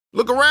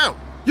Look around.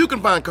 You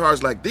can find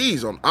cars like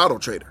these on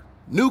AutoTrader.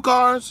 New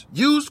cars,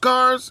 used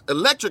cars,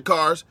 electric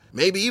cars,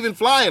 maybe even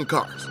flying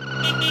cars.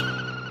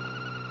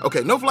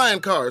 Okay, no flying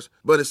cars,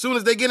 but as soon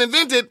as they get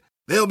invented,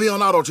 they'll be on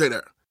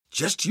AutoTrader.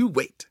 Just you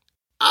wait.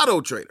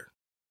 AutoTrader.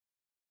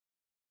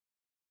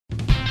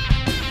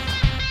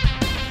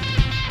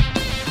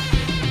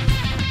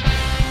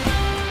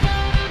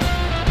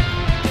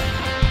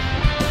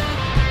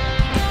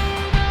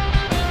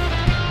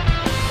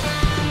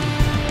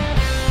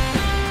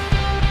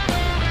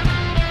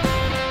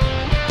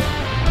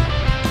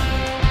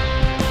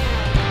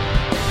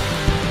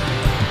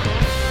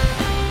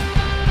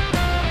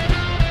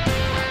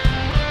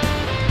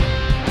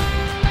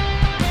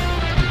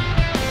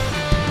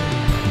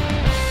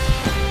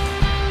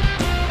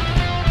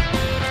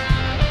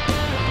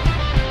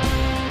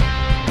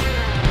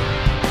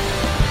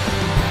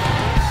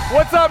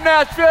 What's up,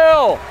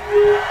 Nashville?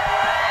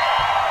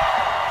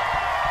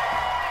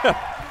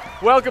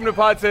 Welcome to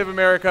Pod Save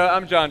America.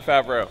 I'm Jon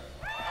Favreau.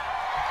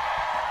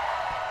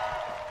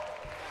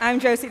 I'm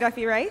Josie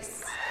Duffy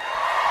Rice.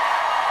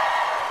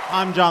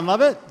 I'm John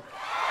Lovett.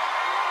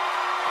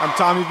 I'm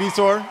Tommy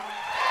Visor.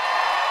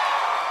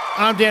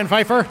 I'm Dan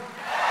Pfeiffer.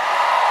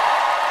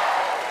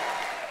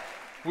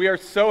 We are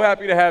so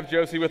happy to have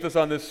Josie with us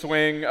on this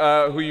swing,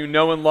 who you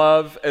know and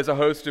love as a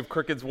host of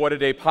Crooked's What a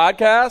Day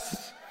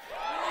podcast.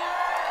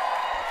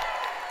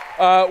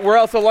 We're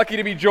also lucky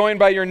to be joined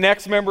by your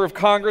next member of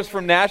Congress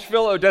from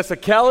Nashville, Odessa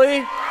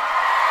Kelly.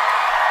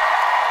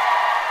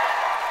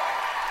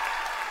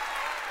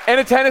 And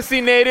a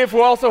Tennessee native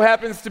who also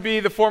happens to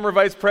be the former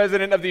Vice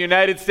President of the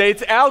United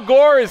States, Al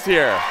Gore, is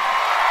here.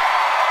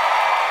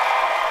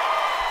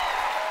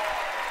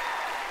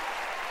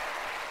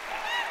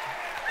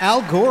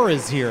 Al Gore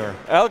is here.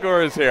 Al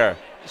Gore is here.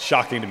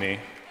 Shocking to me.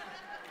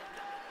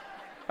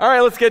 All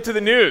right, let's get to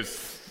the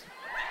news.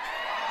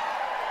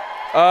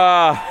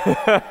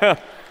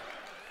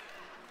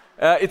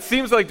 It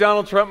seems like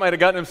Donald Trump might have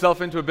gotten himself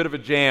into a bit of a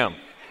jam.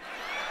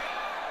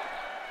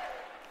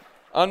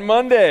 On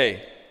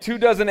Monday,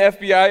 24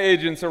 FBI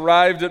agents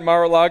arrived at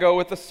Mar-a-Lago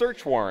with a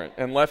search warrant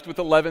and left with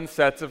 11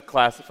 sets of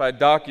classified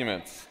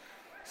documents,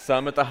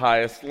 some at the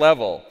highest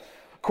level.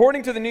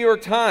 According to the New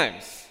York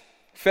Times,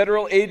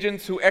 federal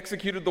agents who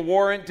executed the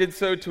warrant did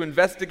so to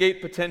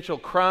investigate potential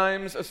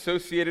crimes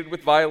associated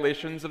with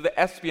violations of the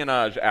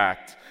Espionage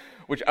Act,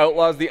 which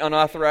outlaws the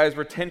unauthorized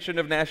retention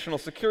of national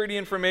security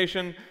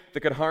information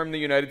that could harm the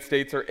United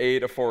States or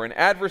aid a foreign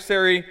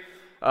adversary.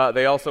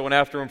 They also went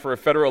after him for a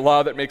federal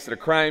law that makes it a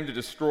crime to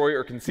destroy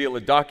or conceal a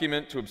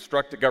document to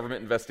obstruct a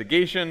government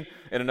investigation,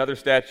 and another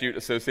statute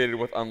associated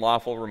with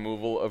unlawful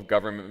removal of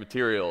government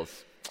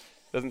materials.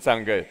 Doesn't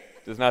sound good.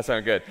 Does not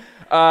sound good.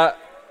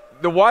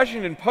 The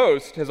Washington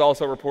Post has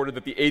also reported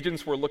that the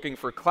agents were looking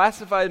for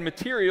classified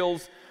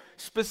materials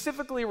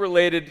specifically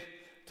related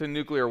to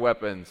nuclear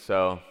weapons,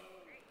 so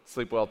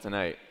sleep well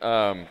tonight.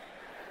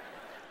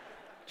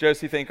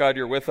 Josie, thank God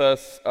you're with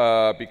us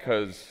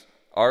because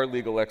our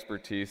legal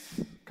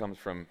expertise comes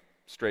from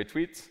stray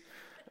tweets.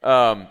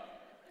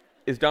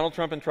 Is Donald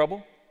Trump in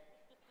trouble?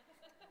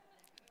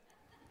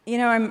 You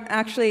know, I'm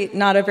actually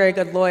not a very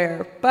good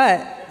lawyer,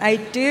 but I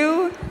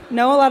do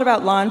know a lot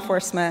about law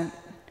enforcement.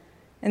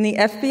 And the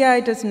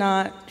FBI does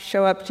not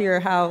show up to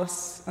your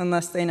house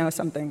unless they know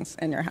something's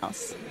in your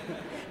house.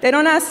 They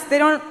don't ask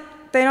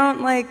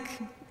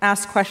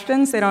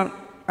questions they don't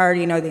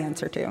already know the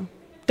answer to.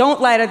 Don't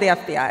lie to the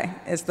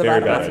FBI is the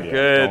bottom line.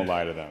 Good. Don't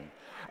lie to them.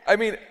 I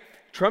mean,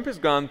 Trump has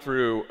gone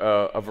through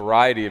a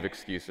variety of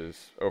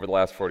excuses over the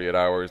last 48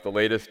 hours. The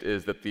latest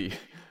is that the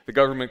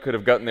government could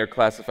have gotten their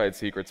classified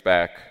secrets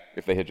back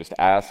if they had just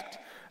asked.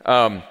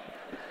 Have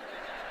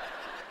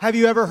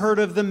you ever heard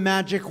of the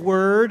magic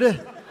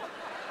word?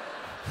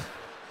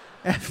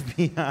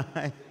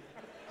 FBI.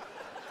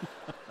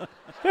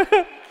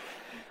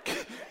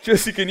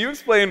 Josie, can you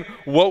explain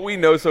what we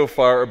know so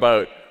far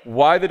about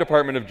why the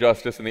Department of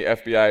Justice and the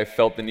FBI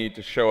felt the need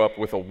to show up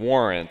with a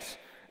warrant,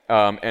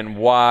 and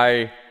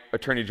why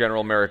Attorney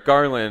General Merrick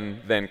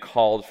Garland then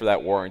called for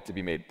that warrant to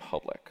be made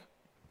public?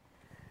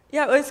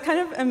 Yeah, it was kind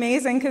of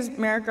amazing because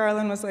Merrick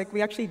Garland was like,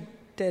 we actually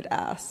did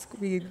ask.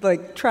 We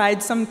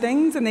tried some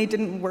things and they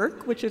didn't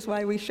work, which is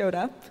why we showed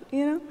up,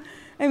 you know?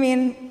 I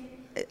mean,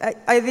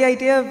 the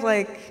idea of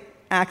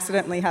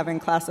accidentally having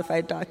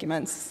classified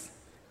documents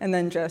and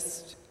then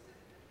just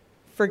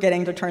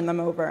forgetting to turn them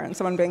over and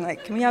someone being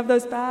like, can we have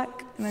those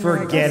back? And then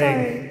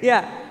forgetting.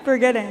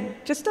 Forgetting.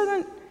 Just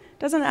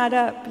doesn't add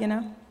up, you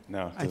know?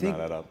 No, it does not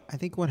add up. I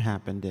think what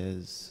happened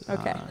is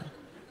Okay.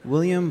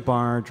 William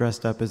Barr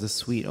dressed up as a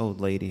sweet old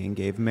lady and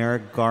gave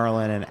Merrick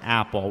Garland an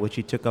apple, which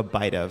he took a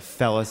bite of,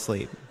 fell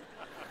asleep.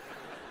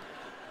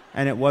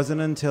 And it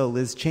wasn't until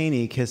Liz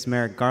Cheney kissed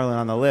Merrick Garland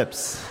on the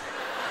lips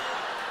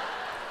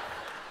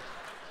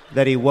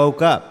that he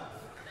woke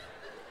up.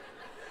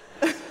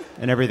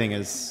 And everything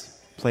has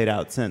played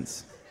out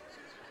since.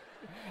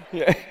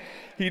 Yeah,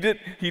 he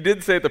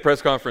did say at the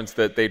press conference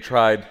that they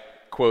tried,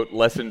 quote,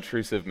 less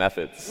intrusive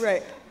methods.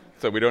 Right.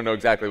 So we don't know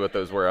exactly what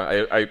those were.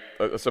 I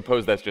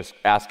suppose that's just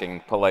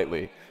asking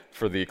politely.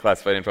 for the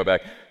classified info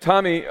back.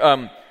 Tommy,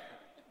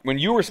 when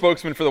you were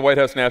spokesman for the White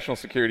House National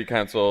Security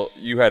Council,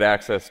 you had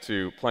access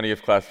to plenty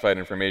of classified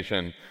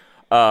information.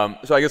 So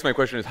I guess my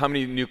question is, how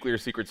many nuclear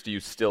secrets do you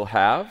still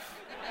have?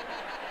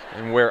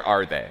 And where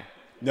are they?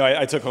 No,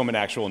 I took home an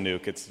actual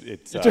nuke. It's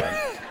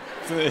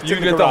You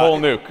get the whole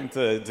nuke.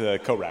 It's a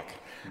co-rec.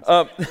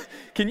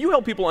 Can you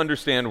help people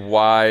understand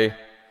why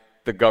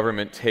the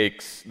government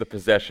takes the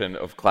possession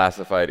of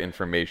classified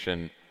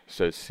information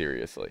so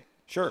seriously?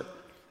 Sure.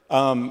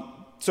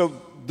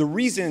 So the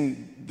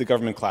reason the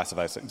government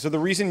classifies things, so the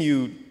reason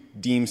you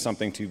deem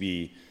something to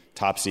be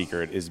top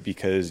secret is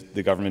because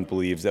the government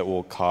believes that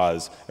will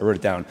cause, I wrote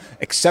it down,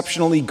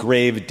 exceptionally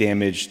grave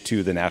damage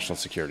to the national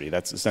security.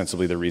 That's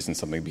essentially the reason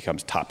something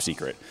becomes top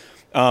secret.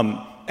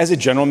 As a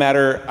general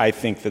matter, I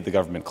think that the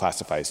government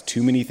classifies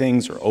too many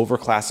things or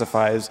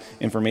over-classifies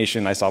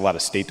information. I saw a lot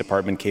of State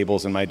Department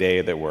cables in my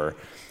day that were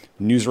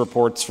news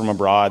reports from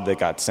abroad that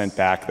got sent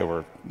back that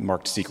were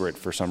marked secret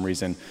for some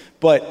reason.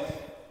 But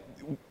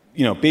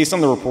based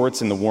on the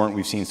reports and the warrant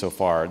we've seen so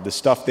far, the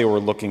stuff they were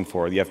looking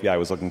for, the FBI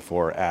was looking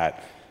for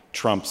at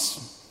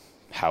Trump's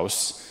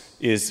house,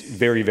 is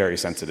very, very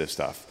sensitive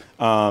stuff.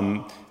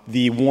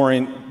 The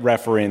warrant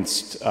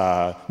referenced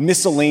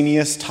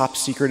miscellaneous top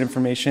secret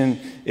information.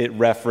 It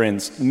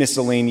referenced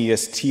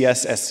miscellaneous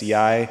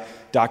TS/SCI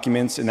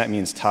documents, and that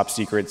means top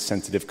secret,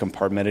 sensitive,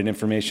 compartmented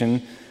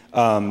information.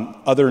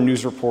 Other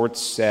news reports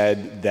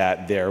said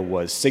that there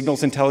was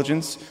signals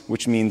intelligence,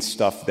 which means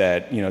stuff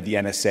that the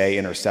NSA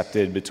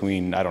intercepted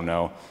between, I don't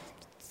know,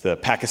 the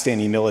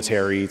Pakistani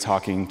military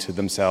talking to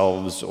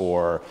themselves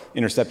or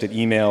intercepted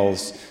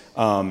emails.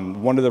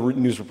 One of the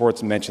news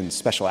reports mentioned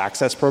special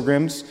access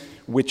programs,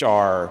 which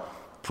are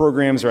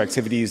programs or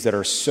activities that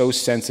are so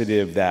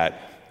sensitive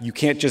that you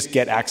can't just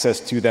get access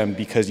to them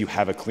because you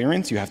have a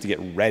clearance. You have to get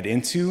read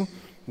into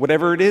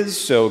whatever it is.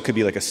 So it could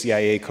be like a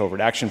CIA covert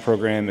action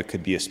program. It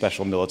could be a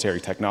special military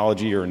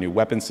technology or a new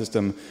weapon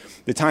system.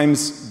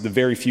 The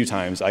very few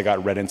times I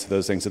got read into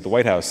those things at the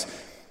White House,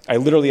 I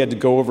literally had to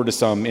go over to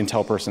some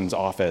intel person's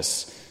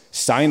office,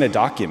 sign a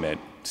document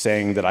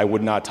saying that I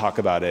would not talk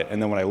about it, and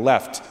then when I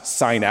left,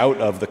 sign out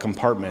of the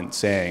compartment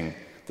saying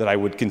that I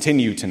would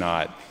continue to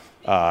not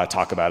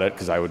talk about it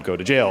because I would go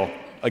to jail.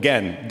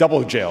 Again,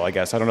 double jail, I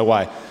guess. I don't know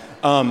why.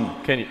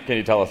 Can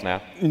you tell us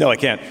now? No, I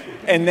can't.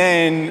 And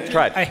then...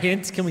 Try it. A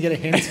hint? Can we get a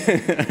hint?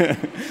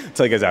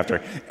 Tell you guys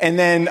after. And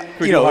then,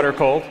 hot or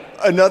cold?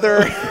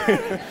 Another...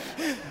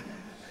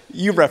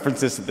 You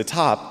referenced this at the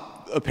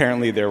top.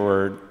 Apparently there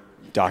were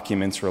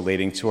documents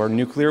relating to our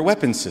nuclear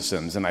weapon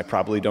systems, and I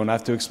probably don't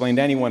have to explain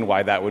to anyone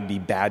why that would be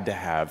bad to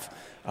have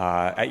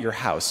at your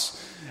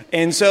house.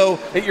 And so...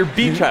 At your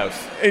beach house.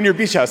 In your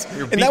beach house.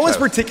 And that was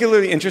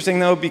particularly interesting,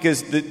 though,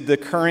 because the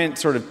current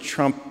sort of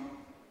Trump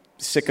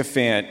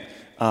sycophant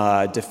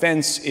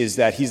defense is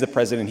that he's the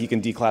president, he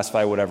can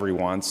declassify whatever he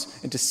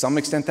wants. And to some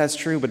extent that's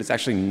true, but it's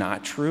actually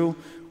not true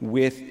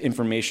with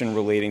information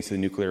relating to the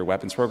nuclear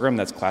weapons program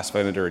that's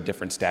classified under a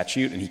different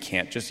statute, and he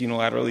can't just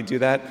unilaterally do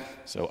that.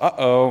 So,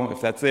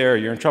 if that's there,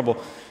 you're in trouble.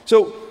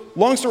 So,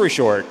 long story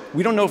short,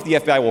 we don't know if the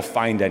FBI will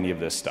find any of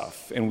this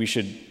stuff, and we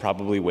should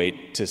probably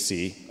wait to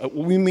see.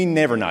 We may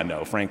never not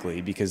know,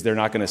 frankly, because they're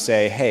not going to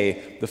say,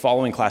 hey, the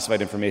following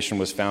classified information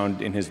was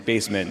found in his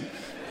basement,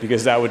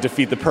 because that would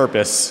defeat the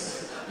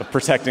purpose of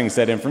protecting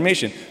said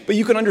information. But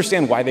you can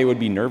understand why they would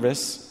be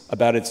nervous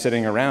about it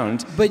sitting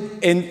around.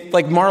 And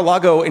like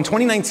Mar-a-Lago, in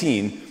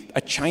 2019, a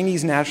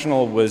Chinese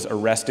national was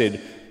arrested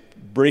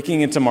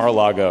breaking into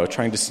Mar-a-Lago,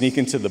 trying to sneak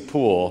into the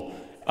pool,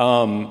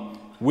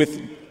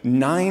 with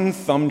 9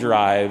 thumb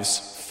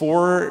drives,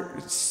 4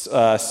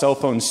 cell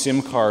phone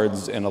SIM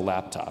cards, and a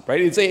laptop,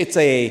 right? It's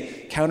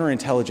a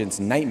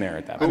counterintelligence nightmare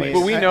at that point.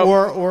 But we know...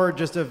 Or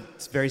just a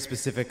very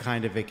specific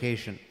kind of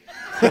vacation.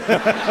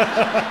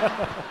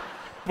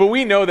 But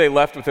we know they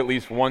left with at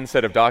least one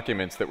set of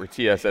documents that were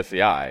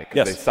TS/SCI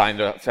because they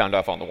signed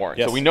off on the warrant.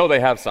 Yes. So we know they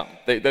have some.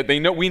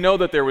 We know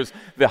that there was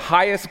the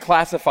highest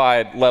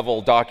classified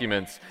level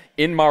documents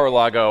in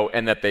Mar-a-Lago,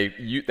 and that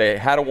they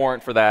had a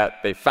warrant for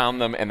that. They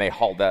found them and they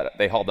hauled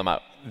them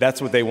out.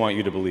 That's what they want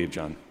you to believe,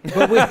 John.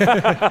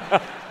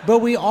 But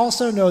we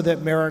also know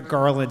that Merrick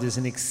Garland is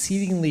an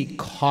exceedingly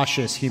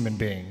cautious human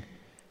being,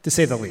 to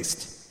say the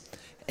least.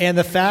 And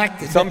the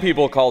fact Some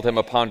people called him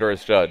a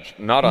ponderous judge.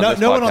 Not on this podcast.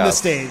 No one on the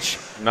stage.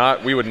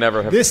 We would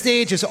never have. This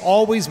stage has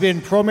always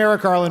been pro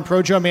Merrick Garland,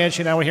 pro Joe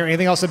Manchin. I don't want to hear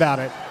anything else about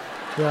it.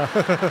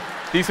 Yeah.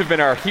 These have been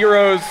our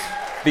heroes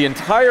the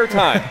entire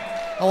time.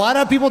 A lot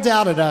of people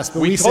doubted us, but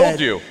we told said,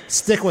 you.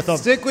 Stick with them.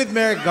 Stick with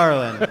Merrick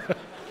Garland.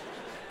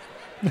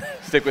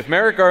 Stick with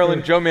Merrick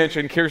Garland, Joe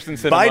Manchin, Kyrsten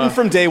Sinema. Biden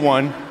from day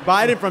one.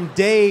 Biden from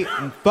day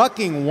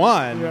fucking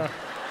one. Yeah.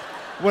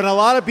 When a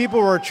lot of people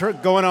were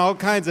going all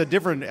kinds of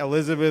different,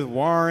 Elizabeth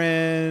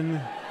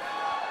Warren.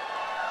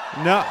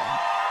 No.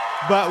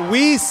 But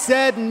we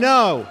said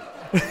no.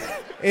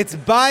 It's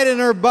Biden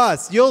or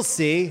bust. You'll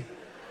see.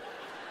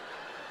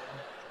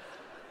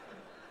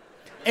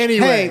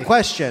 Anyway. Hey,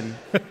 question.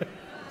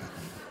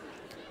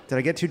 Did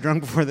I get too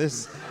drunk before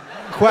this?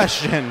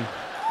 Question.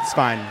 It's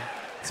fine.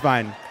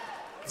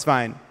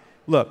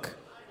 Look,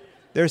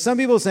 There are some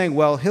people saying,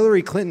 well,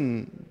 Hillary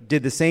Clinton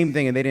did the same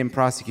thing and they didn't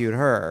prosecute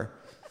her.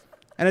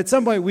 And at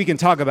some point, we can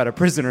talk about a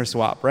prisoner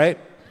swap, right?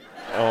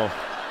 Oh.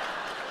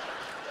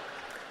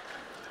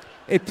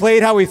 It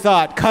played how we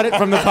thought. Cut it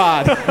from the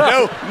pod.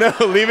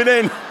 No, leave it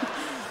in.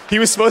 He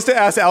was supposed to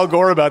ask Al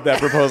Gore about that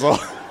proposal.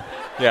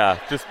 Yeah,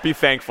 just be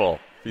thankful.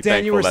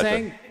 Dan, you were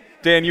saying?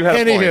 Dan, you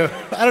had a Anywho,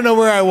 point. I don't know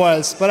where I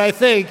was, but I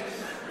think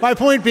my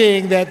point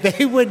being that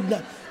they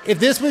would, if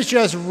this was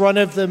just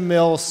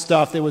run-of-the-mill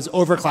stuff that was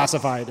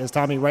overclassified, as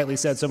Tommy rightly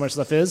said, so much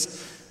stuff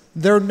is,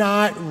 they're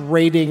not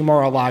rating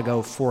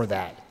Mar-a-Lago for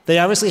that. They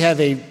obviously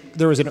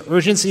there was an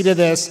urgency to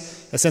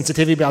this, a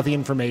sensitivity about the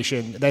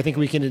information, that I think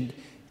we can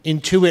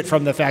intuit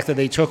from the fact that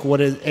they took what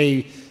is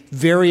a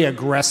very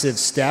aggressive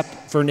step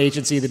for an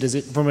agency that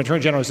is, from an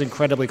Attorney General, is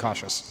incredibly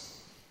cautious.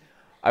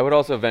 I would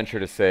also venture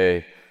to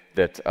say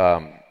that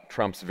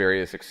Trump's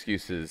various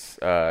excuses,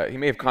 he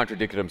may have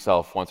contradicted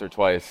himself once or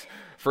twice.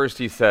 First,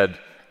 he said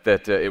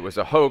that it was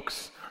a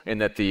hoax and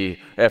that the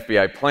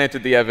FBI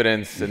planted the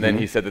evidence, and then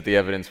he said that the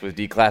evidence was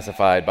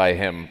declassified by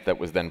him that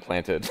was then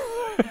planted.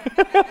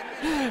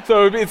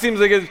 So it seems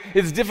like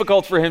it's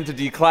difficult for him to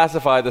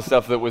declassify the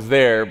stuff that was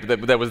there,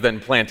 that was then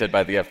planted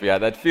by the FBI.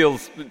 That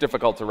feels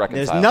difficult to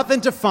reconcile. There's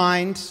nothing to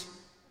find.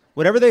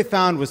 Whatever they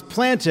found was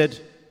planted,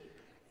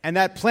 and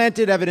that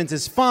planted evidence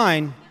is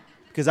fine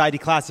because I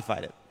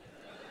declassified it.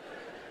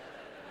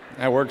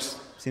 That works.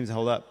 Seems to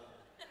hold up.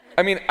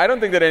 I mean, I don't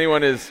think that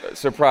anyone is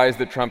surprised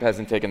that Trump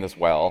hasn't taken this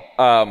well.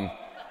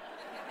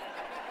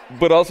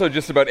 But also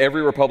just about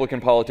every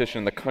Republican politician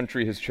in the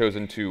country has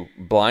chosen to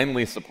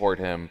blindly support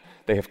him.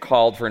 They have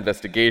called for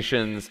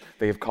investigations.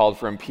 They have called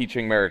for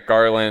impeaching Merrick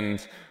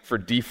Garland, for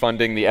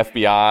defunding the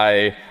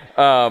FBI.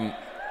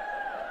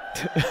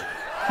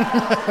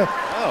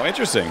 Oh,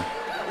 interesting.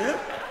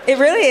 It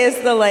really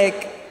is the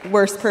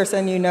worst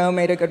person you know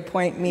made a good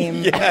point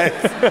meme. Yes,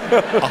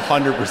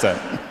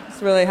 100%.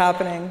 It's really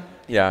happening.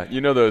 Yeah, you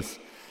know those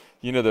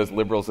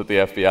liberals at the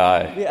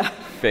FBI. Yeah.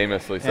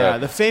 Famously said. Yeah,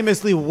 the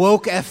famously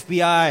woke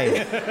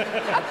FBI.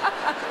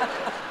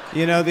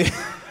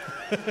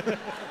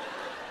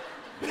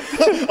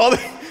 All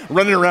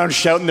running around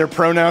shouting their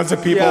pronouns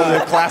at people,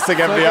 the classic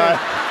FBI.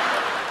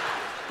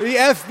 The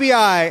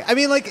FBI. I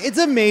mean, it's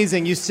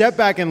amazing. You step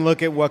back and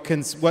look at what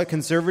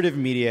conservative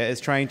media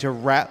is trying to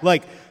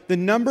the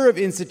number of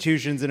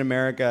institutions in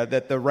America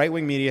that the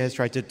right-wing media has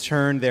tried to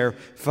turn their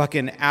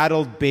fucking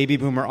addled baby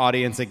boomer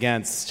audience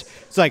against.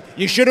 It's like,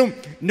 you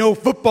shouldn't, no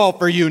football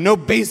for you, no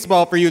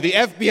baseball for you, the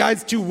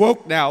FBI's too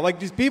woke now.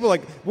 These people,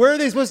 where are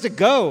they supposed to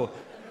go?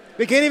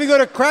 They can't even go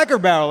to Cracker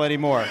Barrel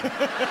anymore.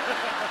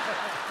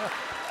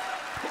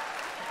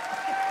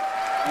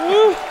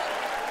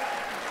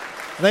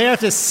 They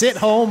have to sit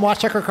home, watch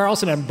Tucker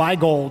Carlson, and buy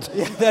gold.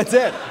 Yeah, that's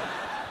it.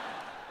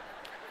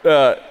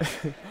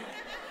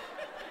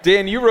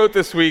 Dan, you wrote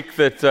this week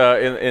that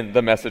in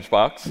the message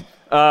box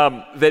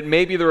that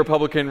maybe the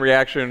Republican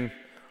reaction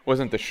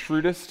wasn't the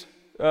shrewdest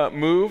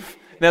move.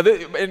 Now,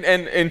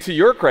 and to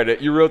your credit,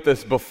 you wrote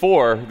this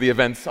before the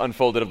events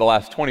unfolded of the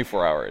last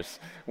 24 hours,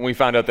 when we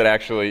found out that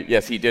actually,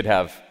 yes, he did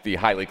have the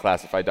highly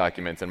classified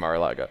documents in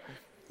Mar-a-Lago.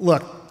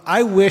 Look,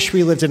 I wish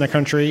we lived in a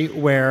country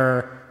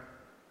where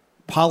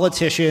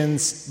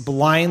politicians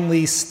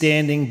blindly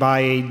standing by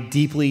a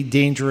deeply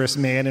dangerous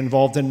man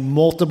involved in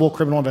multiple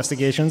criminal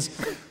investigations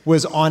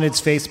was on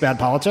its face bad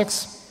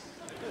politics.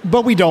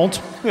 But we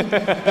don't.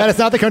 That is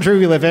not the country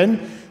we live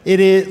in. It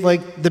is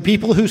the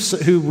people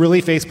who really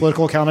face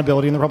political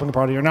accountability in the Republican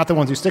Party are not the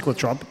ones who stick with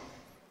Trump.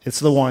 It's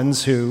the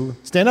ones who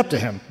stand up to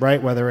him,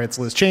 right? Whether it's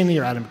Liz Cheney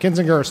or Adam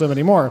Kinzinger or so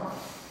many more.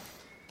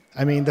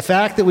 I mean, the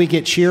fact that we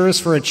get cheers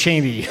for a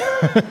Cheney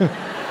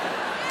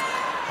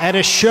at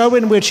a show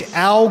in which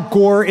Al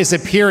Gore is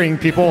appearing,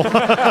 people.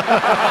 That's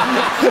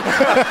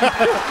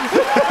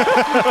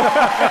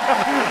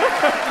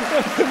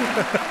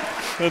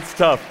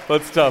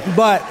tough.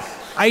 But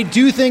I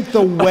do think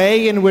the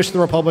way in which the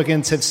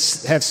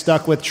Republicans have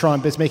stuck with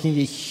Trump is making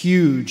a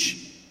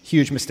huge,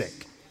 huge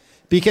mistake.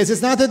 Because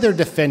it's not that they're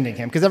defending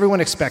him, because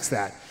everyone expects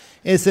that.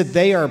 It's that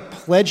they are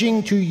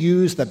pledging to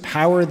use the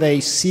power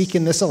they seek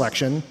in this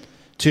election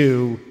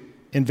to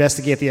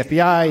investigate the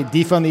FBI,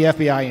 defund the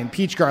FBI,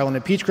 impeach Garland,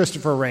 impeach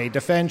Christopher Wray,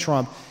 defend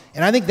Trump.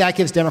 And I think that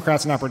gives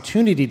Democrats an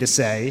opportunity to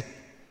say,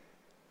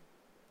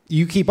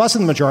 you keep us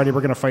in the majority,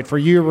 we're going to fight for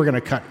you, we're going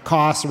to cut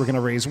costs, we're going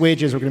to raise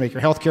wages, we're going to make your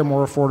health care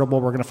more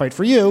affordable, we're going to fight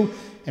for you.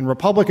 And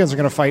Republicans are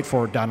going to fight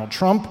for Donald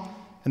Trump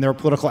and their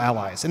political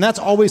allies. And that's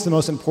always the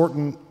most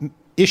important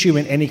issue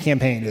in any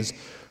campaign is,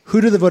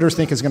 who do the voters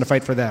think is going to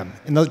fight for them?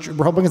 And the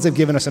Republicans have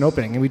given us an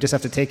opening, and we just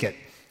have to take it.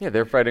 Yeah,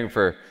 they're fighting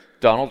for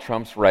Donald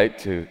Trump's right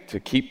to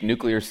keep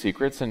nuclear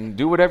secrets and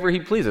do whatever he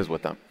pleases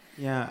with them.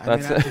 Yeah,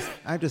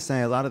 I just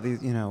say a lot of these,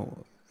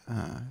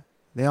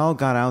 they all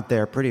got out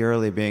there pretty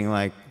early being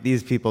like,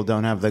 these people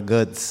don't have the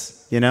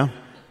goods,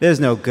 There's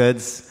no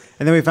goods.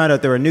 And then we found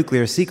out there were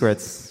nuclear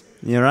secrets.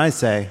 You know what I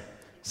say?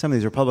 Some of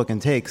these Republican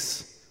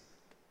takes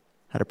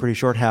had a pretty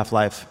short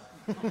half-life.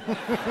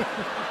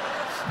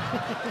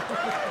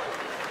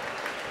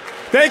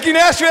 Thank you,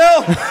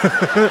 Nashville!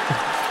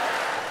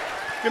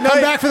 Come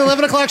back for the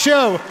 11 o'clock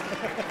show.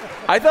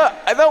 I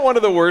thought one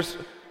of the worst.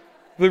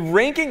 The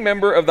ranking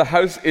member of the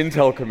House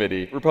Intel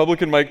Committee,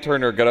 Republican Mike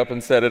Turner, got up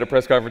and said at a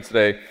press conference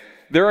today,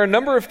 there are a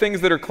number of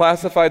things that are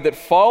classified that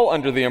fall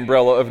under the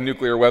umbrella of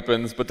nuclear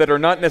weapons, but that are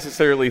not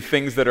necessarily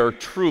things that are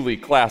truly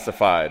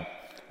classified.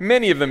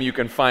 Many of them you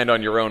can find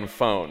on your own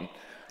phone.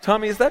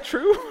 Tommy, is that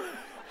true?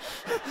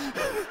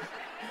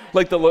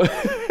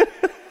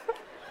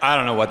 I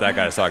don't know what that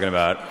guy's talking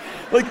about.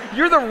 Like,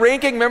 you're the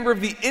ranking member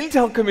of the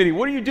Intel Committee.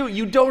 What are you doing?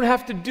 You don't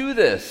have to do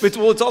this.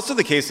 It's also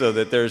the case, though,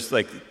 that there's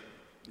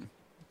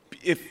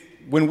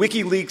when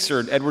WikiLeaks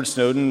or Edward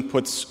Snowden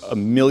puts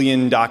 1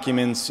 million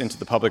documents into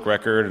the public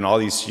record and all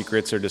these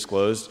secrets are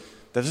disclosed,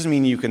 that doesn't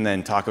mean you can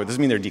then talk about it. It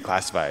doesn't mean they're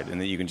declassified and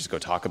that you can just go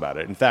talk about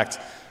it. In fact,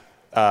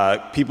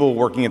 people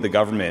working at the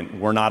government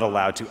were not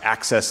allowed to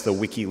access the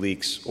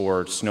WikiLeaks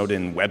or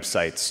Snowden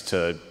websites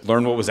to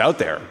learn what was out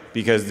there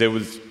because it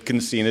was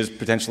seen as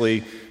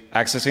potentially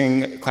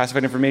accessing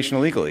classified information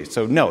illegally.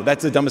 So no,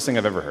 that's the dumbest thing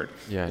I've ever heard.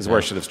 Where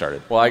I should have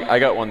started. Well, I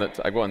got one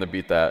to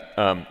beat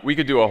that. We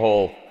could do a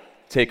whole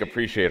take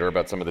appreciator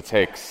about some of the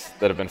takes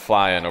that have been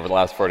flying over the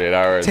last 48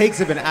 hours. Takes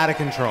have been out of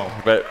control.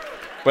 But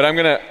I'm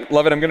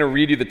going to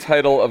read you the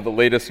title of the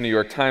latest New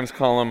York Times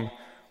column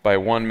by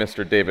one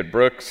Mr. David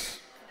Brooks.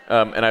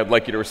 And I'd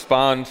like you to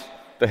respond.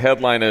 The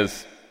headline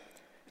is,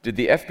 did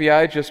the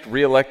FBI just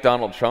re-elect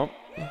Donald Trump?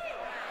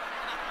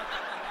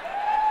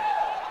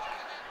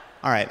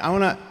 All right, I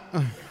want to...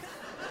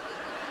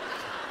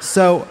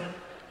 So,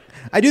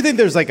 I do think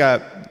there's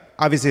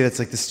obviously that's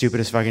the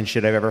stupidest fucking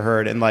shit I've ever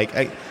heard. And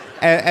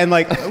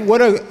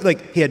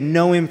he had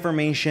no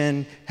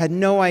information, had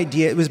no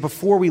idea. It was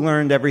before we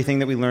learned everything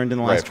that we learned in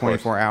the last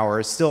 24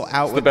 hours. Still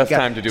out it's with the best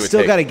time to do it.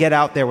 Still got to get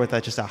out there with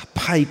just a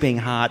piping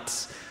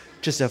hot,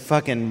 just a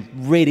fucking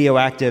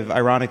radioactive,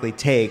 ironically,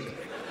 take.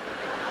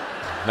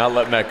 Not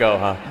letting that go,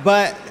 huh?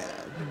 But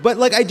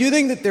I do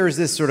think that there's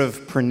this sort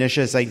of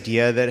pernicious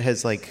idea that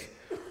has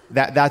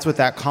that's what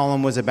that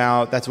column was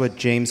about. That's what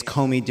James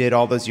Comey did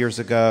all those years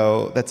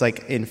ago. That's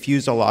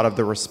infused a lot of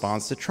the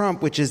response to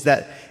Trump, which is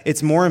that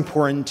it's more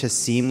important to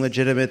seem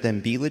legitimate than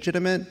be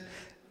legitimate.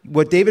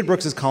 What David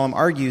Brooks' column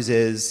argues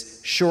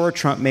is, sure,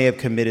 Trump may have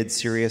committed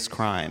serious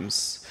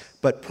crimes,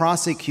 but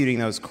prosecuting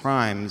those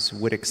crimes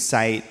would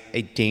excite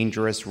a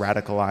dangerous,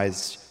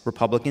 radicalized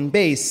Republican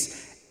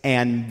base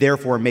and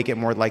therefore make it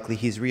more likely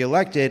he's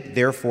reelected.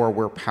 Therefore,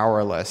 we're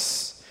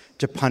powerless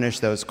to punish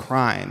those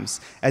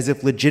crimes, as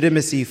if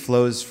legitimacy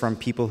flows from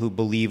people who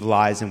believe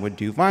lies and would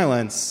do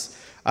violence,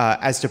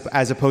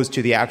 as opposed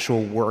to the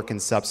actual work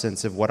and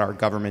substance of what our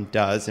government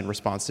does in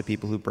response to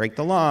people who break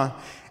the law.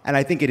 And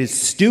I think it is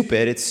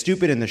stupid. It's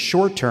stupid in the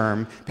short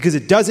term because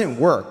it doesn't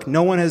work.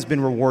 No one has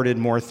been rewarded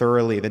more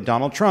thoroughly than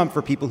Donald Trump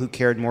for people who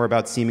cared more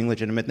about seeming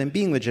legitimate than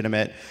being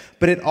legitimate.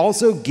 But it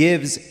also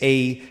gives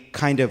a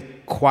kind of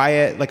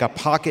quiet, a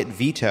pocket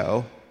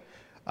veto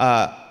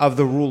of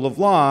the rule of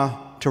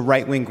law to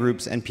right-wing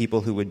groups and people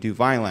who would do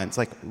violence.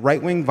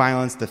 Right-wing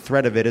violence, the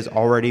threat of it is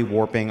already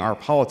warping our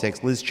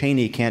politics. Liz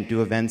Cheney can't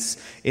do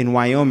events in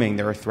Wyoming.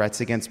 There are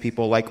threats against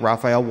people like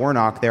Raphael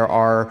Warnock. There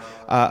are,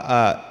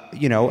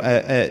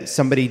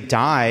 somebody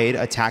died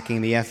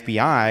attacking the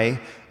FBI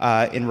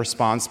in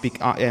response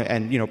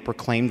and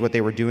proclaimed what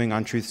they were doing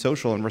on Truth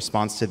Social in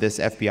response to this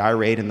FBI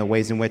raid and the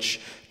ways in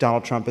which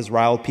Donald Trump has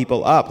riled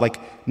people up.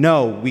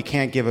 No, we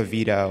can't give a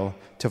veto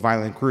to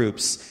violent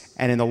groups.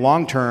 And in the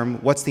long term,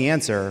 what's the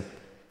answer?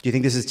 Do you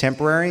think this is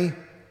temporary?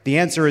 The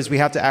answer is we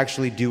have to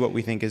actually do what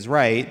we think is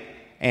right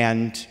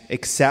and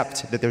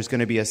accept that there's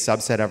going to be a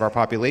subset of our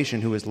population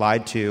who is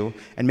lied to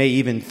and may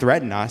even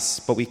threaten us,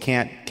 but we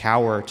can't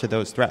cower to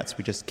those threats.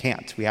 We just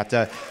can't. We have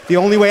to... The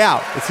only way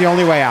out. It's the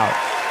only way out.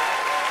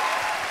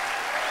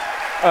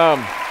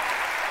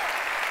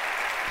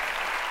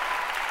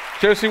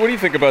 Josie, what do you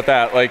think about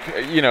that?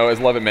 As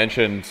Lovett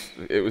mentioned,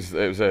 it was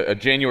a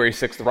January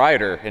 6th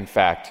rioter, in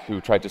fact,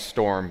 who tried to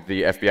storm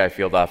the FBI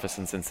field office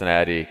in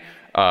Cincinnati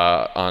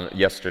on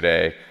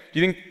yesterday. Do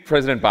you think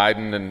President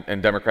Biden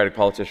and Democratic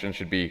politicians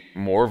should be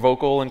more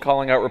vocal in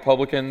calling out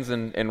Republicans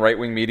and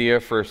right-wing media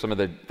for some of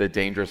the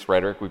dangerous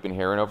rhetoric we've been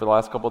hearing over the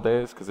last couple of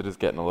days? Because it is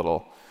getting a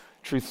little...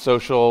 Truth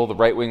Social, the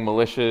right-wing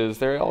militias,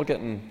 they're all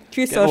getting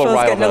Truth Social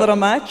is getting a little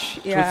much.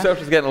 Yeah. Truth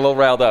Social is getting a little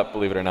riled up,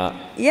 believe it or not.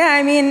 Yeah,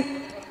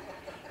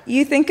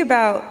 you think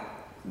about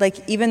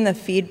even the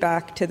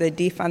feedback to the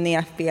defund the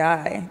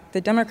FBI.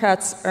 The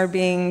Democrats are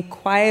being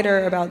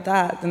quieter about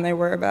that than they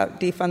were about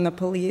defund the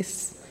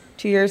police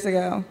 2 years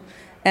ago.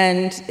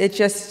 And it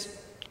just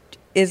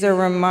is a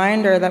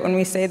reminder that when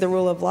we say the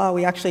rule of law,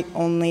 we actually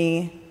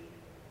only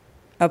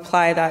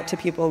apply that to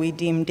people we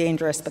deem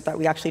dangerous, but that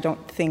we actually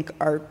don't think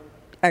are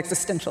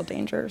existential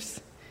dangers.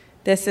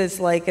 This is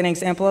an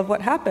example of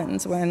what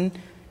happens when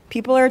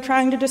people are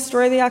trying to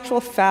destroy the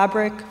actual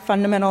fabric,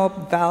 fundamental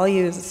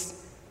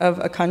values of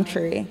a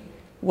country.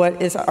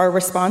 What is our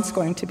response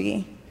going to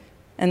be?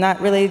 And that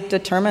really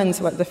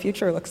determines what the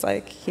future looks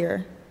like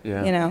here.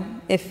 Yeah.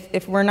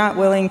 If we're not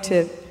willing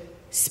to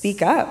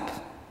speak up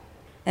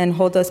and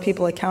hold those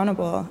people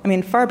accountable,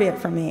 far be it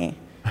from me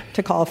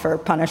to call for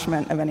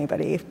punishment of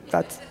anybody.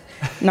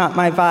 not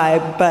my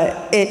vibe.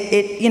 But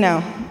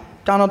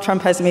Donald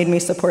Trump has made me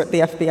support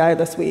the FBI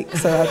this week,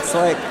 so that's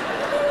like,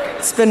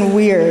 it's been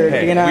weird,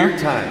 Hey, weird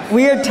times.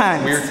 Weird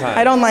times. Weird times.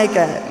 I don't like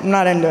it. I'm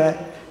not into it.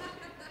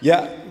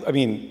 Yeah, I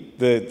mean,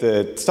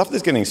 the stuff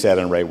that's getting said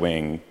on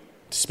right-wing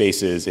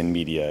spaces in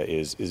media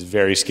is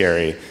very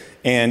scary.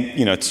 And,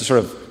 to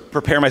sort of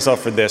prepare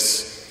myself for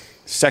this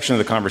section of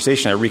the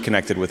conversation, I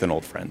reconnected with an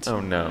old friend.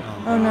 Oh, no.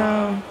 Oh,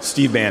 no.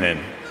 Steve Bannon.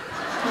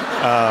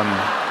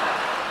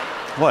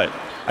 What?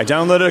 I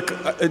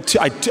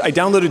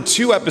downloaded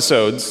 2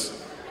 episodes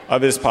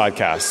of his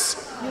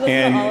podcasts. You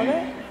listened to all of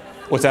it?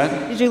 What's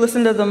that? Did you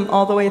listen to them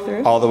all the way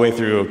through? All the way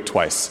through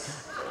twice.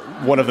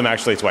 One of them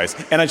actually twice.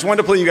 And I just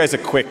wanted to play you guys a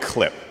quick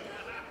clip.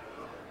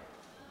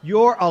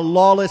 You're a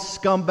lawless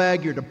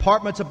scumbag. Your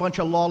department's a bunch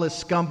of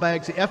lawless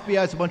scumbags. The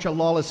FBI's a bunch of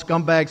lawless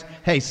scumbags.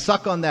 Hey,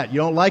 suck on that. You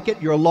don't like it?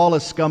 You're a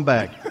lawless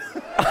scumbag.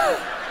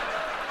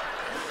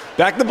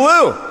 Back the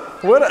blue.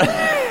 What?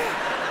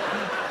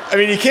 I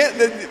mean, you can't.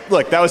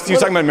 Look, that was you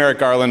talking about Merrick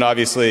Garland,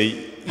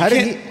 obviously. How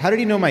did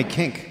he know my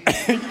kink?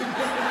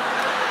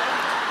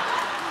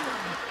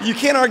 You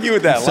can't argue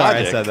with that Sorry,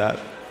 logic. I said that.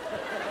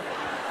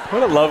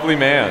 What a lovely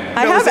man.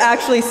 I have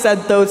actually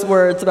said those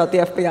words about the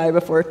FBI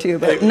before, too,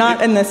 but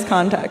not in this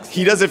context.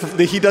 He does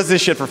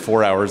this shit for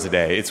 4 hours a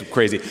day. It's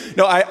crazy.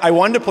 No, I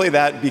wanted to play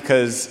that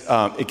because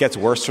it gets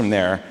worse from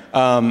there.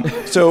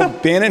 So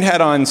Bannon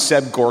had on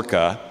Seb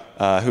Gorka,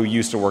 who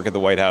used to work at the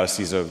White House.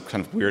 He's a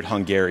kind of weird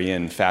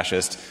Hungarian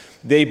fascist.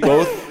 They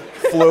both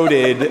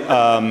floated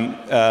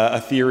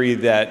a theory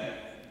that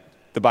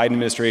the Biden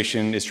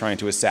administration is trying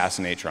to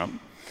assassinate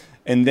Trump.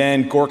 And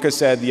then Gorka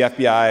said the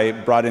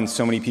FBI brought in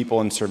so many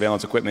people and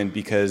surveillance equipment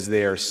because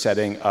they are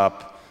setting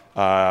up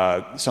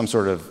some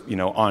sort of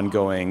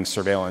ongoing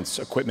surveillance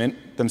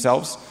equipment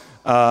themselves.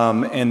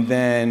 And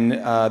then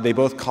they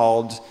both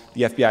called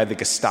the FBI the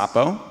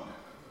Gestapo.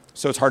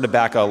 So it's hard to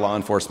back a law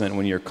enforcement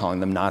when you're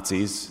calling them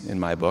Nazis, in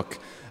my book.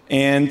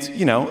 And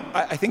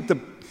I think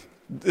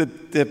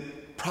the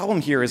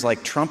problem here is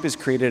like Trump has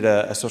created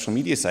a social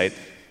media site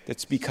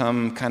that's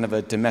become kind of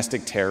a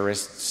domestic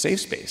terrorist safe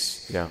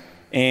space. Yeah.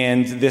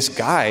 And this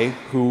guy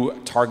who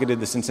targeted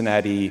the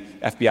Cincinnati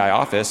FBI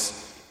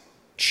office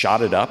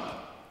shot it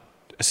up,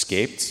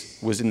 escaped,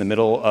 was in the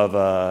middle of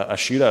a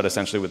shootout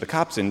essentially with the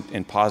cops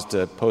and paused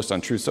to post on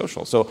Truth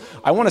Social. So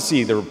I want to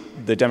see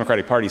the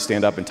Democratic Party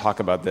stand up and talk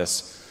about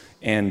this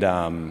and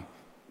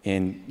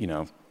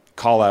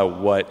call out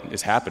what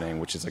is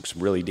happening, which is like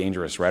some really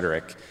dangerous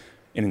rhetoric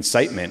and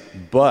incitement.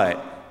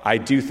 But I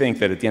do think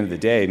that at the end of the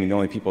day, the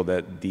only people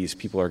that these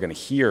people are going to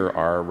hear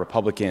are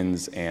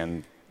Republicans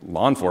and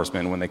law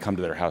enforcement when they come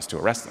to their house to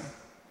arrest them.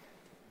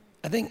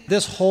 I think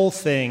this whole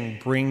thing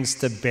brings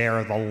to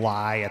bear the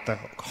lie at the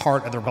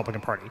heart of the Republican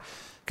Party.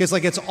 Because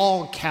it's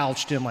all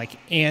couched in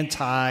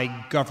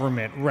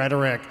anti-government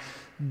rhetoric,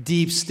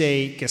 deep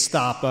state,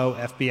 Gestapo,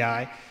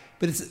 FBI.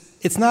 But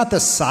it's not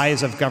the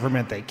size of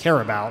government they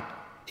care about.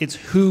 It's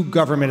who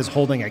government is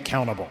holding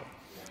accountable,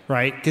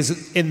 right?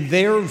 Because in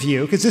their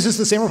view, because this is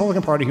the same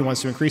Republican Party who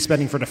wants to increase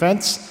spending for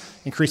defense,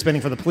 increase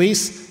spending for the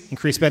police,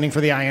 increase spending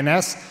for the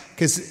INS,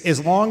 because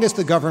as long as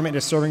the government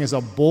is serving as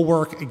a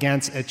bulwark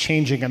against a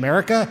changing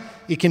America,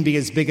 it can be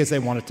as big as they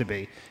want it to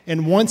be.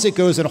 And once it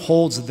goes and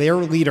holds their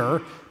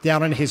leader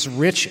down in his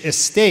rich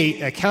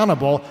estate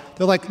accountable,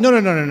 they're like,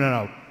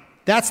 no.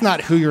 That's not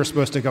who you're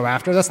supposed to go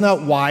after. That's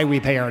not why we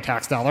pay our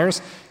tax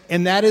dollars.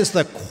 And that is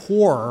the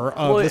core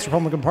of this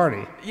Republican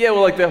Party. Yeah,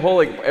 well, the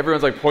whole,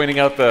 everyone's pointing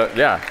out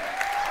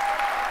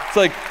it's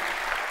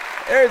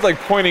Everyone's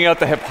pointing out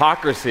the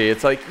hypocrisy.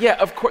 It's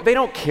of course, they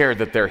don't care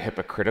that they're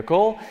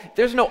hypocritical.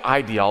 There's no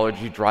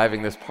ideology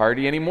driving this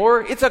party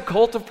anymore. It's a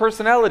cult of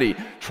personality.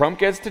 Trump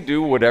gets to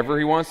do whatever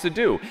he wants to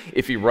do.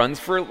 If he runs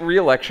for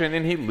re-election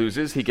and he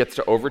loses, he gets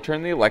to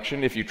overturn the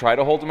election. If you try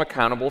to hold him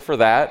accountable for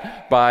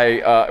that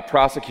by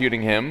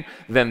prosecuting him,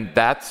 then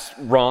that's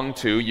wrong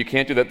too. You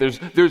can't do that.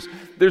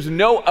 There's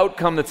no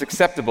outcome that's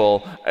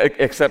acceptable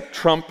except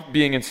Trump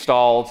being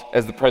installed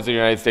as the president of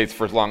the United States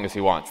for as long as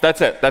he wants.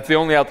 That's it. That's the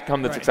only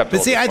outcome that's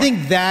acceptable. But see, I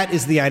think that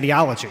is the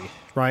ideology,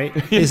 right?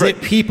 Is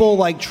that people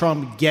like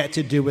Trump get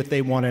to do what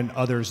they want and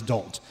others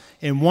don't.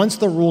 And once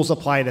the rules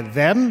apply to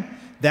them,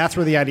 that's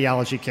where the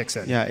ideology kicks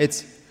in. Yeah,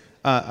 it's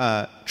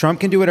Trump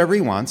can do whatever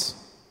he wants.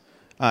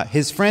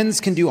 His friends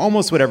can do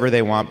almost whatever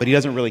they want, but he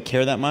doesn't really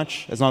care that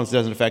much as long as it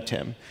doesn't affect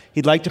him.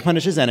 He'd like to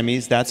punish his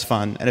enemies. That's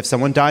fun. And if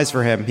someone dies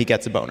for him, he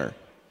gets a boner.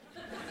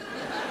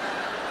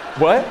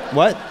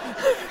 What?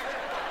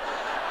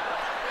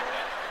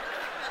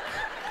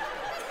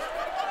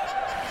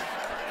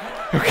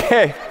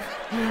 Okay,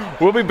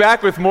 we'll be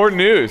back with more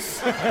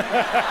news.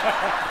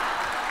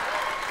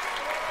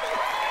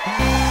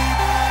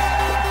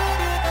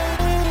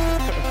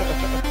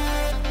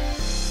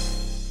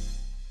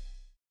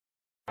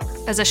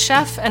 As a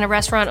chef and a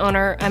restaurant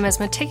owner, I'm as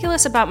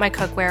meticulous about my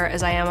cookware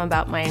as I am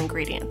about my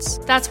ingredients.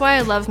 That's why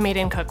I love Made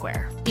in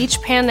Cookware.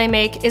 Each pan they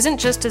make isn't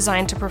just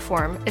designed to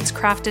perform, it's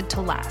crafted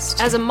to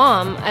last. As a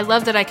mom, I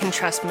love that I can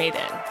trust Made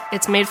in.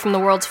 It's made from the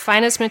world's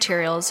finest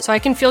materials, so I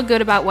can feel good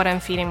about what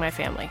I'm feeding my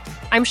family.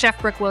 I'm Chef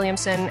Brooke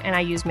Williamson, and I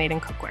use Made in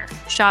Cookware.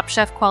 Shop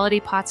chef-quality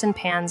pots and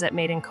pans at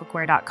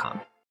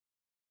madeincookware.com.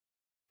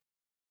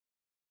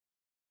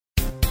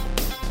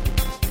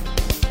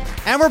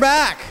 And we're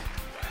back.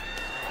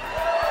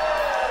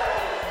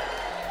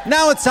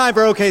 Now it's time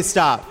for OK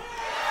Stop.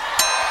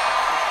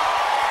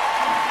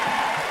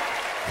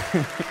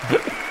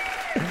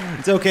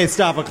 It's OK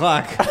Stop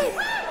o'clock.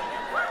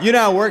 You know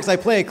how it works. I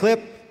play a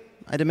clip.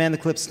 I demand the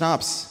clip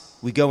stops.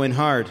 We go in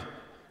hard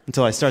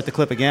until I start the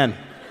clip again.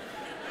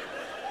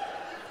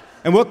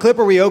 And what clip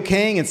are we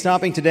okaying and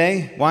stopping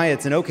today? Why,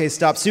 it's an OK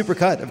Stop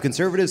supercut of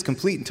conservatives'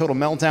 complete and total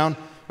meltdown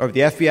over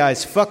the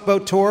FBI's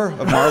fuckboat tour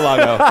of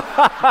Mar-a-Lago.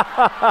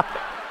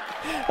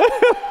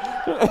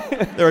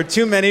 There are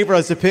too many for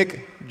us to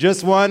pick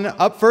just one.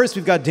 Up first,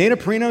 we've got Dana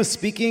Perino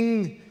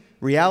speaking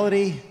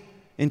reality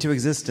into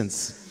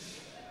existence.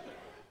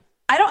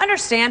 I don't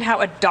understand how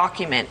a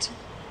document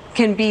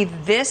can be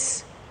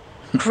this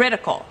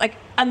critical. Like,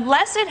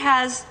 unless it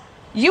has,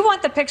 you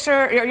want the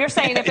picture, you're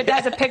saying if it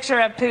has a picture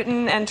of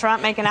Putin and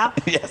Trump making out?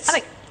 Yes. I'm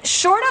like,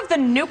 short of the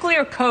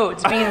nuclear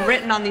codes being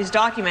written on these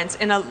documents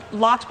in a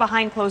locked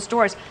behind closed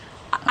doors,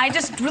 I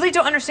just really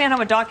don't understand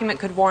how a document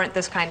could warrant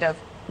this kind of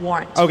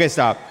warrant. Okay,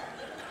 stop.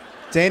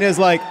 Dana's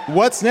like,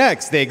 what's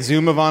next? They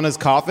exhume Ivana's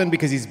coffin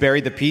because he's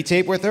buried the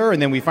P-tape with her,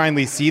 and then we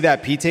finally see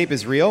that P-tape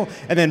is real,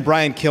 and then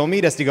Brian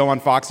Kilmeade has to go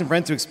on Fox and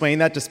Friends to explain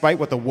that despite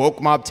what the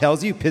woke mob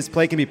tells you, piss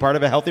play can be part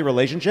of a healthy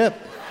relationship?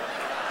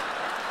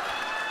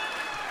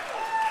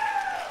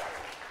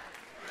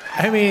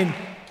 I mean,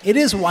 it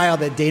is wild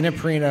that Dana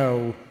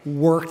Perino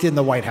worked in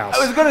the White House.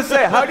 I was going to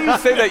say, how do you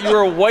say that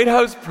you're a White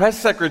House press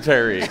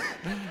secretary?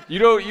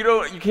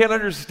 You can't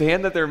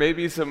understand that there may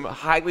be some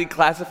highly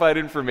classified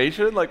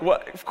information? Like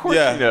what? Of course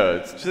he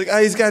knows. She's like,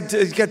 he's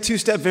got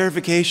two-step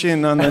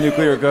verification on the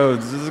nuclear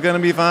codes. This is going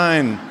to be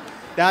fine.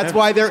 That's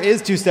why there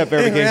is two-step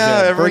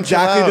verification for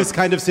exactly this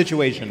kind of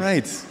situation.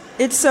 Right.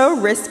 It's so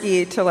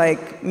risky to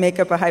make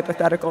up a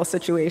hypothetical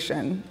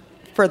situation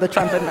for the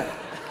Trump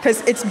administration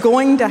because it's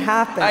going to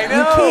happen. I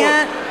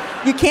know.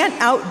 You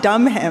can't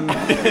out-dumb him.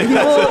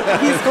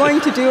 He's going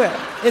to do it.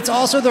 It's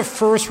also the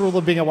first rule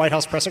of being a White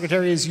House press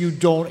secretary is you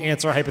don't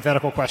answer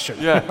hypothetical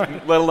questions.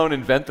 Yeah, let alone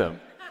invent them.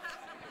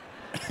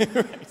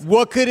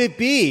 What could it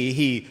be?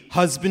 He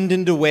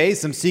husbanded away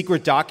some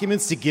secret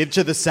documents to give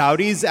to the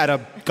Saudis at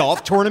a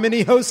golf tournament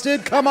he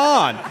hosted? Come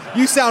on.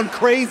 You sound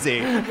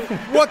crazy.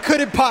 What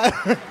could it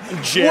possibly...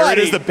 Jared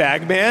is the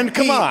bag man?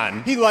 Come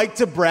on. He liked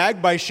to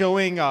brag by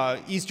showing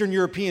Eastern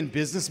European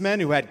businessmen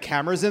who had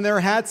cameras in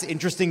their hats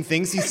interesting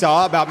things he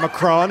saw about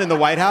Macron in the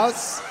White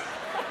House.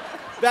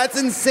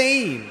 That's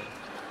insane.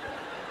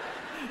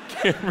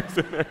 Cameras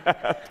in their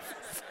hats.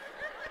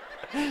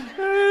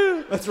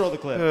 Let's roll the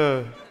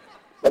clip.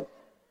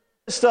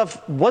 This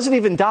stuff wasn't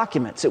even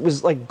documents. It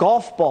was like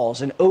golf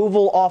balls and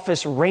Oval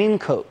Office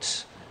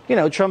raincoats. You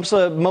know, Trump's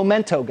a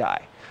memento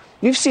guy.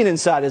 You've seen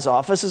inside his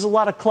office. There's a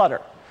lot of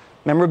clutter.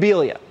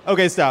 Memorabilia.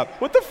 Okay, stop.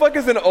 What the fuck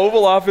is an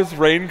Oval Office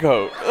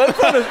raincoat?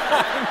 That's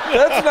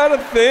not a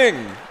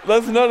thing.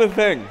 That's not a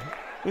thing.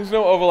 There's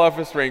no Oval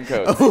Office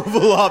raincoat.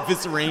 Oval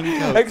Office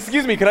raincoat.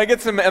 Excuse me, can I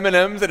get some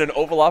M&Ms and an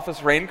Oval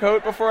Office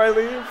raincoat before I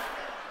leave?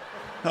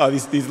 Oh,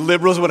 these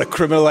liberals want to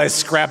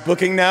criminalize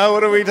scrapbooking now?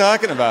 What are we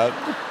talking about?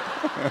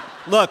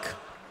 Look,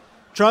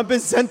 Trump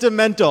is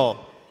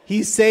sentimental.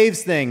 He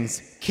saves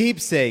things,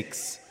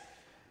 keepsakes.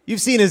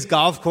 You've seen his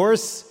golf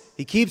course.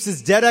 He keeps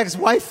his dead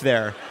ex-wife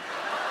there.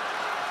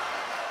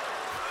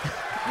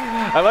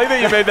 I like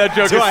that you made that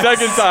joke Twice. a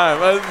second time.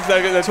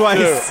 That's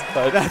Twice.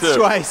 Two. That's two.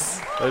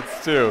 twice.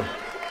 That's two.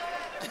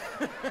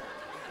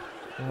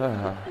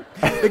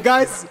 The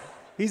guy's,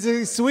 he's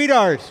a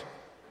sweetheart.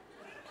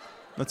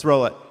 Let's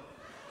roll it.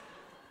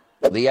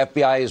 The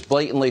FBI is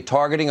blatantly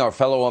targeting our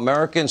fellow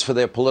Americans for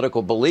their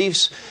political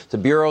beliefs. The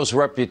Bureau's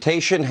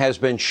reputation has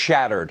been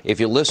shattered. If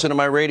you listen to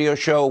my radio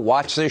show,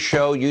 watch this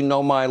show, you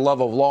know my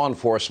love of law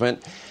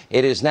enforcement.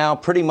 It has now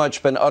pretty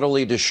much been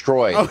utterly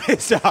destroyed. Okay,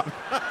 stop.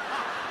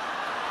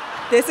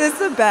 This is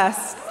the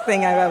best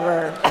thing I've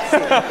ever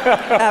seen.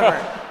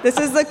 Ever. This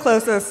is the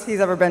closest he's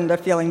ever been to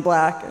feeling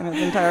black in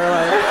his entire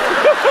life.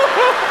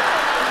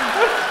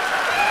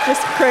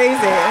 Just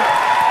crazy.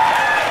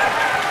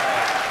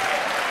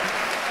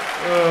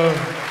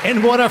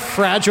 And what a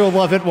fragile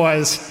love it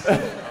was.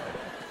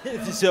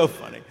 It's so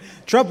funny.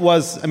 Trump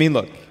was, I mean,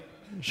 look,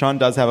 Sean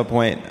does have a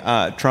point.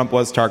 Trump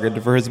was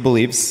targeted for his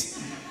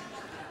beliefs.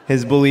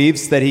 His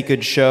beliefs that he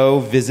could show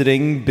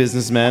visiting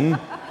businessmen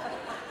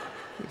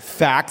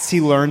facts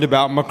he learned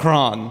about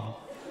Macron.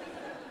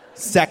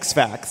 Sex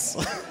facts.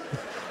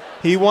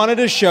 He wanted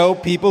to show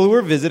people who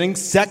were visiting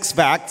sex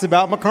facts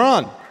about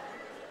Macron.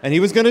 And he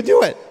was going to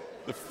do it.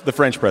 The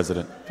French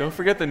president. Don't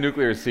forget the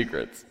nuclear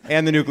secrets.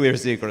 And the nuclear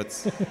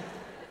secrets.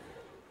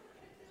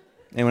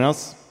 Anyone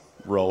else?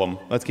 Roll them.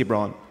 Let's keep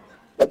rolling.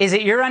 Is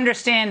it your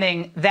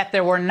understanding that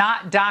there were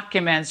not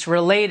documents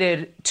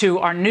related to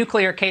our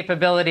nuclear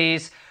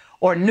capabilities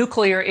or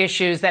nuclear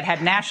issues that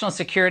had national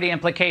security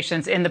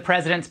implications in the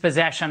president's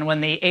possession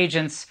when the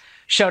agents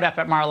showed up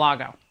at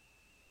Mar-a-Lago?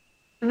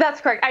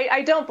 That's correct.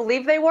 I don't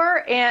believe they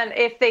were, and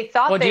if they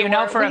thought well, they were... do you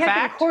know for a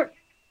fact?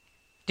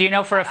 Do you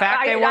know for a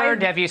fact they were?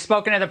 Have you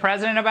spoken to the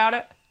president about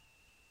it?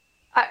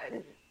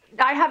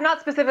 I have not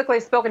specifically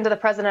spoken to the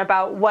president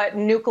about what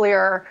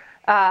nuclear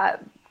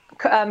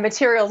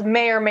materials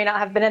may or may not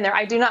have been in there.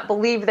 I do not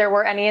believe there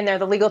were any in there.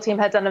 The legal team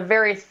had done a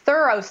very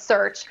thorough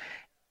search.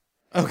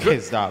 Okay,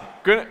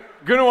 stop.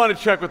 Gonna want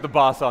to check with the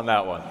boss on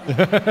that one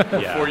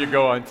before you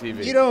go on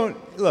TV. You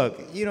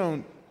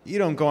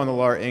don't go on the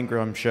Laura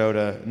Ingraham show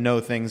to know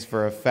things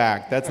for a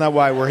fact. That's not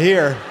why we're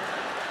here.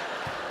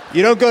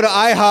 You don't go to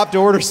IHOP to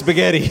order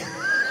spaghetti.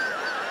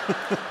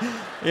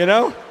 You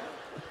know?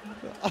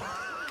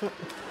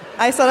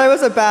 I said I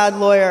was a bad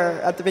lawyer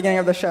at the beginning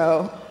of the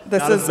show.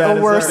 This Not is a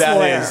worse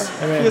lawyer.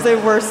 He was a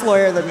worse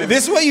lawyer than me.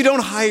 This is why you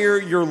don't hire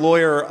your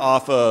lawyer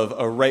off of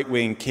a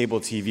right-wing cable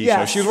TV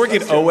show. She was working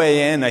at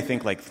OAN, I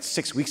think, like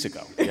 6 weeks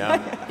ago.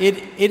 Yeah. It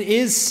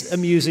is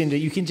amusing that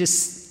you can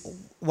just...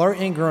 Laura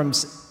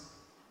Ingram's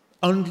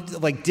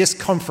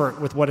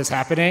discomfort with what is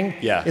happening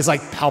is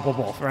like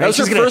palpable. Right? That was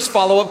her first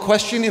follow-up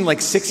question in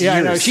like 6 years. Yeah,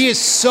 I know. She is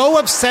so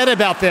upset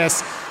about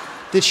this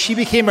that she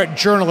became a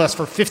journalist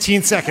for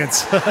 15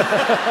 seconds.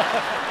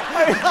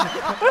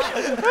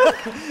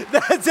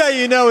 That's how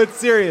you know it's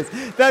serious.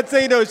 That's how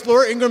you know.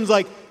 Laura Ingram's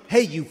like,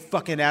 hey, you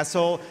fucking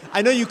asshole.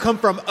 I know you come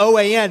from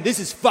OAN. This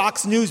is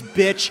Fox News,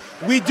 bitch.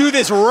 We do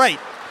this right.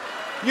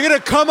 You're going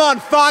to come on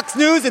Fox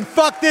News and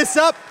fuck this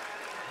up?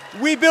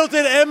 We built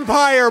an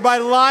empire by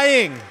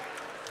lying.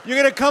 You're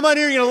going to come on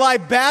here and you're going to lie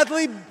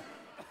badly?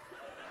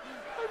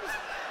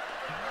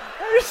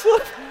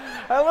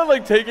 I love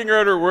like taking her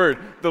at her word.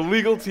 The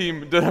legal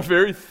team did a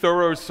very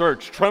thorough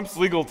search. Trump's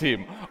legal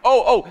team.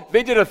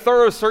 They did a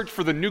thorough search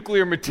for the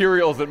nuclear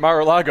materials at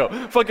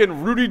Mar-a-Lago.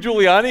 Fucking Rudy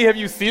Giuliani, have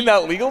you seen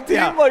that legal team?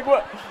 Yeah. Like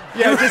what?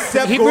 Yeah, just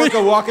Sepp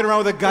Gorka walking around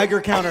with a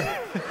Geiger counter.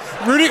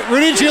 Rudy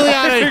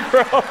Giuliani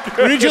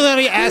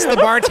asked the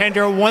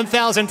bartender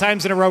 1,000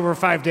 times in a row for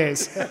 5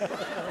 days.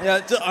 Yeah,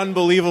 it's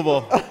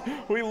unbelievable.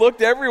 We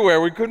looked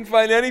everywhere. We couldn't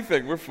find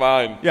anything. We're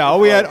fine. Yeah,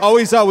 all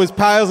we saw was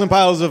piles and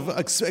piles of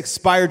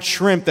expired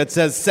shrimp that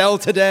says "sell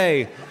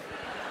today."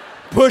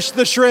 Push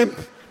the shrimp.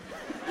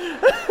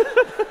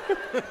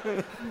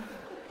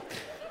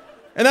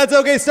 And that's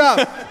okay. Stop.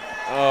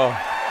 Oh,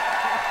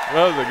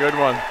 that was a good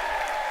one.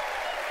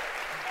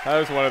 That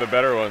was one of the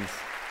better ones.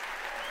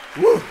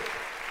 Woo.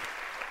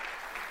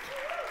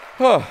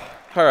 All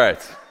right.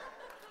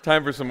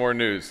 Time for some more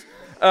news.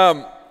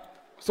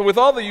 So with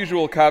all the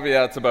usual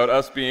caveats about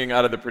us being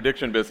out of the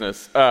prediction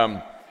business,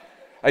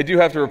 I do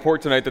have to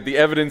report tonight that the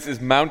evidence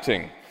is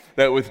mounting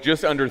that with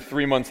just under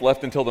 3 months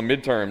left until the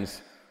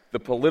midterms, the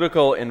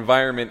political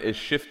environment is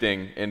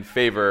shifting in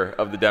favor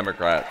of the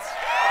Democrats.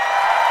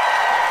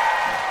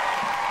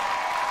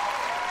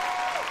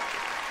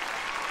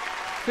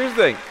 Here's the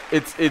thing.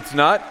 It's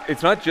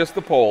not just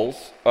the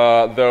polls,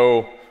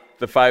 though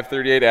the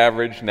 538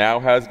 average now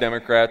has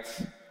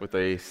Democrats with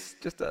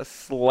just a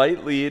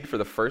slight lead for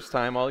the first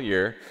time all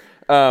year.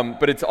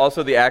 But it's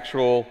also the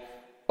actual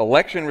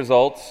election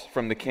results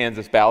from the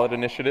Kansas ballot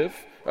initiative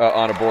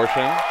on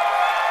abortion,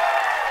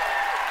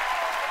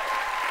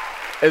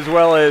 as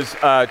well as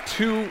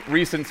 2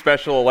 recent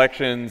special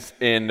elections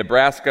in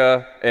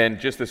Nebraska and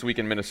just this week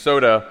in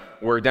Minnesota,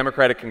 where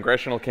Democratic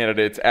congressional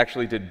candidates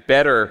actually did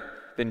better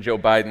than Joe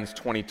Biden's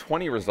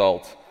 2020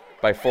 result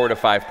by 4 to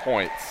 5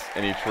 points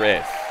in each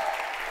race.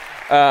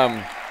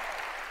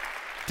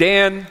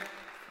 Dan,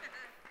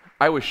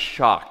 I was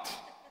shocked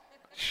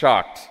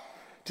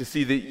to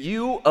see that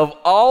you, of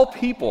all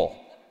people,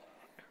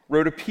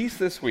 wrote a piece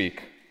this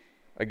week,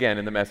 again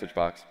in the message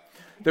box,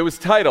 that was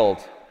titled,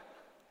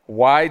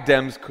 "Why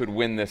Dems Could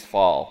Win This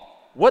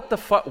Fall." What the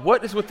fuck?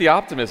 What is with the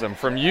optimism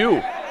from you?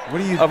 What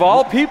are you? Of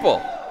all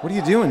people. What are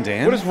you doing,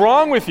 Dan? What is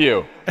wrong with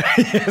you?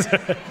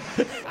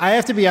 I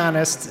have to be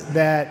honest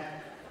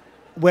that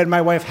when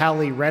my wife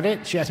Hallie read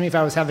it, she asked me if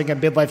I was having a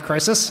midlife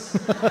crisis.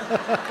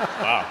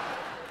 Wow.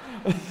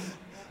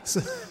 So,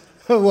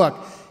 look,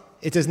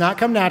 it does not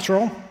come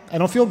natural. I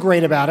don't feel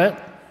great about it.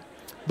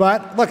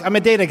 But look, I'm a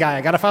data guy.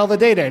 I got to follow the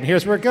data, and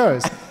here's where it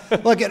goes.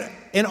 Look,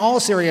 in all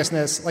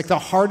seriousness, like the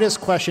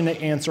hardest question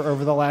to answer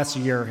over the last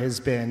year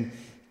has been,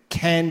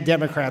 can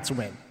Democrats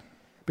win?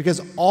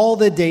 Because all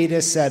the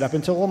data said up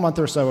until a month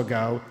or so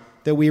ago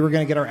that we were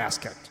going to get our ass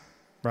kicked,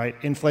 right?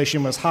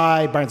 Inflation was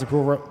high, Biden's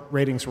approval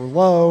ratings were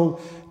low,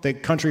 the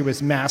country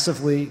was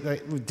massively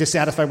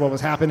dissatisfied with what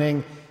was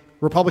happening,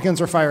 Republicans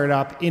were fired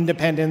up,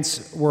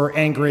 independents were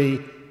angry,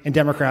 and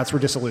Democrats were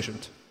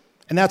disillusioned.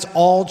 And that's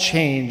all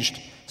changed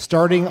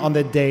starting on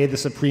the day the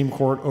Supreme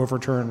Court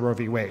overturned Roe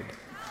v. Wade.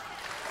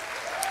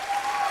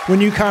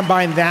 When you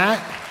combine that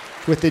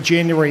with the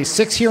January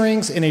 6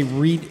 hearings and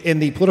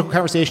the political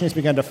conversation has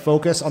begun to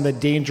focus on the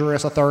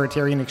dangerous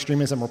authoritarian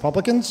extremism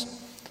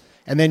Republicans,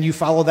 and then you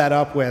follow that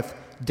up with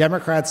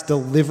Democrats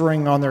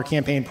delivering on their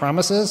campaign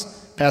promises,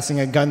 passing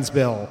a guns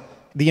bill,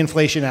 the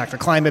Inflation Act, a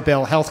climate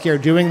bill, healthcare,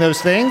 doing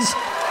those things.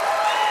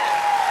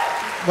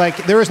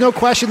 Like, there is no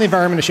question the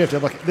environment has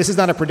shifted. Look, this is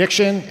not a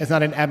prediction. It's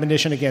not an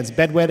admonition against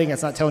bedwetting.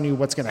 It's not telling you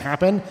what's going to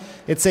happen.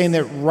 It's saying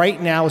that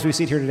right now, as we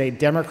sit here today,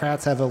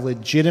 Democrats have a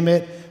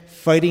legitimate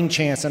fighting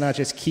chance to not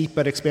just keep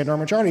but expand our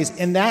majorities.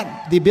 And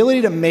that, the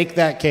ability to make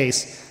that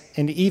case,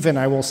 and even,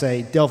 I will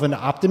say, delve into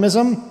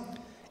optimism,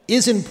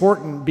 is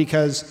important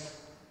because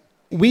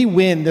we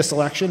win this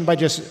election by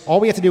just,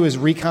 all we have to do is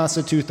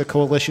reconstitute the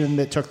coalition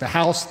that took the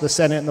House, the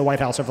Senate, and the White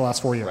House over the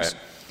last 4 years. Right.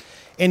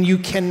 And you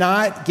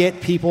cannot get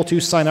people to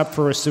sign up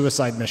for a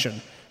suicide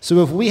mission.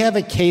 So if we have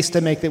a case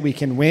to make that we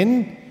can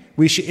win,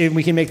 and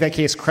we can make that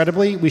case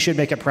credibly, we should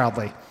make it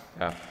proudly.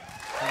 Yeah.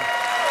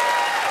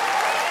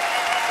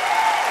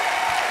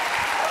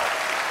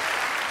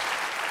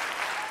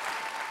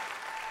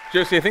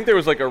 Josie, I think there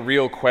was like a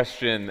real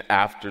question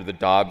after the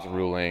Dobbs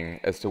ruling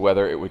as to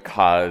whether it would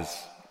cause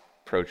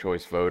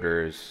pro-choice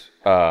voters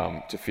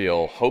to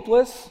feel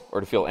hopeless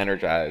or to feel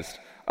energized.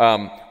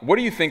 What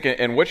do you think,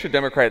 and what should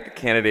Democratic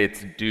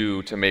candidates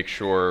do to make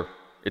sure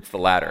it's the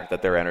latter,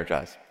 that they're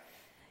energized?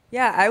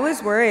 Yeah, I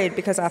was worried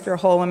because after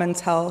Whole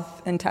Women's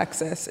Health in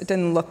Texas, it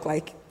didn't look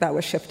like that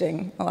was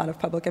shifting a lot of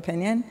public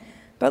opinion.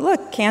 But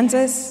look,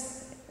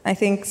 Kansas, I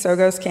think so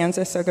goes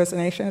Kansas, so goes the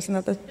nation. Isn't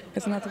that the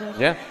word?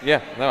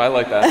 Yeah. No, I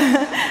like that.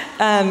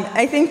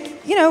 I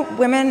think,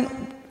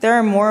 women, there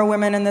are more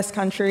women in this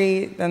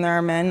country than there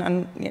are men.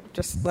 I'm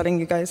just letting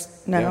you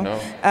guys know. Yeah, no.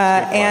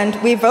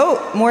 And we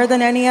vote more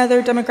than any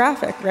other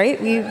demographic, right?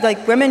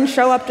 Women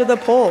show up to the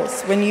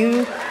polls. When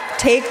you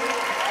take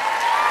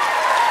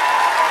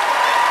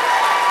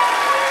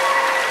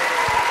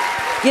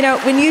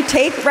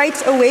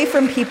rights away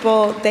from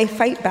people, they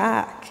fight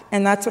back.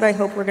 And that's what I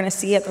hope we're going to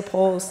see at the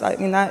polls. I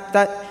mean,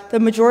 that the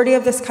majority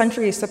of this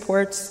country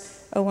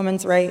supports a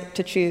woman's right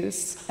to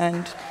choose.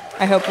 And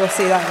I hope we'll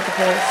see that at the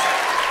polls.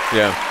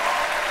 Yeah.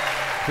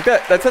 I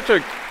think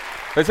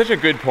that's such a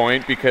good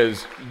point,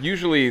 because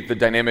usually the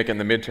dynamic in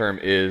the midterm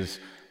is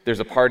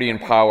there's a party in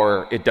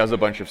power, it does a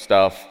bunch of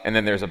stuff, and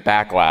then there's a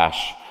backlash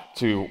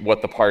to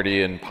what the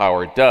party in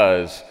power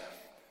does.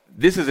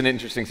 This is an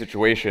interesting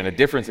situation, a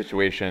different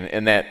situation,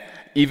 in that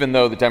even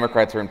though the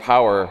Democrats are in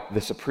power,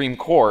 the Supreme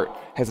Court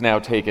has now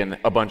taken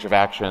a bunch of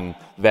action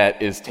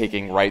that is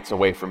taking rights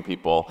away from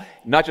people.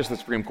 Not just the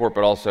Supreme Court,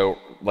 but also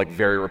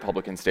very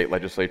Republican state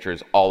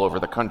legislatures all over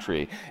the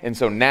country. And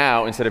so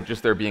now, instead of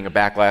just there being a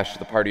backlash to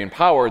the party in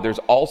power, there's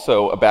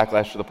also a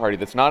backlash to the party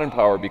that's not in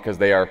power, because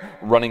they are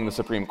running the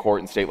Supreme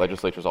Court and state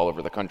legislatures all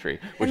over the country,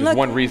 which is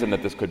one reason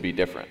that this could be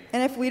different.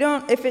 And if we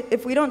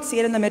don't see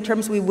it in the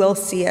midterms, we will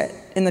see it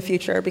in the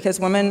future, because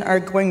women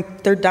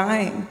they're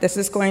dying. This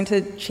is going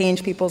to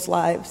change people's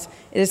lives.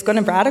 It is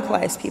going to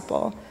radicalize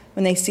people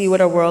when they see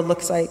what a world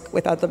looks like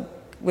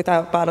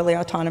without bodily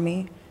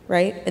autonomy,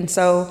 right? And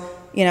so,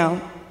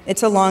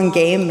 it's a long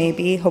game,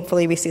 maybe.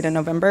 Hopefully we see it in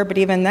November. But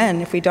even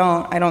then, if we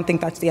don't, I don't think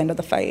that's the end of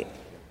the fight.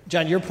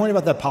 John, your point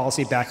about the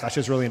policy backlash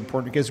is really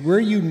important, because where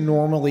you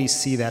normally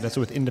see that is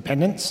with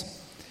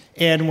independents.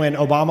 And when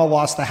Obama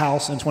lost the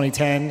House in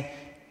 2010,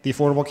 the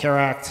Affordable Care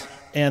Act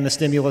and the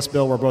stimulus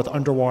bill were both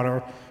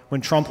underwater. When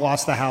Trump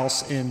lost the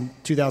House in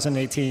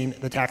 2018,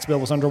 the tax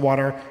bill was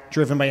underwater,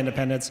 driven by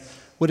independents.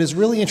 What is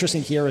really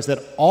interesting here is that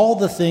all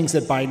the things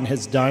that Biden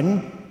has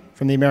done,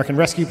 from the American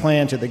Rescue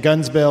Plan to the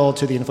guns bill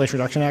to the Inflation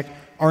Reduction Act,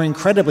 are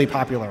incredibly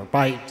popular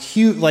by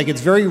huge.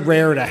 It's very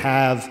rare to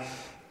have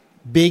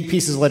big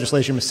pieces of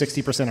legislation with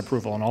 60%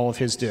 approval, and all of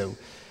his do.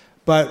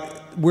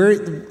 But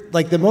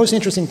the most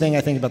interesting thing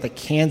I think about the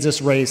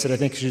Kansas race that I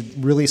think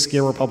should really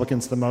scare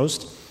Republicans the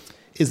most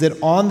is that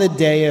on the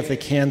day of the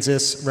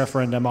Kansas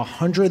referendum,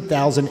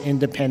 100,000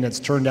 independents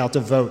turned out to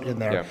vote in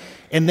there. Yeah.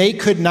 And they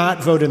could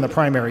not vote in the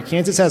primary.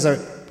 Kansas has a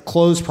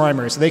closed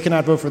primary, so they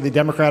cannot vote for the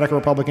Democratic or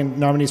Republican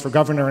nominees for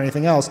governor or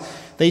anything else.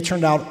 They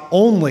turned out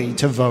only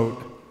to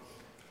vote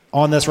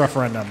on this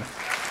referendum.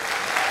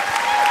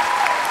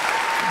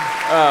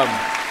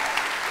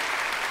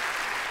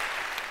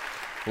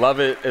 Love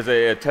it as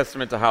a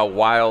testament to how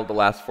wild the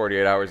last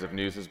 48 hours of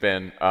news has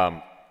been.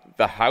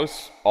 The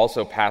House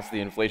also passed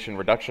the Inflation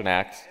Reduction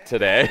Act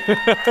today. We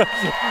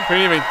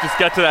didn't even just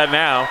get to that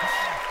now.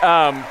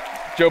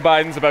 Joe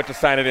Biden's about to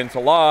sign it into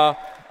law.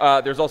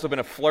 There's also been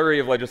a flurry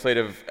of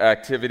legislative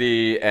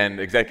activity and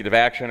executive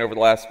action over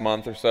the last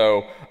month or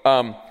so.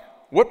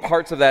 What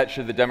parts of that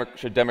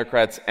should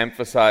Democrats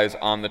emphasize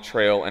on the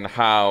trail, and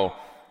how?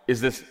 Is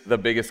this the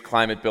biggest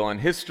climate bill in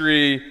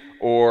history,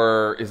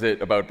 or is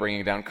it about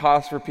bringing down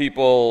costs for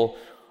people?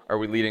 Are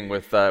we leading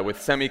with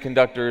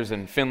semiconductors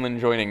and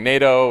Finland joining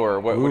NATO, or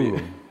what do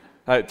you?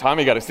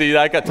 Tommy got to see.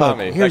 I got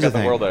Tommy. Look, here's I got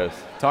the world eyes.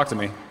 Talk to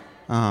me.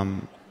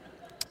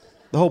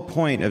 The whole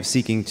point of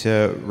seeking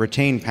to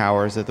retain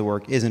power is that the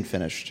work isn't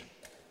finished.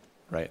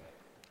 Right.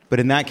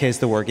 But in that case,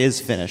 the work is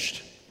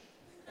finished.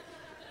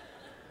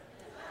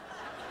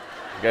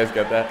 You guys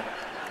got that?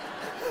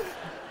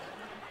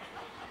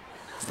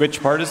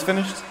 Which part is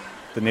finished?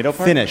 The NATO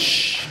part?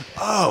 Finish.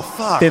 Oh,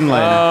 fuck.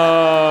 Finland.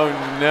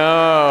 Oh, no.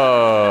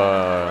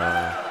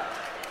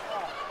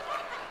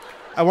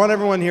 I want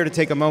everyone here to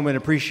take a moment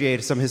and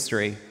appreciate some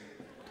history.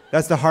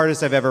 That's the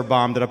hardest I've ever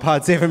bombed at a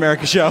Pod Save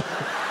America show.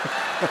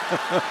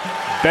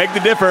 Beg to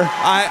differ.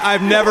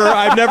 I've never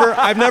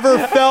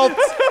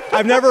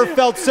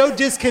felt so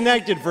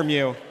disconnected from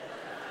you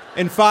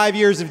in 5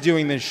 years of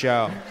doing this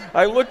show.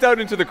 I looked out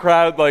into the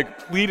crowd,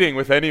 like, pleading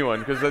with anyone,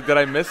 because did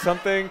I miss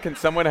something? Can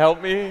someone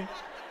help me?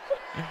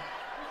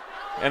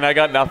 And I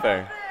got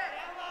nothing.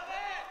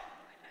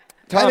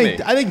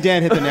 Tommy. I think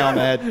Dan hit the nail on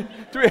the head.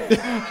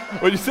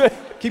 What'd you say?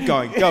 Keep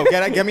going. Go.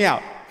 Get me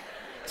out.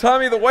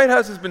 Tommy, the White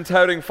House has been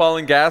touting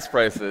falling gas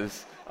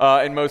prices.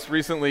 And most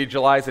recently,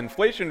 July's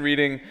inflation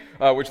reading,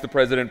 which the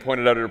president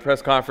pointed out at a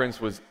press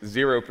conference, was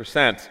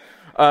 0%.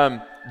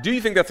 Do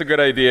you think that's a good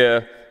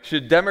idea?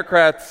 Should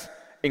Democrats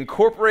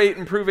incorporate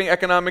improving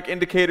economic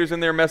indicators in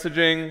their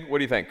messaging? What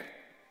do you think?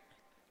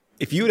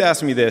 If you had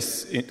asked me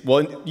this,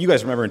 you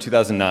guys remember in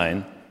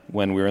 2009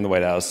 when we were in the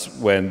White House,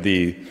 when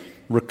the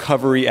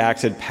Recovery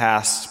Act had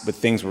passed, but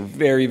things were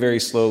very, very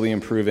slowly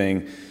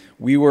improving.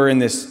 We were in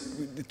this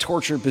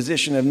tortured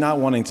position of not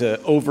wanting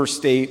to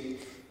overstate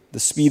the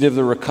speed of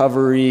the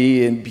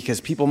recovery, and because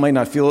people might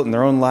not feel it in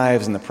their own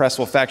lives, and the press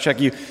will fact check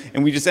you.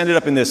 And we just ended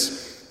up in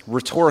this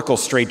rhetorical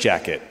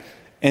straitjacket.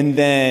 And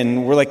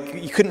then we're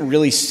like, you couldn't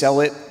really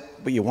sell it,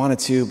 but you wanted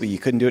to, but you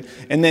couldn't do it.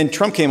 And then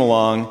Trump came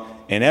along,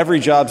 and every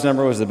jobs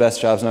number was the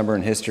best jobs number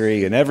in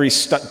history, and every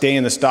day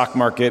in the stock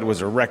market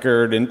was a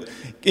record. And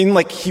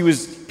like he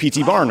was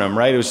P.T. Barnum,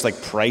 right? It was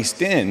like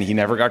priced in. He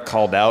never got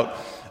called out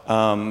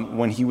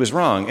when he was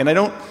wrong. And I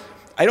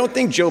don't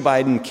think Joe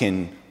Biden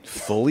can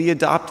fully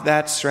adopt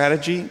that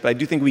strategy, but I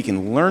do think we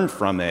can learn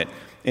from it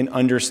and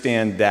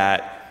understand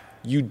that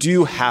you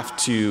do have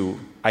to,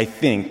 I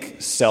think,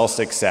 sell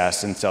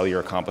success and sell your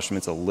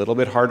accomplishments a little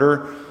bit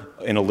harder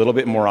and a little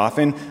bit more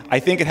often.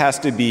 I think it has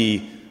to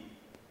be,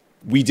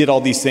 we did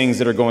all these things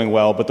that are going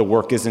well, but the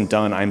work isn't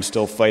done. I'm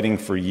still fighting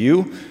for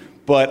you.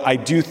 But I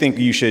do think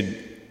you should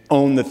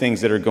own the things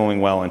that are going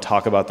well and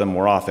talk about them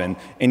more often.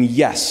 And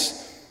yes,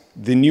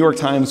 the New York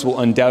Times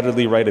will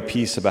undoubtedly write a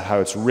piece about how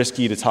it's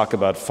risky to talk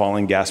about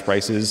falling gas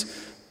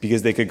prices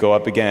because they could go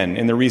up again.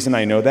 And the reason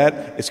I know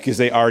that is because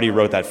they already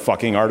wrote that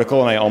fucking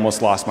article and I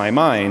almost lost my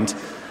mind.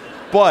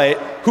 But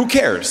who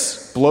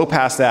cares? Blow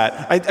past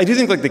that. I do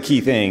think like the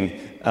key thing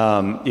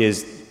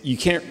is you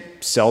can't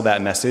sell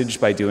that message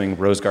by doing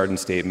Rose Garden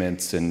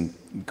statements and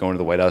going to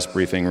the White House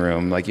briefing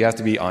room. Like you have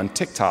to be on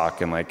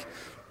TikTok and like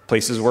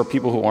places where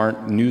people who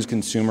aren't news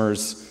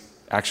consumers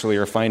actually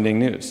are finding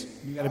news.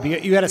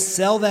 You got to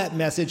sell that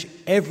message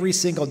every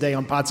single day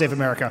on Pod Save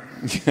America.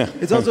 Yeah.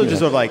 It's also just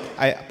sort of like,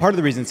 part of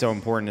the reason it's so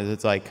important is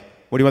it's like,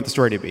 what do you want the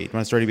story to be? Do you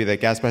want the story to be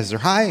that gas prices are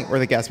high or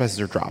that gas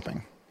prices are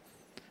dropping?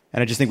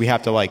 And I just think we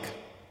have to like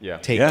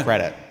take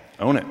credit.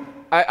 Own it.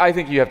 I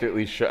think you have to at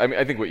least show,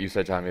 I think what you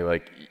said, Tommy,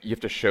 like you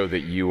have to show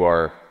that you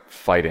are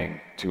fighting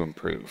to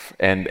improve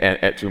and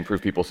to improve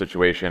people's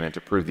situation and to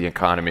improve the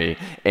economy,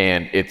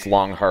 and it's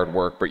long, hard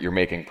work, but you're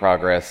making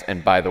progress.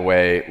 And by the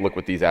way, look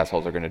what these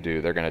assholes are going to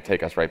do. They're going to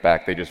take us right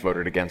back. They just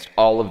voted against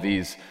all of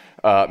these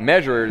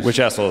measures. Which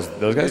assholes?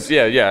 Those guys?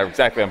 Yeah,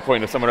 exactly. I'm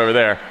pointing to someone over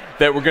there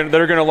that are going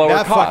to lower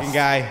that costs. Fucking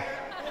guy.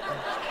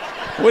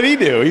 What'd he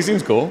do? He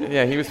seems cool.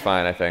 Yeah, he was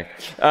fine, I think.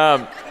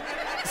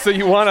 So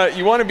you want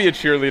to be a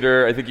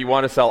cheerleader. I think you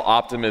want to sell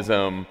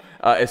optimism.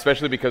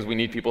 Especially because we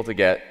need people to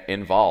get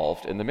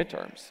involved in the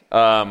midterms,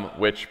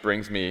 which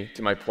brings me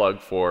to my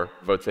plug for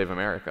Vote Save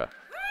America.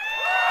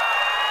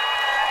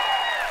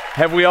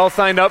 Have we all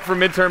signed up for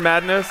Midterm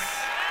Madness?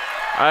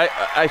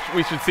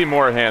 We should see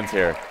more hands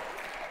here.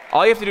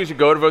 All you have to do is you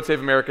go to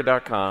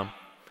votesaveamerica.com,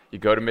 you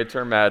go to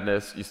Midterm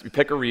Madness, you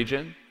pick a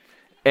region,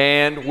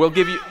 and we'll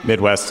give you...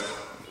 Midwest.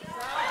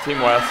 Team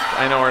West.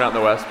 I know we're not in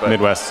the West, but...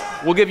 Midwest.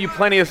 We'll give you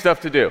plenty of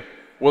stuff to do.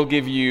 We'll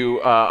give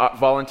you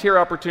volunteer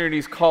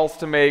opportunities, calls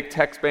to make,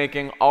 text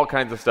banking, all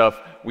kinds of stuff.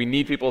 We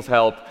need people's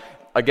help.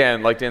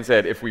 Again, like Dan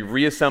said, if we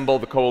reassemble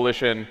the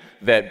coalition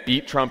that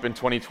beat Trump in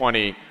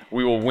 2020,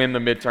 we will win the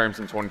midterms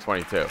in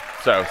 2022.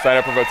 So sign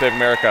up for Vote Save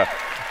America.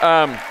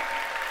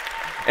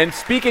 And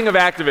speaking of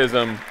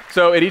activism,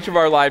 so at each of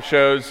our live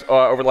shows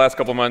over the last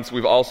couple months,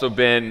 we've also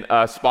been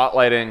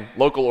spotlighting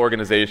local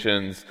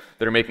organizations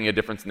that are making a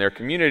difference in their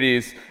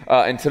communities.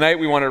 And tonight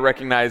we want to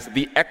recognize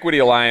the Equity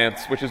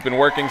Alliance, which has been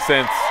working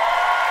since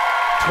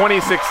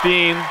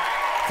 2016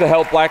 to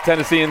help Black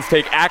Tennesseans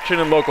take action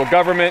in local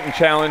government and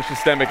challenge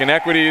systemic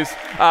inequities.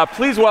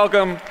 Please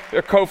welcome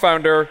their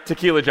co-founder,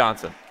 Tequila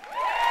Johnson.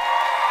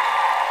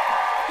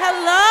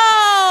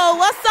 Hello,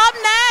 what's up,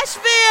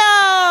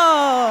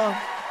 Nashville?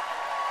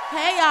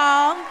 Hey,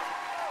 y'all.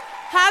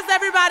 How's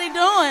everybody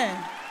doing?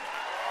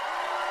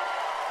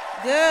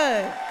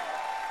 Good.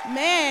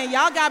 Man,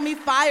 y'all got me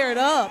fired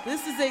up.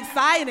 This is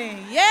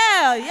exciting.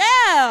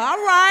 Yeah,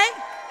 all right.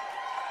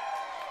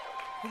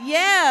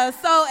 Yeah,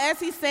 so as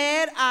he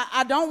said,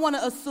 I don't want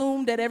to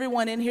assume that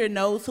everyone in here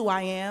knows who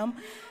I am.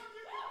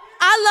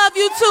 I love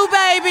you too,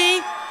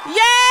 baby.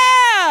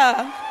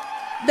 Yeah,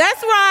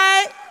 that's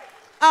right.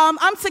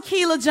 I'm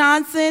Tequila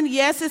Johnson.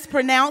 Yes, it's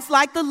pronounced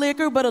like the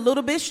liquor, but a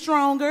little bit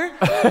stronger.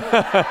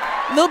 A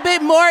little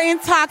bit more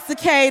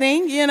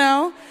intoxicating, you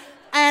know.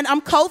 And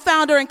I'm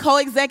co-founder and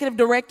co-executive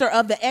director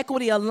of the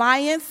Equity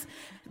Alliance.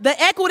 The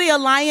Equity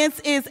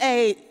Alliance is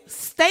a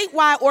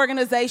statewide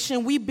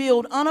organization. We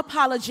build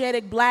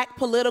unapologetic Black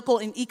political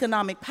and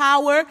economic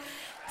power.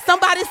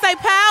 Somebody say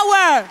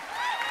power.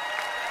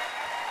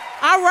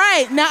 All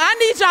right, now I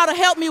need y'all to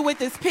help me with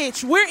this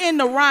pitch. We're in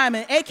the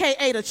Ryman,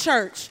 AKA the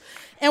church,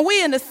 and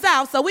we in the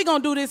South, so we're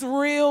gonna do this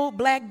real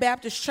Black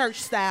Baptist church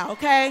style,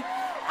 okay?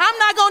 I'm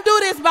not gonna do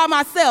this by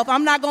myself.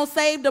 I'm not gonna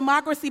save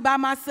democracy by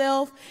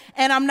myself,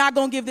 and I'm not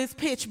gonna give this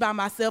pitch by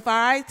myself, all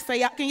right? So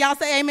can y'all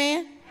say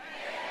amen?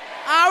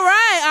 All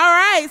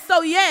right.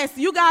 So yes,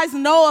 you guys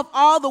know of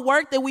all the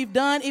work that we've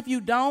done. If you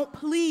don't,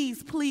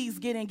 please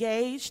get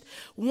engaged.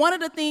 One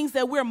of the things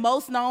that we're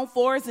most known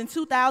for is in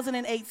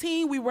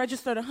 2018, we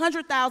registered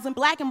 100,000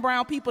 Black and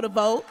brown people to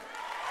vote.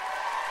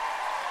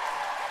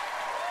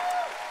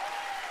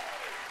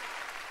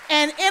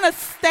 And in a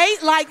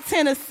state like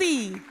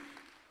Tennessee,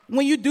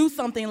 when you do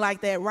something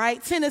like that,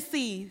 right?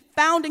 Tennessee,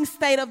 founding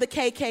state of the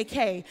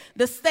KKK,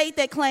 the state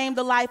that claimed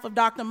the life of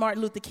Dr. Martin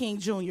Luther King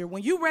Jr.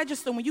 When you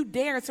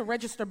dare to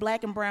register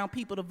Black and brown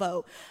people to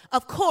vote,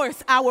 of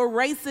course, our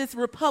racist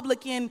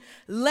Republican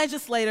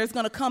legislator is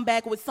going to come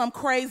back with some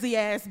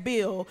crazy-ass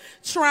bill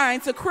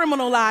trying to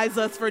criminalize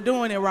us for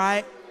doing it,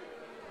 right?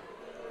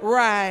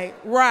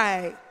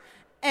 Right.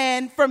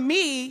 And for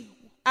me,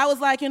 I was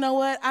like, you know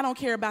what? I don't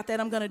care about that.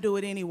 I'm going to do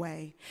it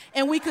anyway.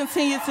 And we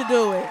continued to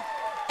do it.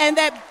 And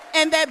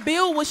that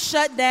bill was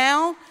shut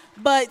down,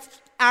 but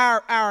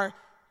our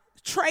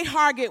Trey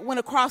Hargett went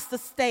across the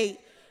state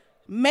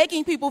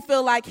making people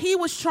feel like he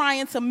was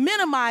trying to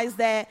minimize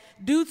that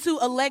due to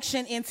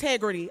election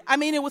integrity. I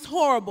mean, it was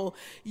horrible.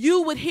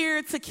 You would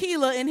hear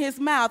tequila in his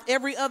mouth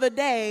every other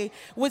day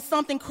with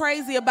something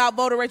crazy about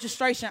voter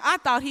registration. I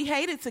thought he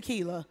hated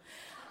tequila.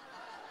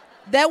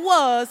 That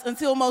was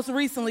until most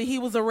recently he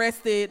was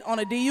arrested on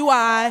a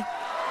DUI,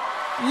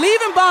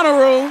 leaving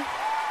Bonnaroo.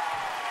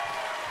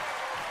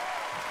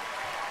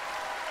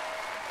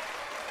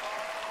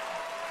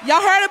 Y'all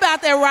heard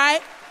about that,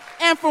 right?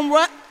 And from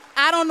what,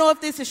 I don't know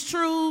if this is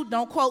true,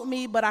 don't quote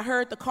me, but I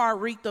heard the car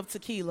reeked of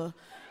tequila.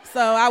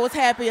 So I was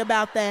happy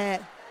about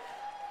that.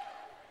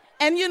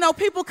 And you know,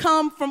 people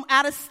come from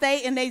out of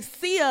state and they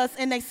see us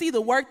and they see the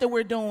work that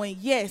we're doing.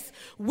 Yes,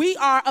 we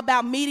are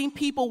about meeting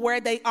people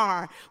where they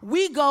are.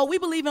 We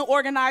believe in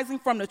organizing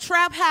from the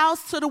trap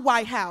house to the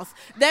White House.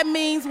 That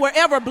means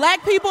wherever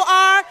Black people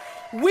are,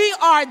 we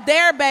are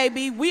there,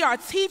 baby. We are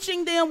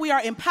teaching them. We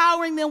are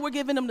empowering them. We're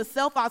giving them the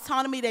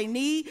self-autonomy they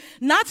need,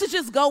 not to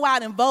just go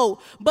out and vote,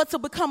 but to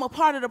become a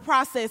part of the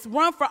process,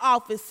 run for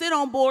office, sit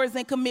on boards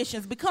and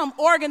commissions, become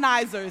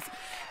organizers,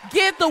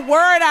 get the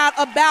word out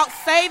about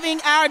saving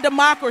our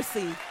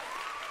democracy.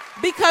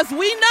 Because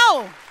we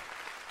know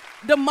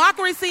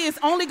democracy is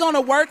only going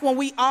to work when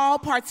we all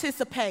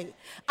participate.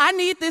 I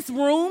need this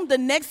room, the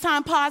next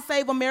time Pod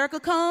Save America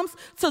comes,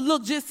 to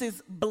look just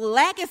as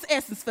Black as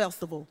Essence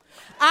Festival.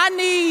 I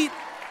need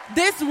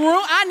this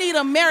room, I need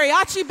a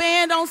mariachi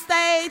band on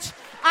stage.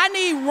 I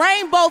need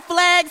rainbow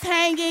flags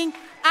hanging.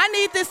 I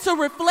need this to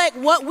reflect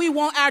what we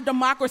want our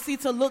democracy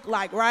to look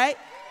like, right?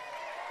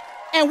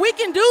 And we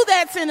can do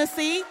that,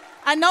 Tennessee.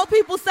 I know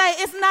people say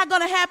it's not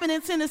going to happen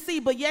in Tennessee,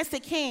 but yes,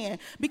 it can.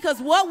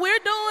 Because what we're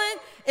doing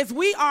is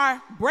we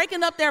are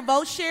breaking up their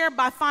vote share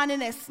by finding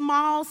that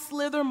small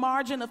slither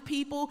margin of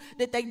people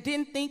that they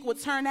didn't think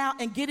would turn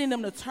out and getting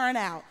them to turn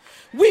out.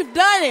 We've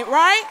done it,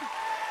 right?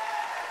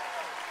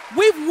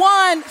 We've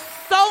won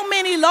so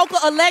many local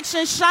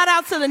elections. Shout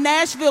out to the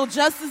Nashville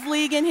Justice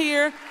League in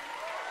here.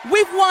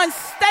 We've won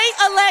state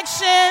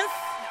elections.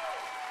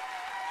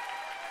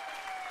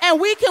 And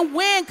we can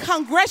win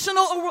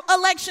congressional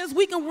elections.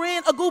 We can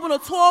win a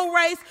gubernatorial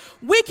race.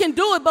 We can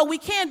do it, but we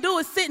can't do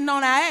it sitting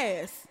on our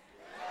ass.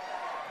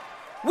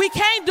 We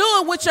can't do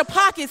it with your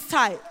pockets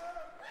tight.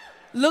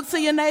 Look to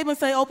your neighbor and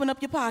say, open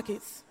up your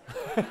pockets.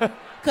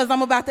 Because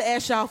I'm about to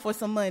ask y'all for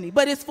some money.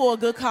 But it's for a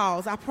good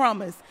cause, I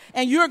promise.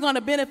 And you're going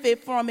to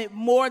benefit from it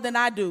more than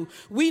I do.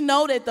 We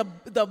know that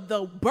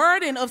the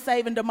burden of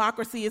saving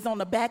democracy is on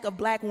the back of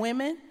Black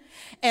women.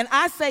 And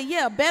I say,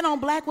 yeah, bet on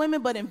Black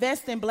women, but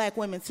invest in Black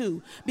women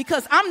too.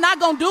 Because I'm not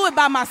going to do it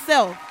by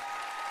myself.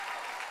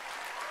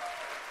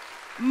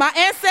 My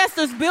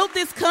ancestors built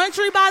this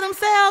country by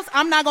themselves.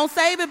 I'm not going to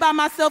save it by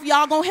myself.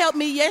 Y'all going to help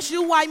me. Yes,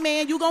 you white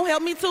man, you going to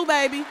help me too,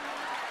 baby.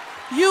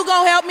 You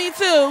going to help me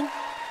too.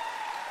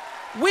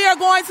 We are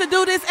going to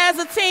do this as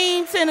a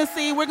team,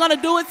 Tennessee. We're going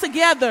to do it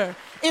together.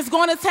 It's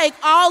going to take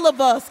all of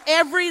us,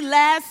 every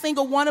last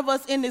single one of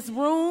us in this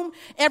room,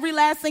 every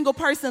last single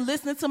person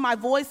listening to my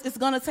voice, it's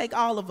going to take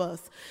all of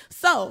us.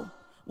 So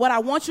what I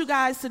want you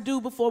guys to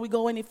do before we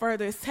go any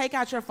further is take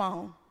out your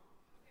phone.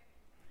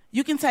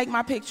 You can take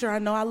my picture. I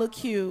know I look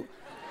cute.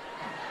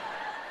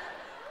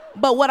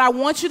 But what I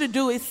want you to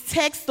do is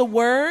text the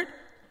word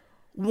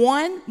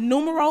number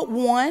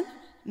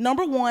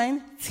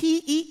one,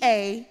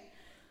 TEA,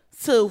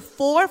 to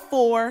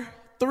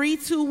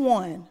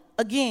 44321.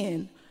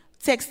 Again,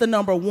 text the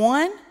number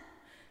 1,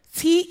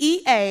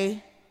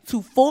 TEA,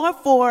 to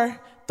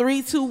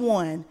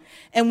 44321.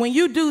 And when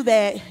you do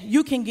that,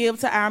 you can give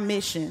to our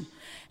mission.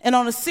 And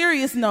on a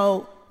serious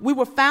note, We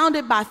were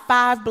founded by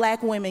 5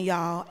 black women,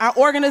 y'all. Our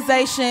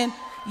organization,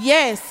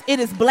 yes, it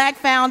is black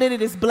founded,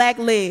 it is black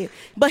led.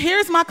 But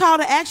here's my call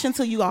to action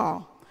to you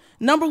all.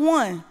 Number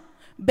 1,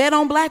 bet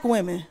on black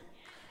women.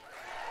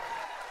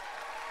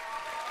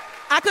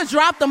 I could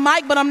drop the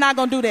mic, but I'm not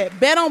going to do that.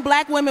 Bet on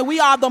black women. We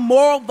are the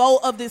moral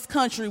vote of this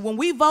country. When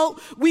we vote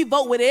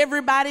with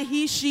everybody,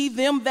 he, she,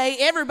 them, they,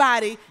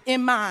 everybody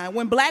in mind.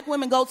 When black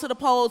women go to the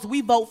polls, we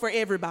vote for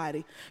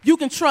everybody. You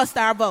can trust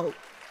our vote.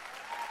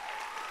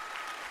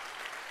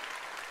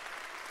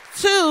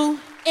 2,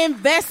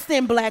 invest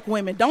in black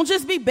women. Don't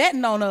just be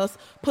betting on us.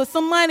 Put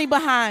some money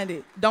behind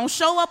it. Don't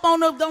show up on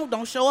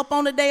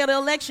the day of the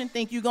election,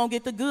 think you're going to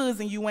get the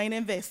goods and you ain't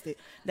invested.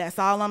 That's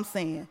all I'm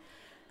saying.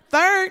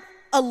 3rd,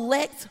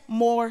 elect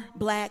more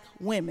black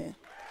women.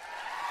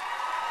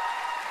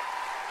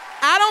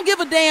 I don't give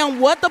a damn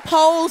what the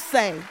polls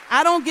say.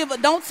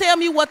 Don't tell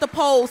me what the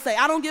polls say.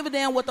 I don't give a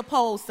damn what the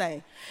polls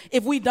say.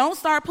 If we don't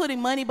start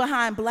putting money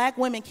behind black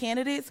women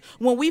candidates,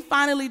 when we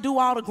finally do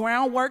all the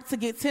groundwork to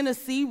get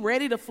Tennessee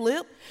ready to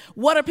flip,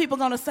 what are people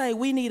going to say?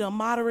 We need a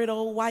moderate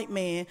old white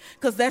man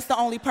because that's the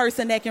only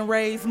person that can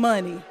raise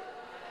money.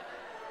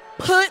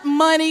 Put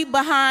money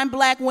behind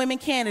black women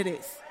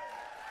candidates.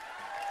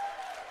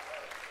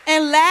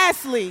 And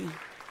lastly,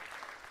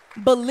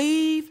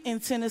 believe in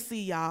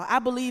Tennessee, y'all. I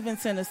believe in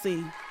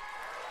Tennessee.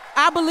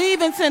 I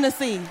believe in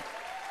Tennessee.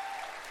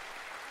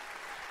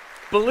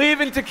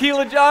 Believe in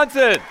Tequila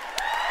Johnson.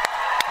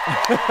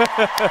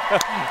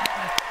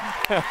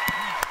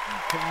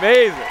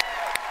 Amazing.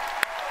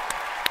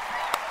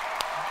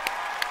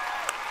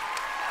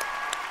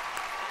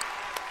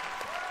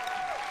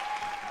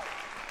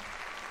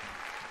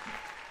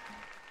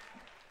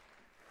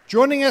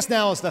 Joining us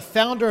now is the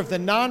founder of the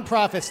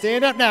nonprofit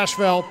Stand Up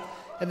Nashville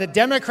and the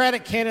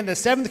Democratic candidate in the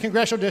 7th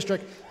Congressional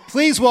District.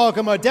 Please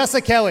welcome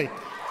Odessa Kelly.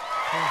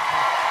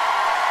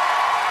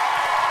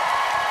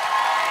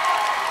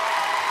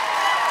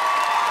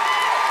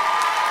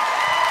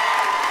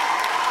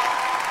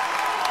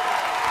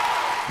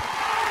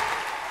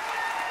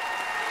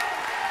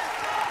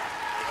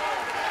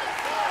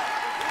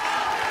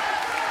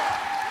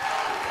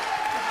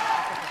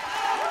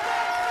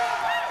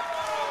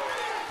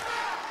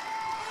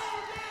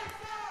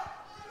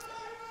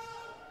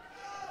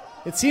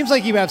 It seems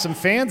like you have some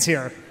fans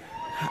here.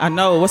 I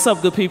know. What's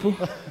up, good people?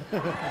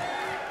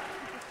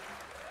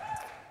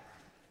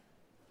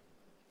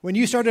 When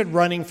you started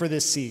running for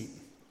this seat,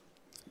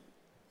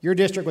 your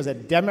district was a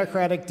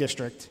Democratic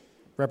district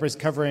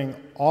covering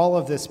all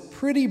of this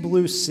pretty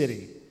blue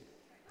city.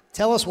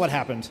 Tell us what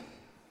happened.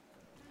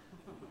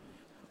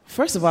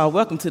 First of all,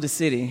 welcome to the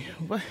city.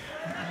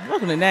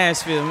 Welcome to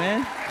Nashville,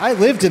 man. I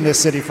lived in this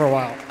city for a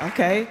while.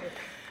 Okay.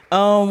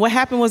 What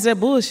happened was that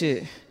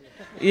bullshit.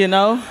 You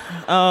know,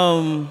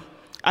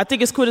 I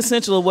think it's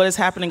quintessential of what is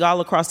happening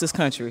all across this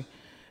country.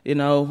 You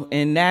know,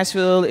 and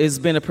Nashville has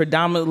been a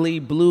predominantly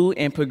blue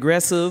and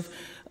progressive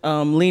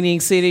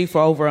leaning city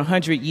for over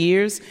 100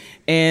 years.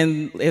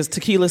 And as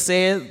Tequila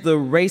said, the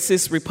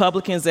racist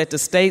Republicans at the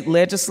state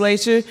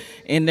legislature,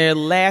 in their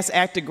last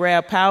act to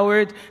grab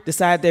power,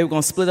 decided they were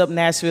going to split up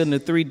Nashville into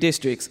 3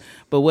 districts.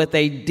 But what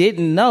they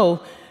didn't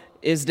know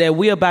is that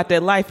we about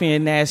that life here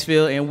in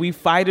Nashville, and we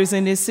fighters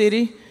in this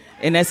city.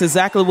 And that's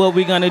exactly what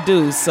we're going to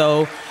do.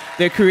 So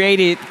they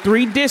created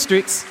 3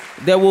 districts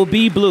that will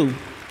be blue.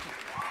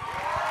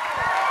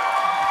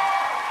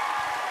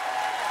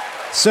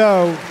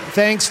 So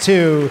thanks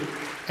to,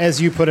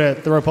 as you put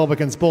it, the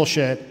Republicans'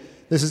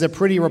 bullshit, this is a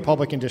pretty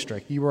Republican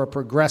district. You are a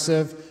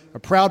progressive, a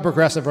proud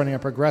progressive running a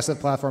progressive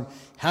platform.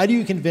 How do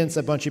you convince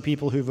a bunch of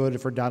people who voted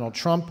for Donald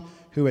Trump,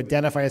 who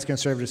identify as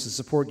conservatives, to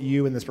support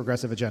you in this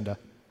progressive agenda?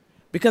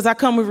 Because I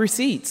come with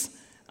receipts.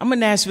 I'm a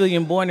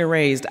Nashvilleian born and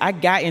raised. I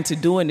got into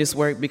doing this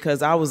work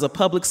because I was a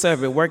public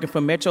servant working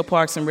for Metro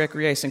Parks and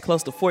Recreation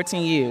close to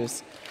 14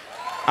 years.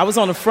 I was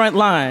on the front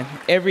line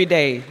every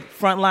day,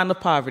 front line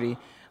of poverty.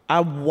 I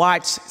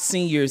watched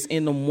seniors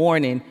in the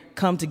morning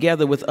come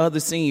together with other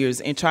seniors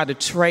and try to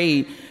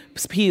trade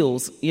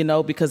pills, you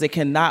know, because they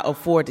cannot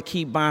afford to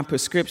keep buying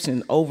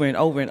prescription over and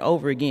over and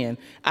over again.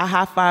 I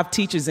high-fived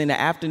teachers in the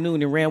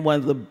afternoon and ran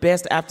one of the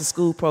best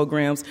after-school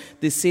programs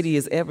this city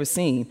has ever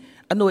seen.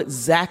 I know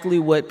exactly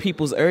what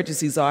people's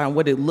urgencies are and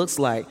what it looks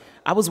like.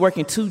 I was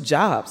working 2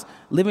 jobs,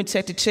 living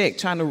check to check,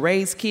 trying to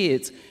raise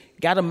kids,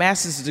 got a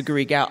master's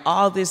degree, got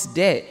all this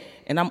debt,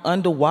 and I'm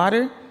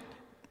underwater.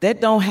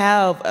 That don't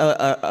have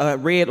a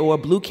red or a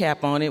blue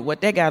cap on it. What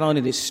that got on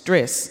it is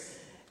stress.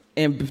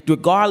 And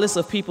regardless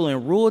of people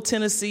in rural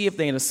Tennessee, if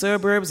they're in the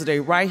suburbs or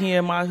they're right here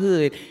in my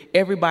hood,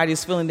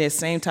 everybody's feeling that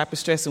same type of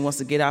stress and wants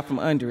to get out from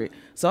under it.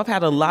 So I've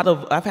had a lot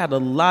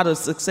of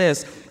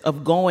success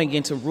of going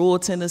into rural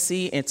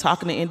Tennessee and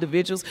talking to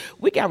individuals.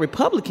 We got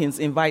Republicans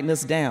inviting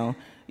us down.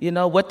 You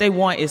know, what they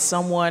want is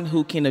someone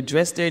who can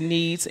address their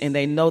needs, and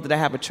they know that I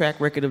have a track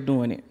record of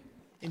doing it.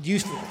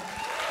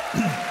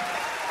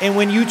 And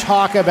when you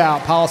talk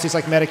about policies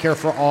like Medicare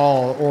for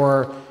All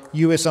or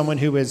you as someone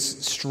who has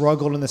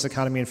struggled in this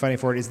economy and fighting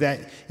for it, is that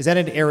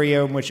an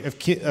area in which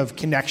of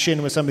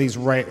connection with some of these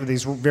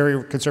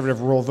very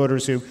conservative rural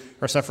voters who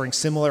are suffering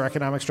similar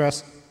economic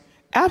stress?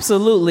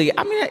 Absolutely.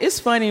 I mean, it's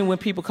funny when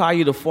people call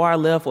you the far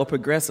left or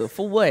progressive.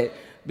 For what?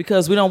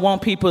 Because we don't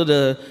want people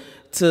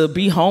to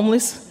be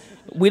homeless.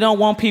 We don't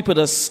want people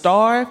to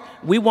starve.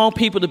 We want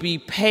people to be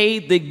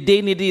paid the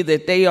dignity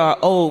that they are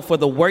owed for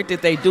the work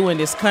that they do in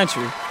this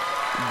country.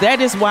 That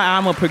is why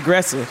I'm a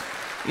progressive.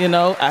 You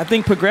know, I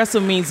think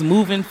progressive means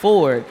moving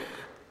forward.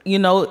 You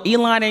know,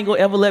 Elon ain't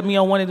gonna ever let me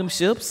on one of them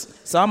ships,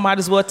 so I might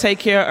as well take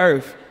care of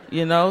Earth,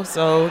 you know,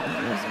 so.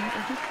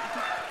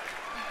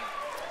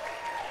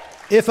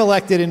 If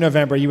elected in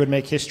November, you would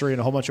make history in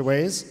a whole bunch of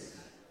ways.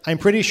 I'm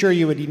pretty sure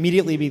you would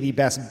immediately be the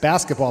best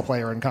basketball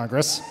player in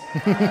Congress.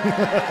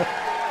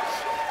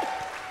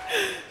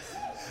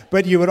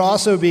 But you would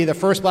also be the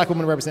first black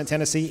woman to represent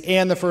Tennessee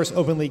and the first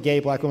openly gay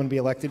black woman to be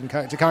elected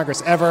to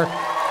Congress ever.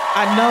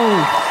 I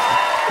know.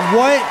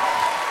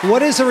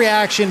 What has the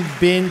reaction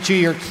been to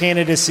your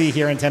candidacy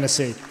here in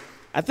Tennessee?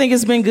 I think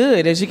it's been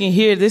good. As you can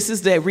hear, this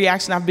is the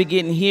reaction I've been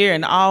getting here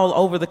and all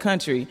over the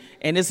country.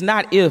 And it's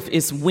not if,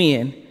 it's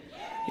when.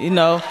 You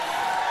know,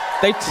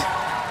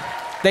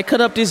 they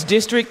cut up this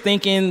district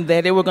thinking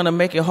that they were going to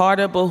make it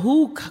harder, but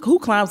who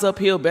climbs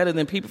uphill better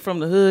than people from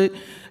the hood,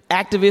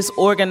 activists,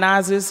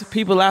 organizers,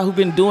 people out who've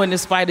been doing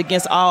this fight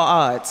against all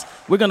odds?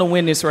 We're going to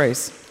win this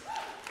race.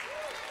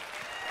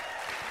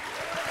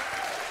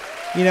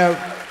 You know,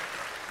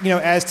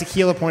 as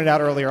Tequila pointed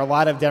out earlier, a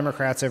lot of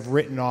Democrats have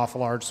written off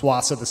large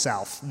swaths of the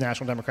South, the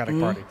National Democratic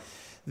Party.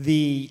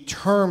 The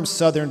term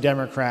Southern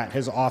Democrat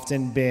has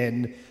often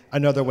been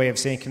another way of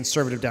saying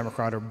conservative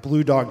Democrat or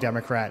blue dog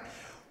Democrat.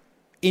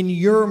 In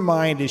your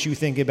mind, as you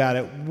think about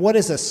it, what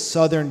is a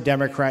Southern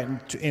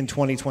Democrat in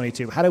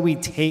 2022? How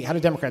do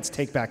Democrats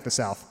take back the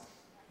South?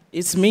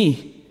 It's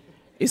me.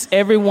 It's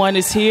everyone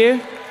is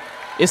here.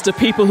 It's the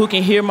people who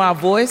can hear my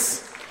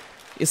voice.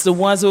 It's the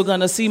ones who are going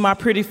to see my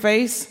pretty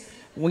face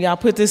when y'all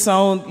put this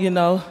on, you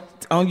know,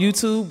 on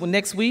YouTube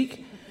next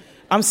week.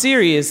 I'm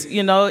serious.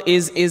 You know,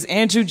 is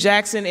Andrew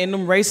Jackson and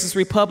them racist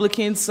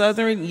Republicans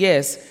Southern?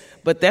 Yes.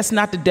 But that's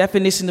not the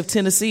definition of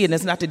Tennessee, and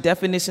that's not the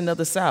definition of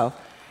the South.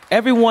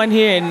 Everyone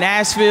here in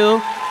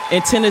Nashville,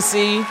 in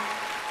Tennessee,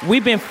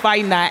 we've been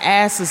fighting our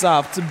asses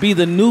off to be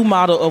the new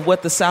model of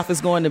what the South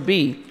is going to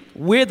be.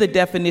 We're the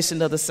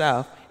definition of the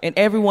South. And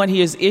everyone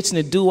here is itching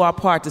to do our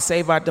part to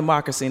save our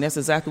democracy, and that's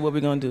exactly what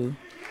we're going to do.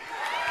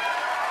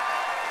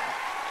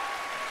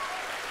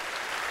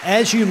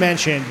 As you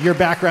mentioned, your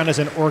background is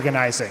in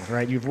organizing,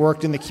 right? You've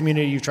worked in the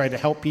community, you've tried to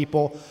help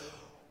people.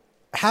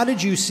 How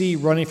did you see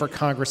running for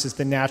Congress as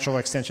the natural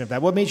extension of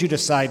that? What made you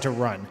decide to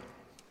run?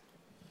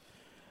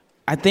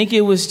 I think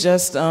it was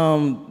just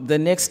the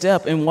next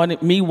step in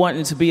me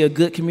wanting to be a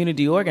good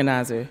community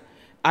organizer.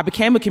 I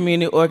became a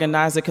community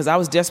organizer because I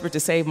was desperate to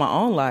save my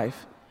own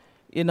life.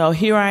 You know,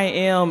 here I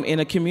am in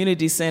a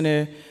community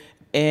center,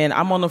 and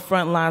I'm on the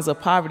front lines of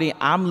poverty.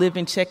 I'm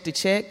living check to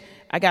check.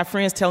 I got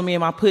friends telling me,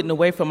 am I putting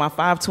away for my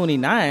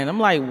 529? I'm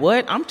like,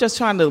 what? I'm just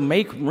trying to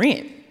make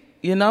rent,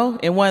 you know,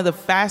 in one of the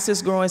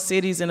fastest growing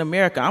cities in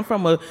America. I'm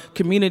from a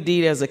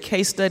community that's a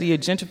case study of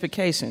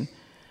gentrification.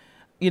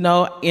 You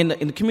know, in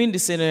the community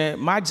center,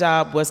 my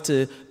job was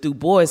to do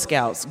Boy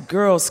Scouts,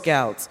 Girl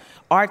Scouts,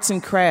 arts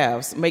and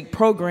crafts, make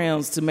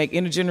programs to make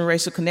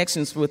intergenerational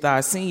connections with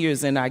our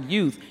seniors and our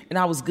youth. And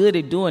I was good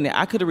at doing it.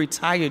 I could have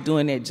retired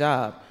doing that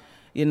job.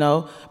 You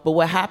know, but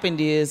what happened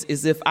is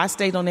if I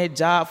stayed on that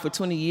job for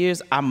 20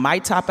 years, I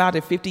might top out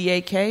at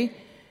 $58K.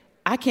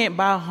 I can't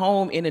buy a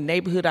home in the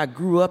neighborhood I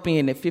grew up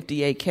in at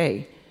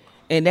 $58K.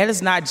 And that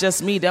is not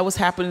just me. That was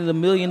happening to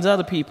millions of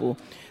other people.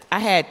 I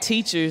had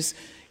teachers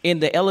in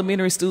the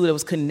elementary school that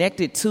was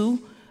connected to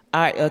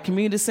our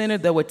community center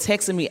that were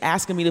texting me,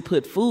 asking me to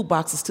put food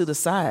boxes to the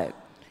side.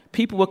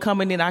 People were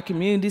coming in our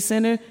community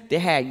center that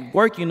had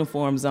work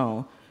uniforms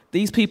on.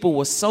 These people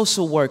were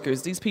social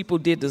workers. These people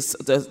did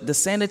the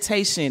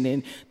sanitation,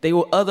 and they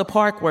were other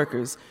park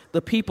workers.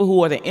 The people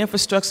who are the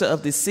infrastructure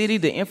of this city,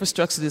 the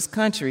infrastructure of this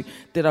country,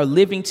 that are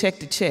living check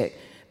to check.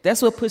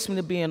 That's what pushed me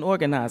to be an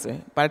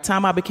organizer. By the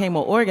time I became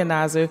an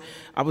organizer,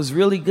 I was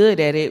really good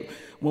at it.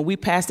 When we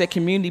passed that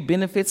community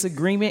benefits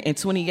agreement in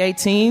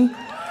 2018,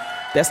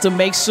 that's to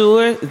make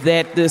sure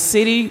that the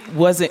city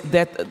wasn't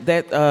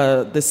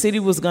the city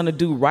was going to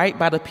do right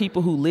by the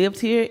people who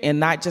lived here and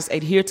not just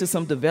adhere to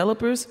some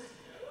developers.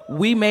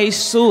 We made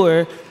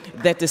sure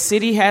that the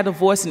city had a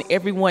voice in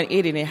everyone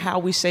in it and how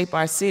we shape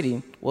our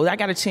city. Well, I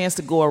got a chance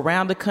to go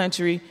around the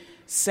country.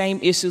 Same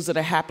issues that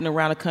are happening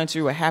around the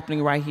country were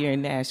happening right here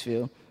in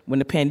Nashville. When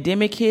the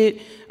pandemic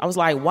hit, I was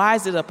like, why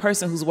is it a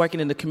person who's working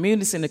in the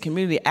community center,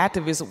 community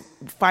activist,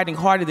 fighting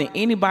harder than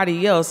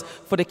anybody else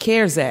for the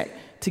CARES Act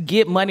to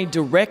get money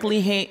directly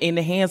in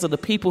the hands of the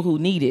people who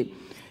need it?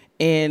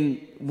 And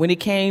when it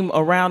came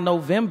around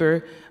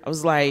November, I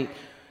was like,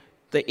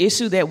 the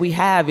issue that we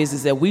have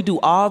is that we do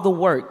all the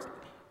work.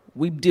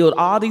 We build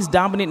all these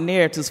dominant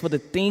narratives for the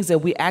things that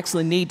we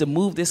actually need to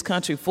move this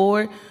country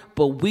forward,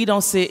 but we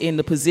don't sit in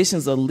the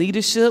positions of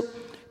leadership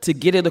to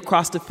get it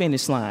across the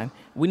finish line.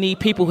 We need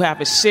people who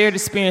have shared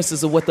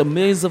experiences of what the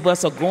millions of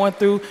us are going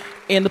through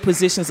in the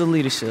positions of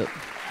leadership.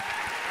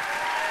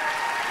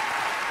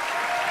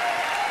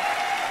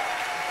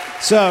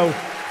 So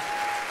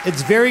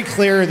it's very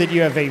clear that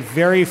you have a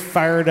very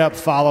fired up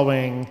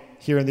following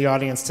here in the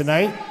audience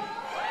tonight.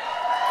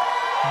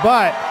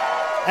 But,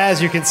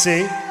 as you can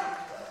see,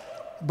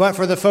 but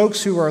for the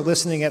folks who are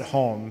listening at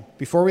home,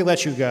 before we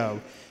let you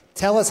go,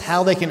 tell us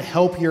how they can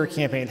help your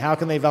campaign. How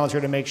can they volunteer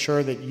to make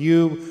sure that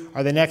you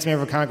are the next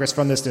member of Congress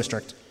from this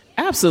district?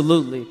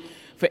 Absolutely.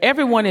 For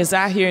everyone that's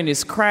out here in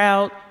this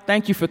crowd,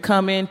 thank you for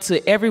coming.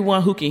 To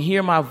everyone who can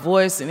hear my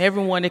voice and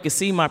everyone that can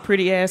see my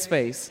pretty ass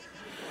face.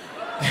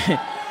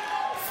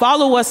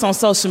 Follow us on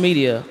social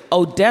media,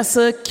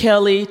 Odessa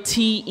Kelly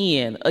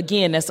TN.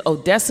 Again, that's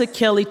Odessa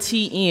Kelly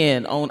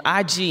TN on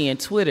IG and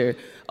Twitter.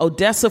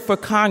 Odessa for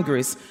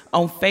Congress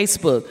on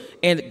Facebook.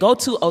 And go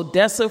to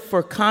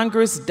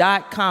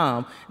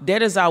odessaforcongress.com.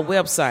 That is our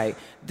website.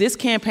 This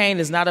campaign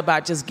is not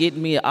about just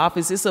getting me in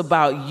office. It's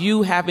about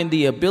you having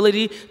the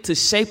ability to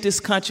shape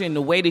this country in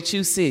the way that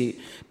you see it.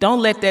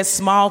 Don't let that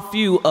small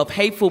few of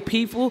hateful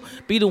people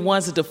be the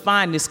ones that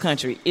define this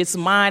country. It's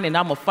mine, and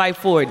I'm going to fight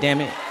for it,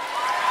 damn it.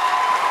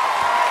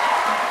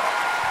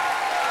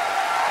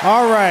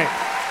 All right.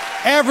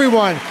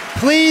 Everyone,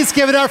 please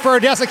give it up for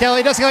Odessa Kelly.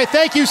 Odessa Kelly,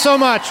 thank you so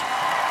much.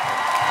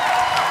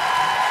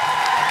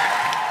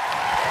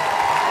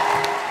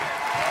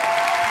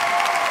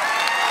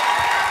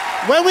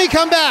 When we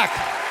come back,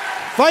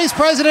 Vice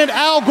President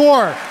Al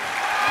Gore.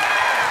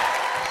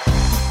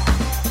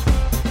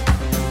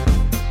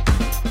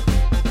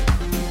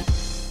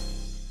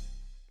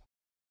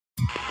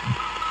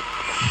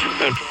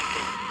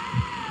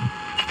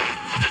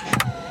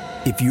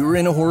 If you were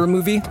in a horror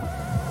movie,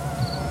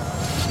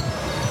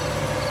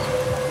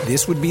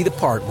 this would be the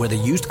part where the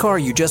used car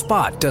you just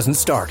bought doesn't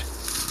start.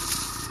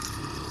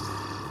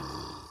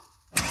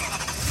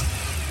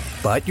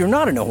 But you're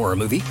not in a horror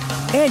movie,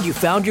 and you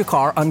found your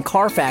car on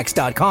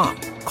Carfax.com.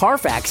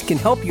 Carfax can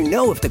help you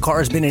know if the car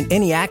has been in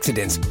any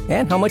accidents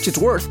and how much it's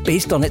worth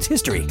based on its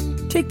history.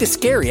 Take the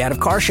scary out of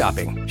car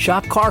shopping.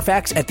 Shop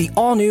Carfax at the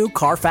all-new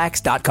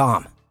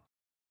Carfax.com.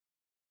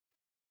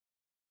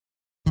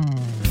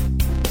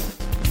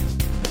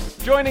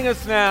 Joining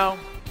us now,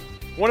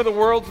 one of the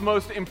world's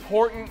most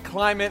important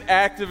climate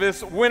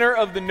activists, winner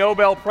of the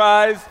Nobel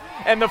Prize,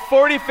 and the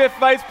 45th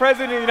Vice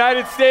President of the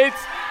United States,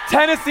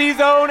 Tennessee's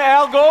own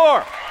Al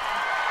Gore.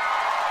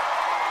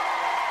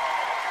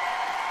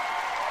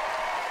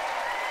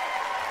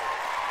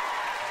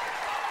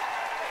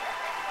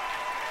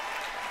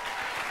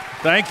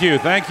 Thank you,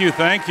 thank you,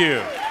 thank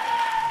you.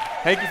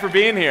 Thank you for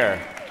being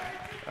here.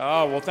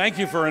 Oh, well, thank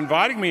you for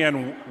inviting me,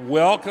 and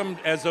welcome,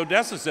 as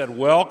Odessa said,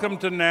 welcome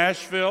to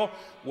Nashville.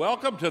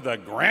 Welcome to the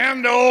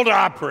Grand Ole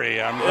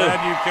Opry. I'm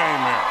glad you came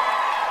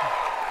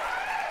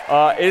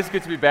here. It is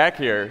good to be back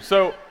here.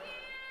 So,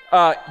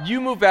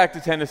 you moved back to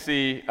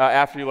Tennessee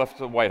after you left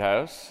the White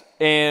House,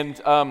 and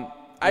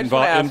I just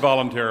want to ask,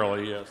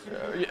 involuntarily, yes.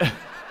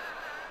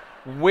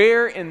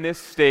 Where in this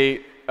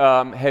state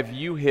have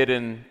you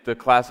hidden the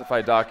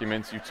classified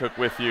documents you took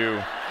with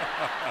you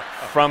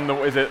from the?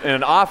 Is it in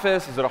an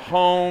office? Is it a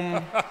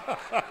home?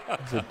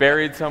 Is it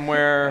buried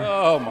somewhere?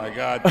 Oh my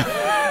God!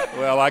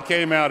 Well, I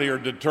came out here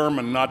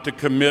determined not to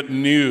commit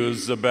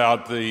news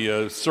about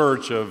the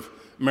search of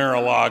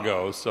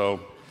Mar-a-Lago, so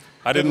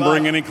I didn't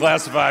bring any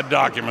classified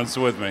documents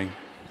with me.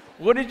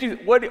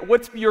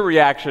 What's your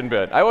reaction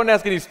been? I won't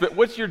ask any.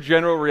 What's your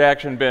general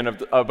reaction been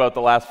about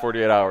the last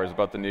 48 hours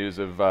about the news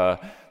of the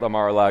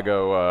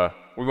Mar-a-Lago?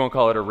 We won't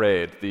call it a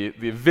raid. The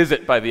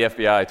visit by the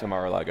FBI to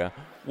Mar-a-Lago.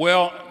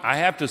 Well, I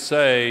have to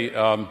say,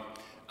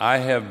 I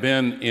have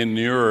been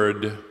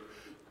inured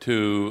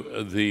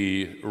to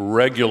the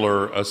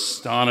regular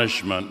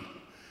astonishment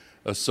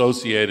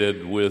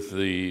associated with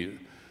the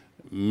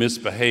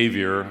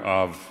misbehavior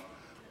of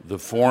the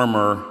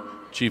former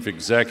chief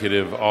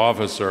executive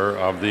officer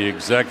of the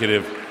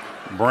executive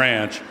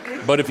branch.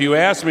 But if you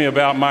ask me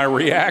about my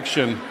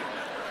reaction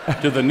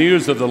to the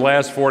news of the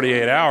last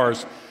 48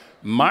 hours,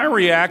 my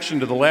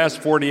reaction to the last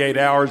 48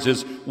 hours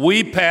is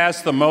we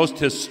passed the most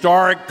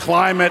historic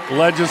climate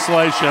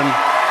legislation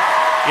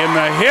in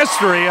the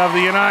history of the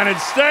United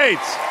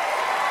States.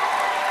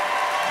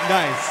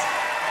 Nice.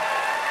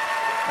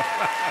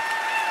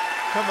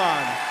 Come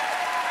on.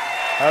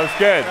 That was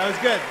good. That was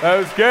good. That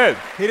was good.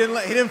 He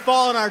didn't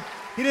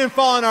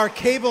fall in our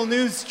cable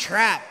news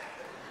trap,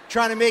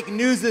 trying to make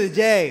news of the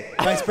day.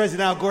 Vice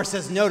President Al Gore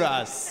says no to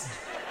us.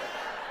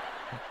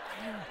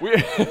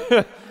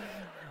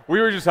 We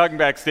were just talking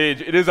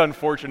backstage. It is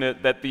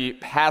unfortunate that the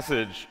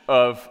passage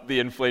of the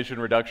Inflation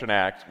Reduction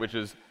Act, which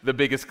is the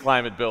biggest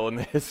climate bill in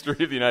the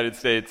history of the United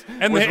States,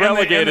 was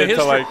relegated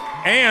to like...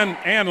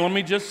 And let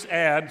me just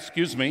add,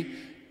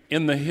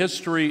 in the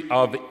history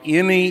of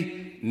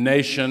any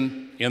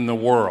nation in the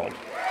world.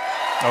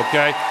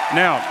 Okay?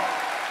 Now,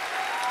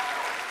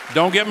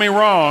 don't get me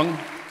wrong.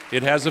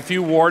 It has a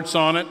few warts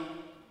on it.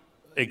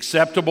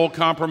 Acceptable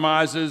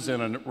compromises in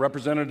a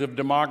representative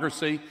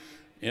democracy.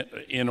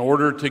 in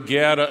order to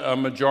get a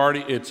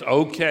majority. It's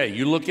okay.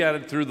 You look at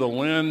it through the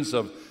lens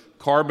of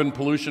carbon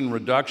pollution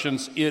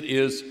reductions, it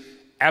is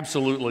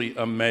absolutely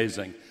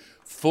amazing.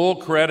 Full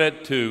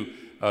credit to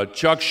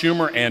Chuck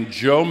Schumer and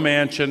Joe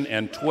Manchin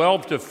and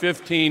 12 to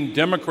 15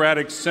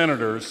 Democratic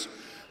senators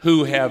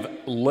who have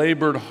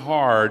labored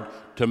hard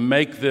to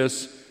make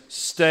this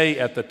stay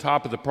at the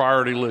top of the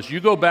priority list. You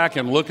go back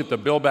and look at the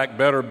Build Back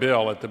Better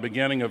bill at the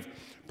beginning of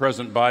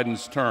President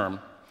Biden's term,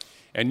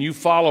 and you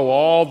follow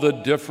all the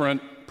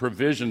different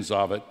provisions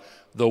of it.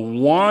 The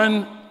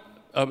one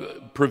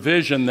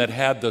provision that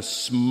had the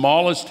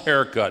smallest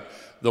haircut,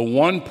 the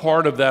one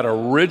part of that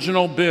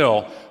original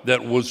bill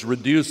that was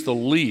reduced the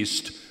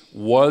least,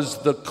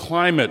 was the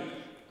climate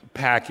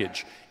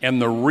package.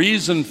 And the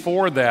reason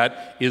for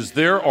that is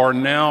there are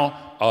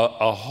now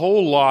a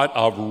whole lot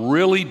of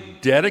really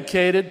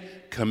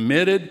dedicated,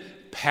 committed,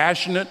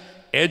 passionate,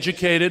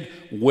 educated,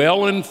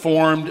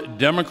 well-informed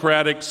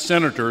Democratic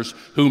senators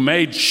who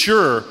made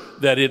sure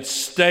that it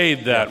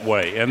stayed that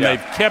way, and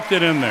they've kept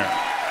it in there.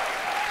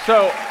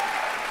 So,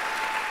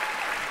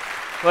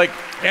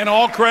 and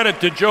all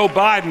credit to Joe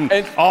Biden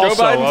and also,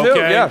 Joe Biden too,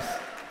 okay? yes.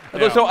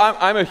 Yeah. So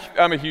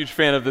I'm a huge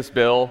fan of this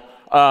bill.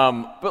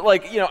 But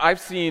I've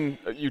seen,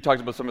 you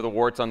talked about some of the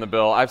warts on the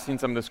bill. I've seen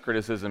some of this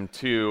criticism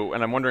too,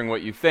 and I'm wondering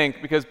what you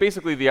think, because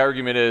basically the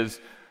argument is,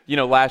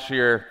 last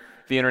year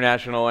the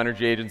International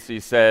Energy Agency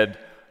said,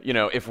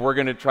 if we're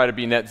going to try to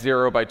be net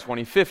zero by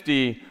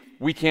 2050,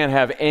 we can't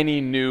have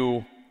any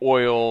new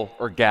oil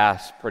or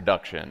gas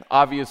production.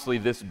 Obviously,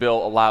 this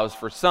bill allows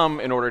for some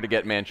in order to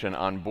get Manchin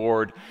on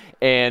board,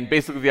 and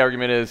basically the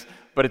argument is,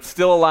 but it's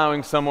still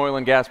allowing some oil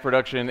and gas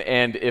production,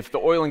 and if the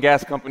oil and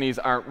gas companies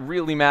aren't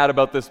really mad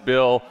about this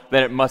bill,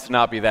 then it must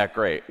not be that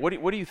great. What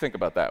do you think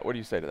about that? What do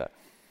you say to that?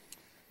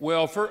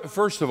 Well,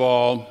 first of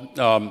all,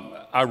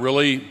 I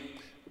really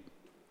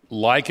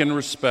like and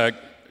respect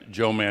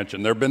Joe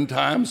Manchin. There have been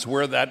times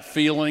where that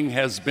feeling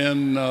has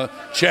been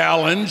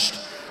challenged.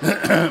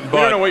 But, we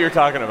don't know what you're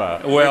talking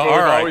about. Well, we've all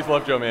right. always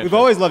loved Joe Manchin. We've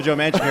always loved Joe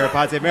Manchin here at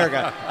Pod Save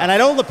America, and I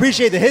don't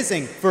appreciate the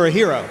hissing for a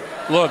hero.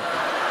 Look,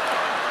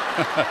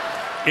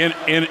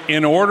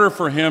 in order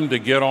for him to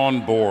get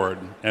on board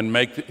and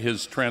make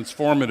his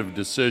transformative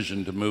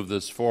decision to move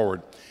this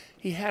forward,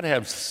 he had to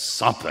have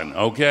something,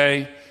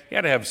 okay? He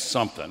had to have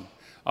something.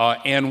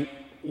 And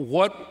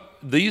what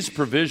these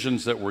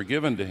provisions that were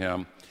given to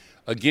him,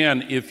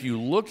 again, if you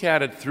look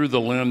at it through the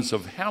lens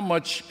of how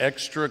much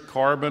extra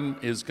carbon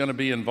is going to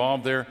be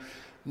involved there,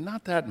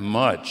 not that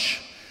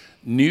much.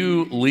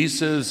 New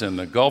leases in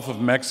the Gulf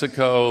of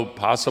Mexico,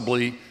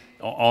 possibly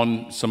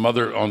on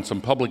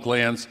some public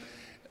lands.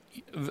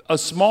 A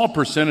small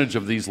percentage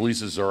of these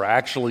leases are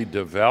actually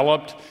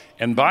developed.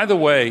 And by the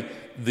way,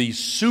 the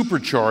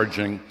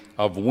supercharging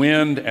of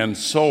wind and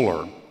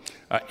solar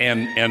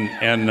and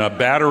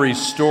battery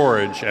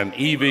storage and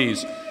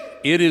EVs,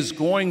 it is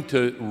going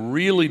to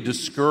really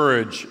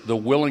discourage the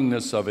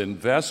willingness of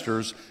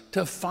investors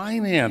to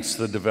finance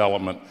the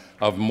development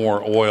of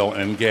more oil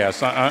and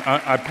gas.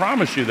 I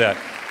promise you that.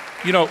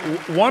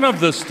 One of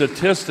the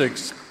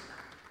statistics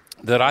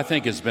that I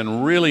think has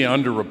been really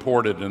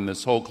underreported in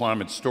this whole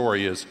climate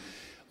story is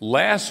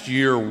last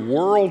year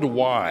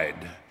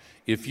worldwide,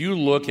 if you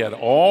look at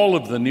all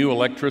of the new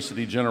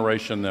electricity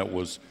generation that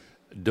was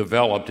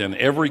developed in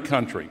every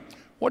country,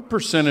 what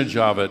percentage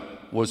of it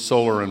was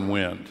solar and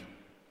wind?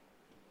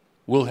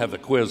 We'll have the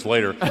quiz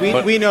later.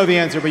 We know the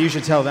answer, but you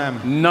should tell them.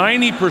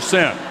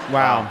 90%.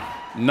 Wow.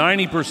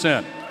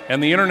 90%.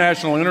 And the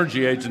International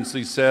Energy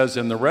Agency says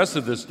in the rest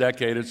of this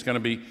decade it's going to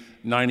be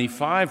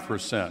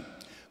 95%.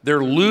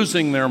 They're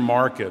losing their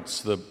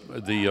markets,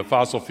 the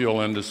fossil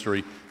fuel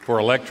industry, for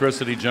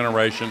electricity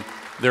generation.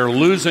 They're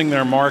losing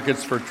their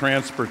markets for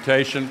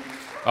transportation.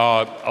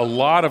 A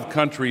lot of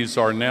countries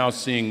are now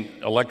seeing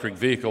electric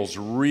vehicles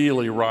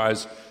really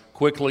rise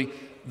quickly.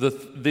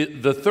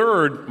 The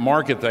third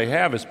market they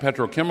have is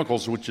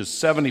petrochemicals, which is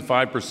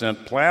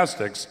 75%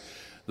 plastics.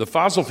 The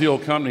fossil fuel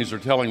companies are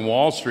telling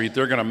Wall Street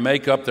they're going to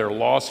make up their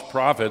lost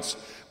profits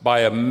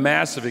by a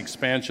massive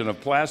expansion of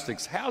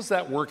plastics. How's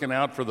that working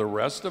out for the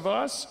rest of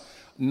us?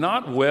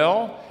 Not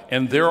well,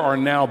 and there are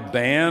now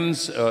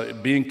bans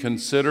being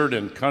considered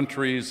in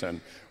countries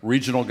and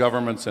regional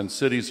governments and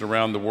cities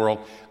around the world.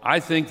 I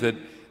think that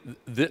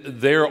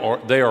they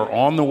are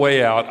on the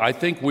way out. I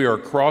think we are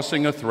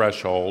crossing a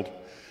threshold.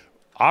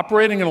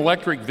 Operating an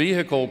electric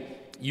vehicle,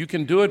 you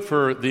can do it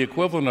for the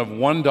equivalent of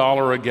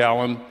 $1 a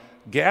gallon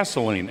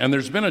gasoline. And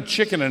there's been a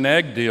chicken and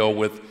egg deal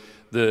with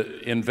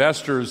the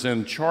investors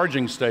in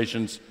charging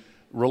stations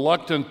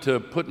reluctant to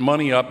put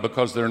money up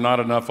because there are not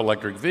enough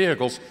electric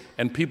vehicles,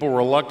 and people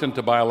reluctant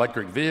to buy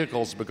electric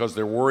vehicles because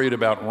they're worried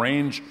about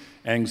range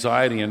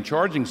anxiety in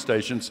charging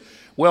stations.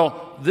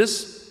 Well,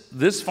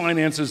 this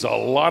finances a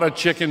lot of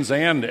chickens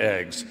and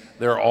eggs.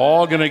 They're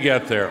all going to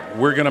get there.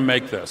 We're going to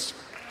make this.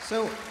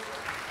 So,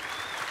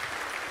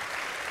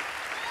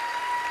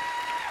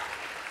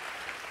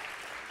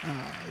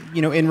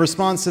 in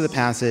response to the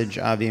passage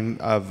of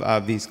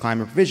these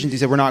climate provisions, he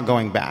said we're not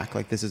going back.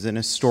 Like, this is an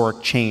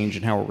historic change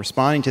in how we're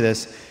responding to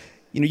this.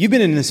 You've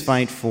been in this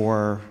fight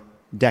for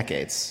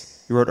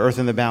decades. You wrote Earth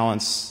in the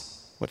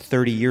Balance,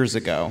 30 years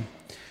ago.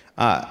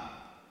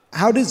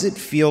 How does it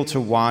feel to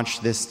watch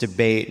this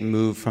debate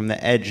move from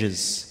the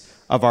edges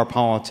of our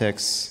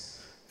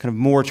politics kind of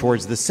more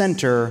towards the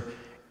center?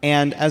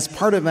 And as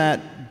part of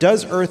that,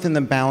 does Earth in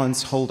the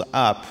Balance hold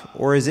up,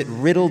 or is it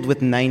riddled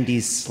with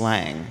 90s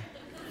slang?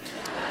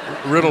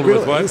 Riddled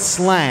with what?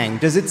 Slang.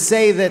 Does it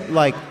say that,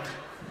 like,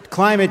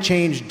 climate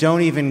change,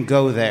 don't even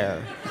go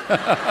there?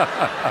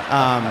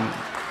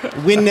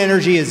 Wind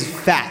energy is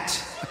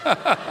fat.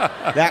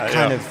 That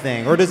kind of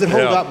thing. Or does it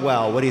hold up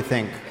well? What do you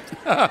think?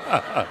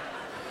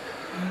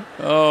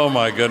 Oh,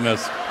 my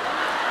goodness.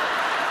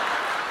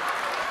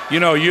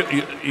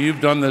 You've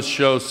done this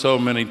show so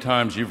many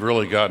times, you've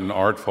really gotten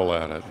artful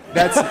at it.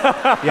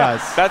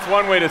 Yes. That's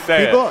one way to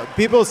say it.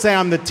 People say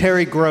I'm the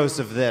Terry Gross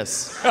of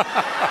this.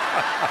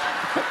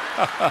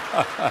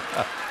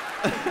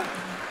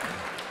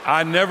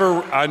 I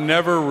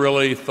never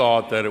really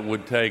thought that it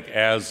would take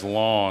as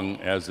long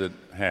as it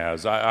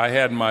has.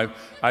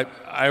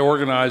 I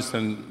organized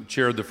and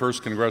chaired the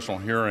first congressional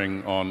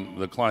hearing on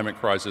the climate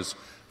crisis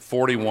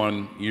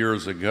 41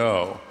 years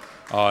ago,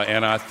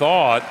 and I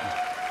thought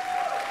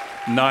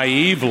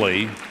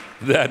naively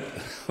that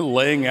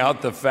laying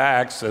out the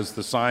facts, as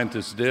the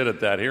scientists did at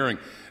that hearing,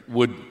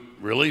 would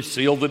really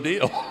seal the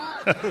deal.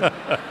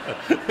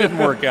 Didn't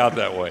work out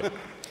that way.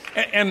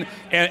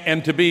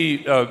 And to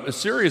be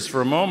serious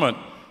for a moment,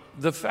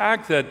 the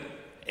fact that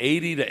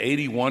 80 to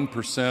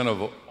 81%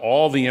 of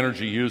all the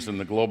energy used in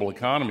the global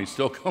economy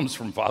still comes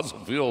from fossil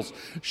fuels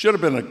should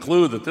have been a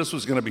clue that this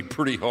was going to be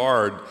pretty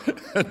hard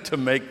to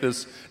make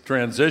this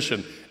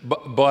transition.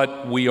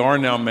 But we are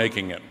now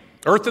making it.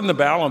 Earth in the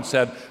Balance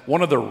had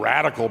one of the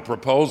radical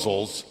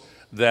proposals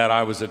that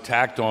I was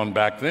attacked on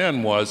back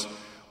then was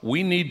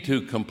we need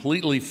to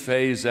completely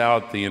phase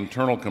out the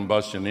internal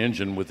combustion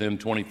engine within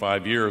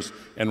 25 years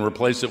and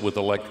replace it with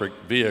electric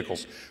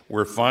vehicles.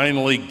 We're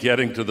finally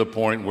getting to the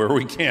point where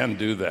we can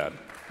do that.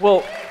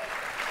 Well,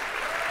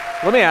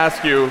 let me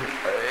ask you,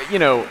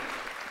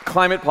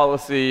 climate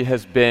policy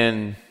has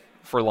been,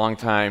 for a long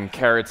time,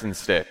 carrots and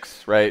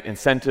sticks, right?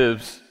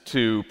 Incentives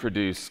to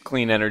produce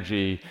clean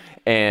energy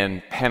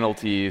and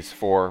penalties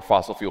for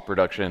fossil fuel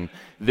production.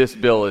 This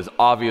bill is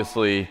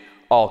obviously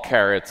all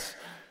carrots.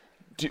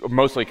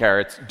 Mostly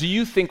carrots. Do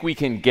you think we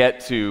can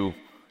get to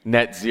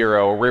net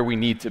zero, or where we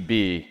need to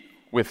be,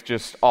 with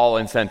just all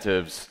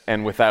incentives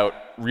and without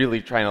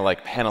really trying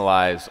to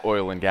penalize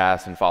oil and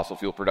gas and fossil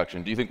fuel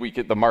production? Do you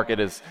think the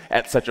market is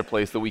at such a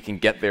place that we can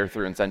get there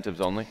through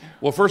incentives only?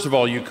 Well, first of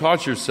all, you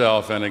caught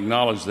yourself and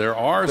acknowledged there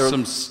are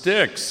some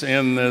sticks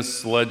in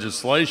this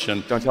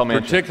legislation,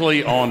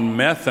 particularly on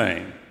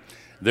methane.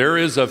 There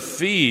is a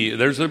fee,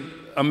 there's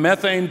a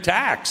methane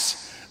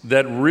tax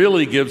that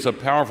really gives a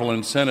powerful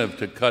incentive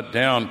to cut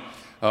down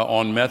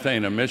on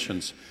methane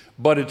emissions.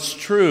 But it's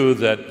true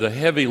that the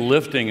heavy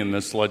lifting in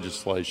this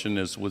legislation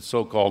is with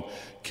so-called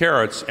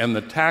carrots, and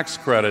the tax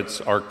credits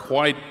are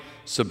quite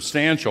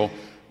substantial.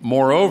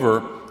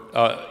 Moreover,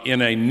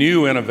 in a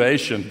new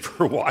innovation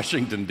for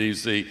Washington,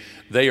 D.C.,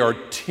 they are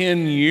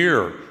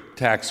 10-year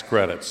tax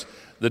credits.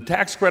 The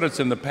tax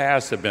credits in the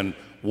past have been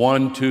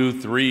 1,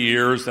 2, 3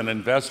 years, and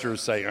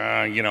investors say,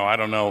 I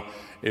don't know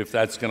if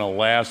that's going to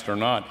last or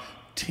not.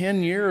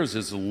 10 years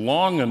is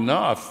long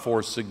enough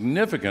for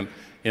significant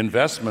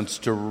investments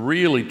to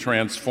really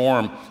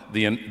transform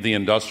the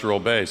industrial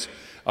base.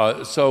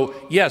 So,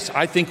 yes,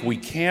 I think we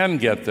can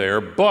get there,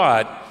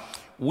 but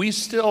we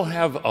still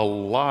have a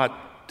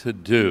lot to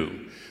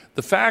do.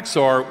 The facts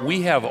are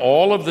we have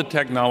all of the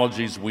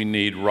technologies we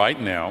need right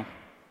now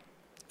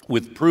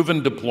with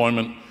proven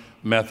deployment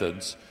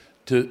methods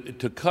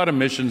to cut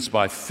emissions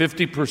by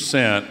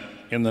 50%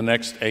 in the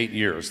next 8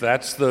 years.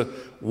 That's the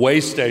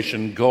way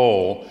station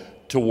goal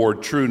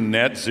toward true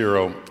net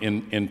zero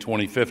in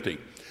 2050.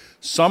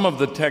 Some of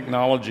the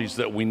technologies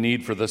that we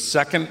need for the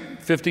second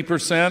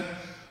 50%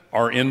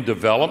 are in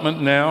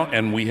development now,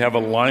 and we have a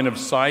line of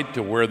sight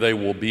to where they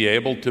will be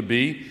able to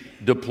be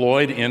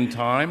deployed in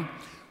time.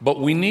 But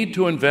we need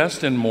to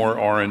invest in more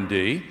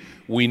R&D.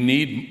 We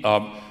need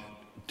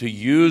to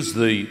use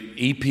the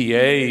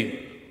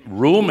EPA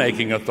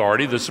rulemaking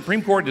authority. The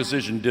Supreme Court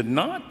decision did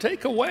not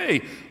take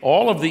away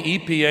all of the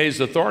EPA's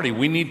authority.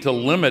 We need to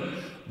limit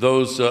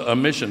those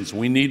emissions.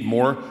 We need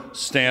more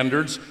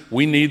standards.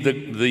 We need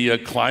the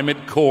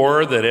climate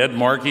core that Ed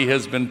Markey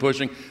has been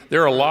pushing.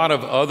 There are a lot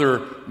of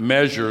other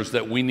measures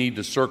that we need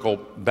to circle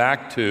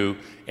back to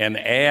and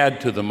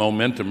add to the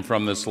momentum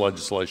from this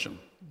legislation.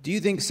 Do you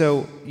think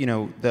so?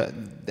 The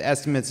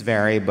estimates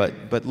vary,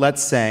 but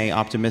let's say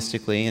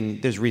optimistically,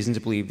 and there's reason to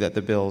believe that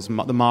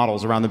the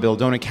models around the bill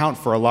don't account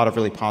for a lot of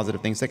really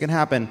positive things that can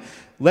happen.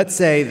 Let's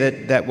say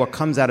that what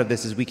comes out of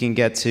this is we can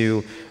get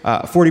to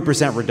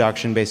 40%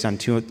 reduction based on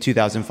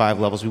 2005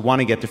 levels. We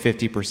want to get to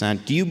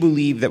 50%. Do you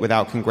believe that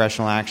without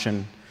congressional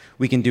action,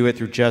 we can do it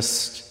through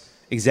just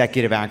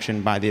executive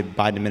action by the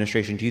Biden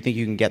administration? Do you think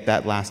you can get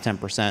that last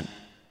 10%?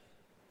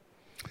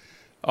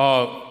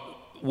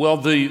 Well,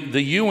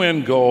 the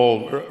UN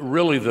goal,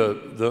 really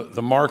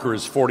the marker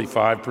is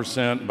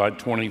 45% by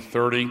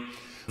 2030.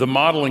 The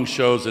modeling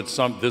shows that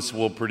this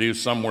will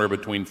produce somewhere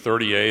between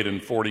 38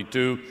 and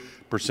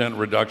 42%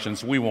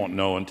 reductions. We won't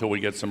know until we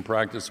get some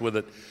practice with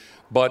it.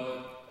 But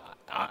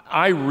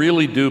I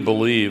really do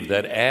believe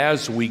that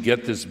as we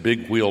get this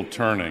big wheel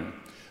turning,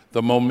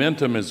 the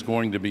momentum is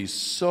going to be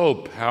so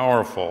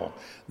powerful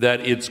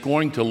that it's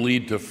going to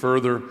lead to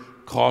further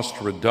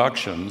cost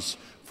reductions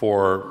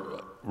for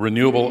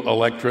renewable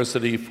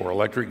electricity, for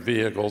electric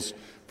vehicles,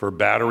 for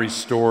battery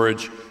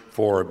storage,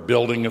 for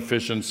building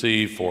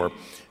efficiency, for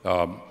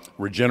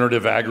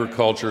regenerative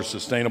agriculture,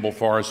 sustainable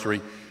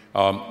forestry.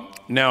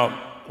 Now,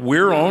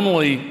 we're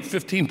only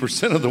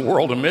 15% of the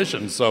world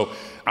emissions, so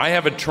I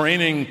have a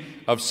training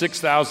of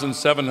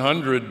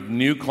 6,700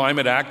 new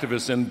climate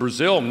activists in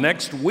Brazil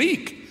next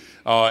week.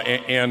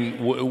 And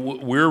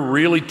we're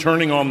really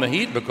turning on the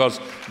heat because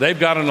they've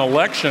got an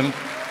election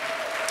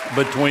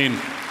between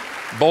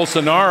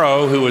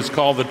Bolsonaro, who is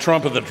called the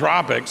Trump of the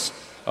tropics,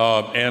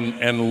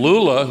 and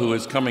Lula, who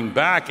is coming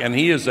back, and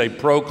he is a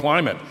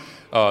pro-climate.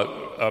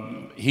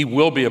 He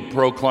will be a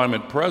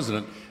pro-climate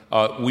president.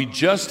 We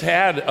just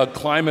had a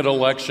climate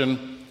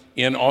election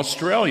in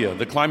Australia.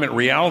 The Climate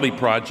Reality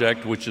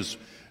Project, which is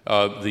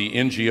the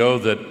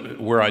NGO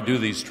where I do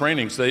these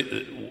trainings,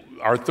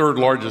 our third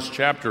largest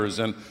chapter is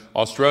in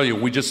Australia.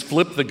 We just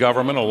flipped the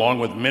government along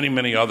with many,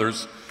 many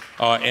others,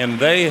 and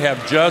they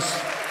have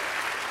just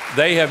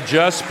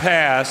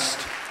passed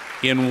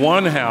in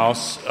one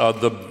house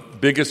the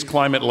biggest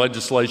climate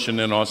legislation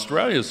in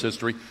Australia's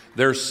history.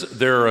 Their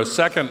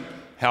second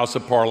House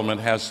of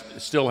Parliament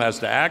still has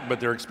to act,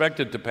 but they're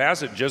expected to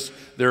pass it.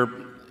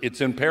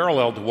 It's in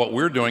parallel to what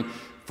we're doing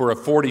for a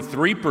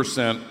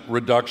 43%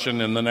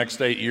 reduction in the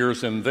next 8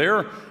 years in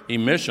their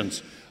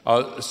emissions.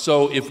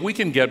 So if we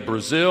can get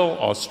Brazil,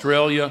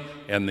 Australia,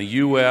 and the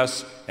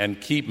U.S. and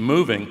keep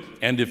moving,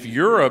 and if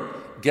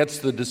Europe gets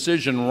the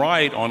decision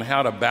right on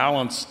how to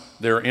balance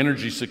their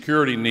energy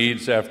security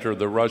needs after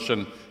the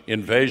Russian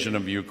invasion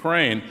of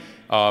Ukraine,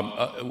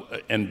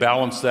 and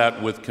balance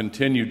that with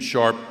continued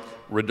sharp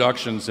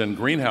reductions in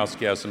greenhouse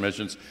gas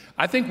emissions,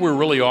 I think we're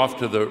really off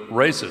to the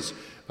races.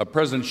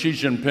 President Xi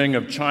Jinping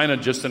of China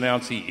just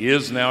announced he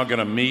is now going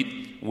to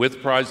meet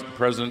with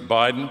President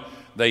Biden.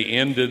 They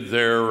ended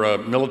their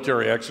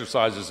military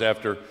exercises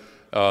after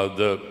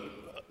the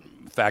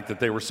fact that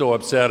they were so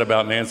upset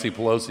about Nancy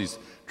Pelosi's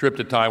trip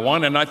to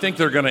Taiwan, and I think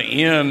they're going to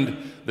end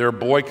their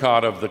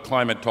boycott of the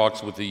climate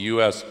talks with the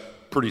U.S.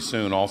 pretty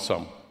soon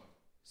also.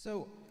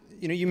 So,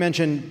 you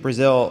mentioned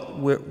Brazil.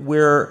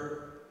 We're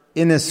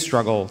in this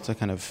struggle to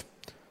kind of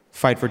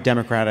fight for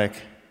democratic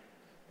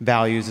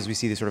values as we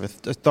see this sort of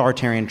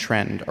authoritarian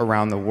trend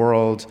around the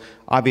world.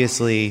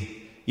 Obviously,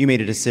 you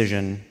made a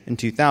decision in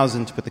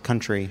 2000 to put the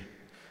country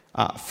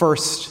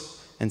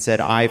first and said,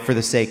 for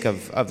the sake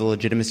of the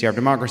legitimacy of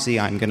democracy,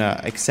 I'm going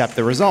to accept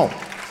the result.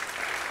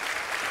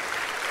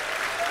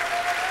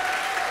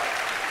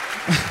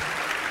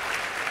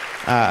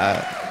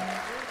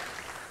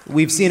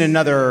 We've seen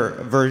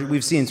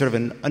sort of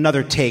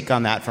another take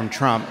on that from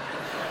Trump.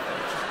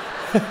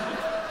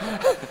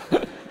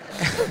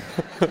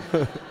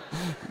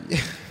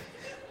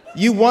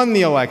 You won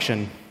the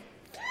election,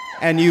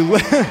 and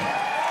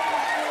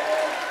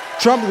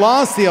Trump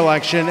lost the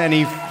election, and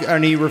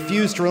he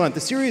refused to relent.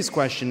 The serious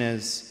question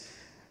is,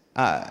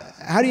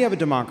 how do you have a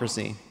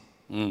democracy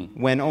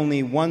when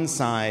only one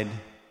side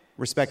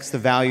respects the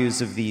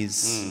values of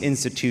these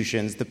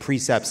institutions, the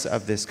precepts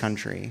of this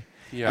country?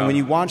 Yeah. And when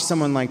you watch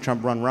someone like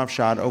Trump run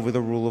roughshod over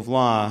the rule of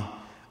law,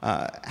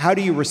 how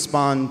do you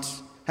respond?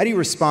 How do you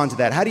respond to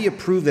that? How do you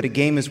prove that a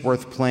game is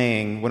worth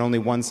playing when only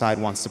one side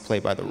wants to play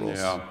by the rules?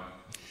 Yeah.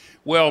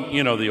 Well,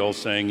 the old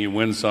saying, you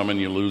win some and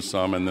you lose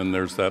some, and then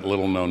there's that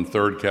little-known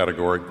third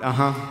category.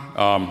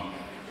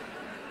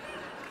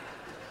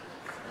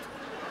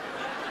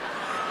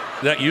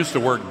 That used to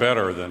work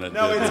better than it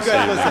did this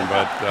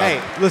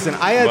evening. Listen,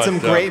 I had some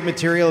great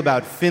material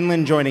about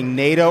Finland joining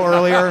NATO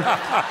earlier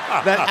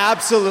that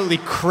absolutely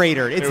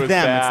cratered. It's them,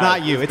 bad. It's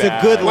not you. It's a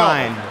good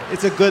line.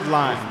 It's a good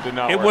line.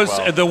 It was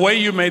the way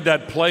you made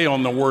that play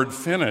on the word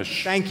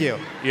finish. Thank you.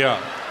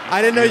 Yeah.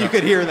 I didn't know you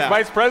could hear that.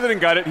 Vice President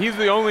got it. He's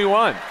the only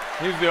one.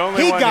 He's the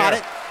only one. He got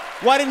it.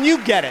 Why didn't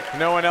you get it?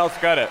 No one else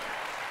got it.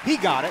 He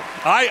got it.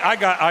 I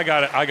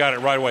got it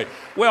right away.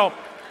 Well,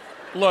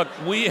 look,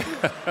 we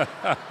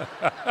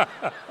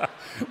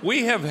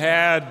have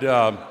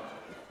had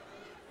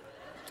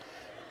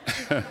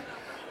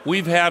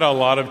we've had a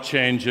lot of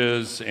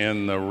changes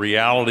in the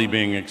reality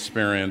being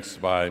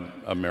experienced by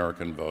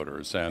American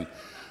voters, and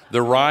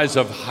the rise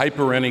of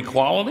hyper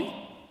inequality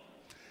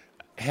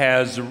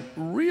has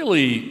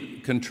really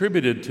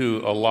contributed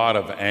to a lot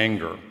of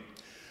anger.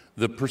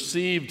 The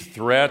perceived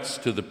threats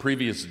to the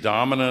previous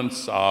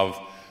dominance of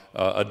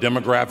a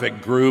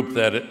demographic group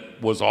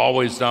that was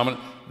always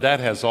dominant, that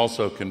has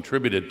also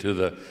contributed to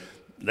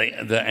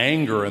the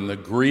anger and the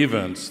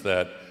grievance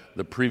that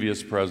the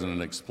previous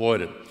president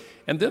exploited.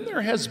 And then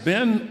there has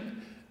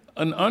been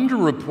an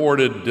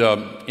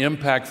underreported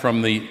impact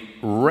from the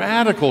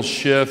radical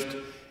shift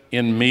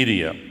in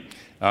media.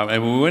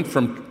 And we went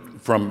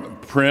from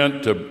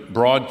print to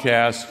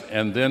broadcast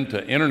and then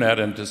to internet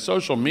and to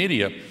social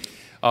media.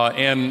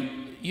 And,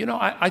 you know,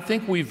 I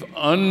think we've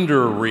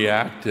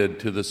underreacted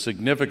to the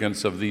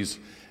significance of these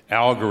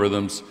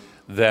algorithms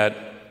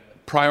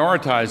that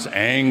prioritize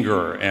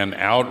anger and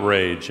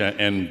outrage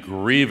and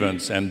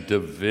grievance and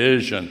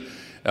division.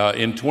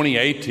 In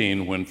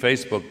 2018, when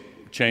Facebook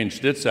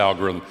changed its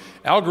algorithm,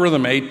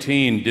 Algorithm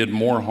 18 did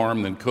more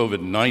harm than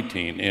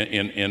COVID-19,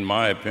 in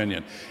my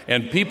opinion.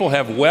 And people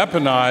have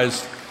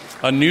weaponized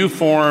a new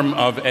form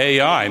of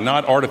AI,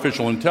 not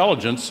artificial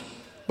intelligence,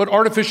 but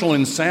artificial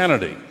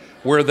insanity,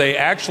 where they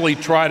actually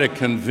try to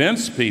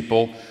convince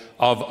people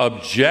of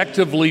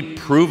objectively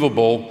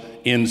provable,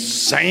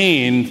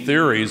 insane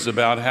theories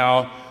about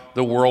how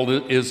the world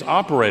is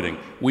operating.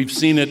 We've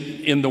seen it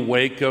in the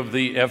wake of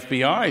the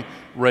FBI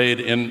raid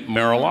in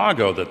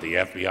Mar-a-Lago, that the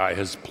FBI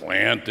has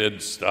planted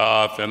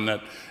stuff, and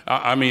that,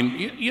 I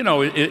mean, you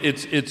know,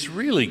 it's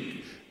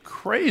really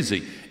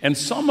crazy. And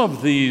some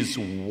of these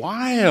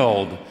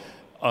wild,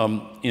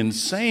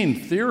 insane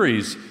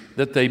theories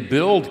that they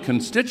build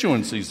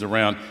constituencies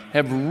around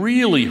have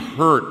really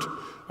hurt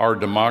our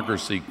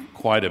democracy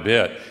quite a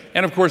bit.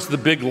 And of course, the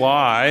big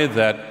lie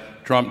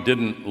that Trump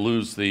didn't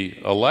lose the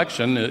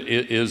election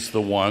is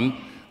the one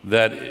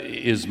that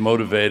is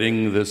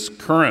motivating this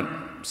current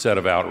set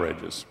of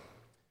outrages.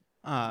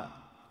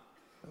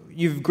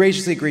 You've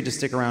graciously agreed to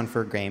stick around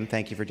for a game.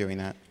 Thank you for doing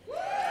that.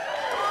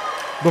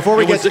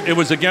 It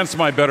was against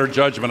my better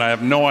judgment. I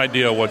have no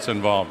idea what's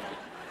involved.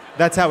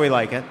 That's how we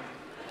like it.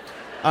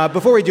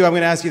 Before we do, I'm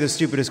going to ask you the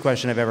stupidest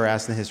question I've ever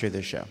asked in the history of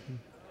this show.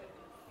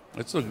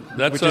 Which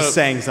is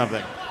saying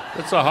something.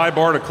 That's a high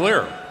bar to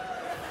clear.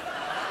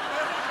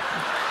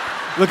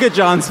 Look at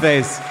John's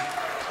face.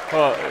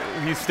 Well,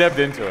 he stepped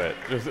into it.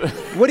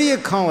 What do you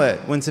call it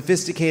when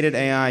sophisticated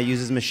AI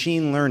uses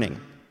machine learning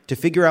to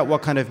figure out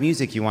what kind of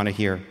music you want to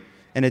hear,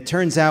 and it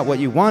turns out what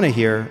you want to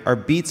hear are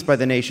beats by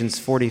the nation's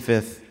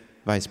 45th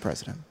vice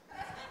president?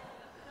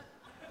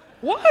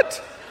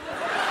 What?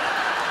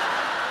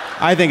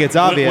 I think it's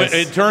obvious.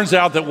 It turns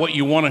out that what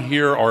you want to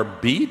hear are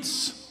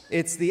beats?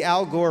 It's the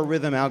Al Gore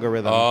rhythm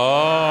algorithm.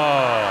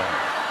 Oh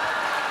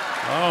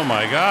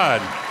my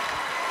God.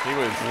 He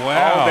was,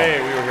 all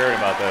day we were hearing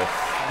about this.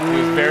 He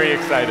was very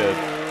excited.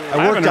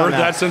 I haven't heard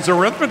that since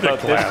arithmetic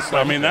class.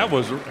 I mean, that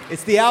was...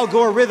 It's the Al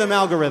Gore rhythm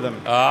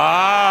algorithm.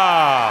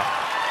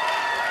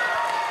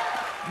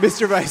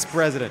 Mr. Vice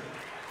President,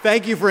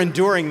 thank you for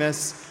enduring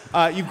this.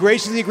 You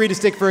graciously agreed to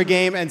stick for a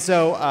game, and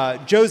so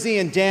Josie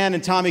and Dan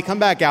and Tommy, come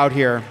back out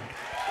here.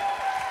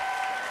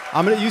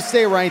 You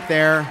stay right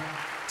there.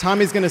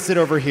 Tommy's going to sit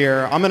over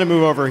here. I'm going to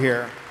move over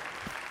here.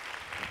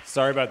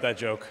 Sorry about that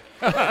joke.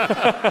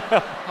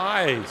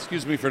 Hi,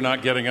 excuse me for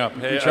not getting up.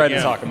 Hey, we tried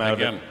to talk him out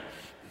again. of it.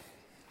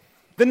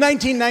 The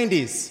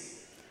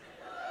 1990s.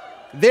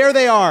 There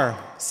they are,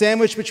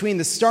 sandwiched between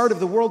the start of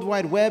the World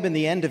Wide Web and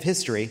the end of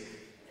history.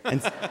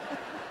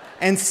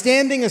 And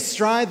standing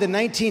astride the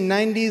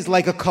 1990s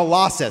like a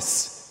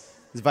colossus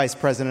is Vice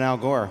President Al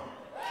Gore.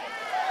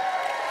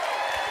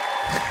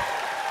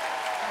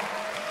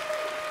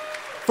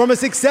 From a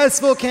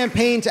successful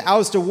campaign to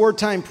oust a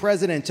wartime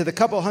president to the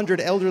couple hundred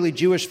elderly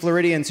Jewish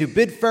Floridians who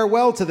bid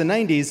farewell to the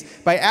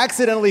 90s by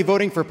accidentally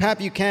voting for Pat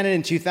Buchanan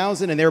in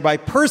 2000 and thereby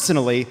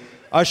personally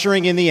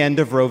ushering in the end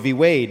of Roe v.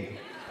 Wade.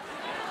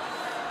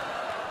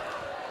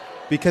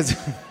 Because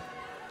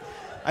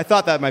I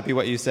thought that might be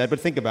what you said, but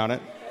think about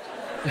it.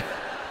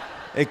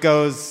 It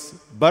goes,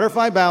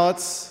 butterfly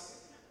ballots,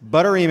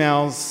 butter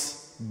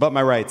emails, but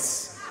my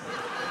rights.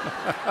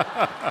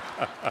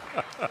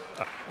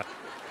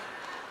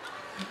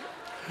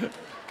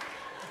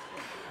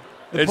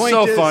 It's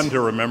so fun to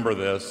remember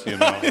this, you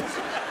know.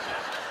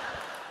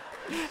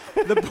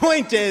 The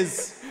point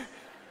is,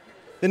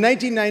 the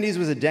 1990s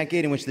was a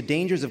decade in which the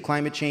dangers of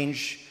climate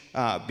change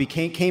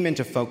came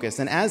into focus.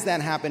 And as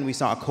that happened, we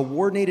saw a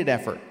coordinated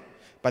effort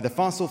by the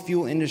fossil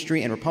fuel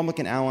industry and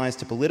Republican allies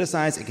to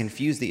politicize and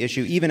confuse the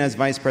issue, even as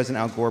Vice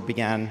President Al Gore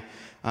began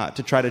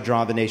to try to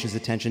draw the nation's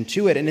attention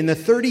to it. And in the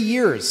 30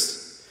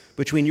 years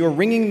between your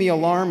ringing the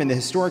alarm and the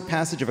historic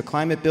passage of a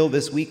climate bill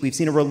this week, we've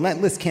seen a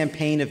relentless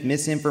campaign of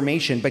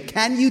misinformation. But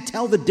can you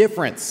tell the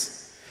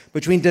difference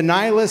between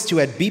denialists who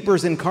had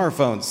beepers in car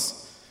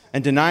phones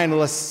and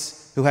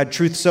denialists who had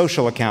Truth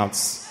Social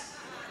accounts?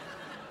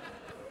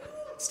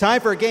 It's time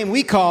for a game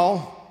we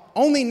call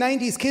Only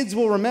 90s Kids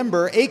Will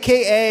Remember,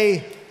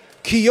 a.k.a.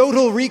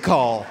 Kyoto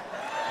Recall.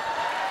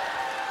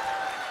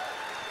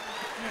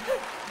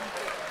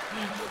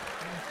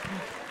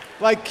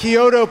 Like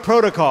Kyoto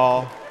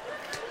Protocol.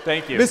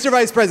 Thank you. Mr.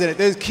 Vice President,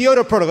 there's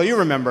Kyoto Protocol, you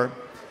remember.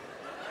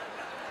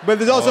 But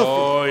there's also...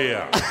 Oh,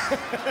 yeah.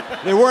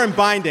 They weren't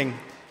binding,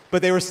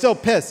 but they were still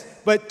pissed.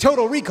 But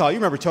Total Recall, you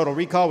remember Total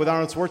Recall with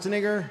Arnold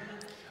Schwarzenegger?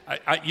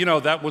 You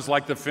know, that was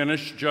like the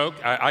Finnish joke.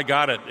 I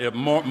got it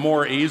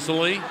more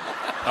easily.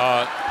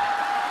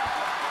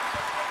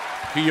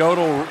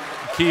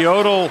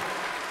 Kyoto.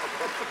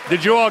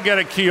 Did you all get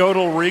a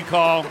Kyoto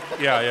Recall?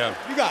 Yeah.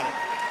 You got it.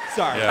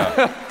 Sorry.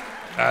 Yeah.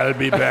 I'll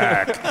be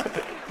back.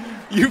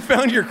 You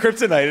found your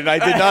kryptonite, and I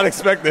did not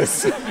expect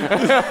this.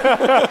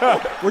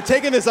 We're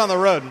taking this on the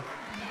road.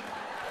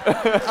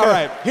 All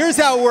right, here's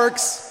how it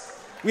works.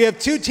 We have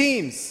two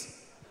teams.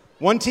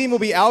 One team will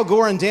be Al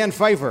Gore and Dan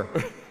Pfeiffer.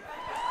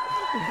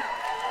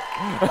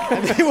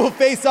 And they will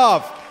face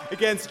off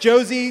against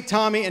Josie,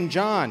 Tommy, and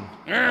John.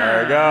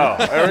 There we go.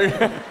 There we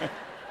go.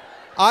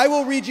 I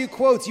will read you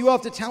quotes. You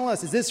have to tell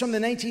us, is this from the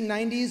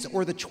 1990s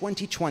or the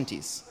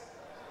 2020s?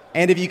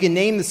 And if you can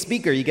name the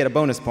speaker, you get a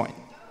bonus point.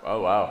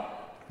 Oh, wow.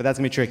 But that's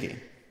going to be tricky.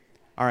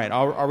 All right,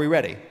 are we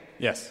ready?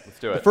 Yes. Let's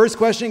do it. The first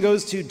question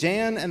goes to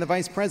Dan and the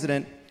Vice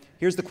President.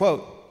 Here's the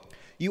quote.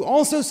 You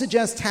also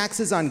suggest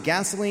taxes on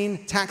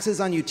gasoline,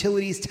 taxes on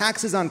utilities,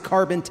 taxes on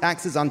carbon,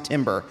 taxes on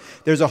timber.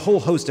 There's a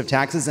whole host of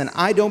taxes, and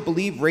I don't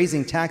believe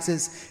raising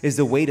taxes is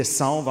the way to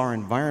solve our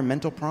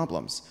environmental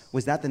problems.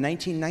 Was that the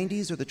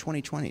 1990s or the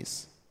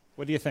 2020s?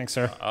 What do you think,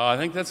 sir? I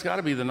think that's got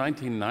to be the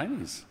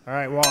 1990s. All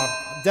right, well,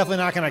 I'm definitely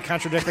not going to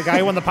contradict the guy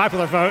who won the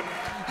popular vote.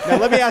 Now,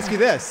 let me ask you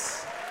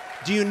this.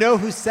 Do you know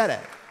who said it?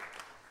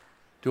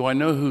 Do I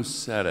know who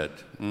said it?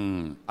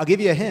 I'll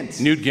give you a hint.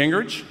 Newt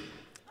Gingrich?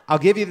 I'll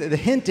give you the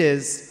hint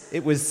is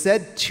it was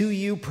said to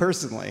you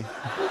personally.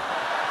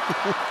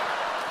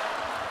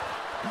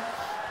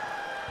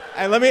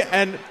 And let me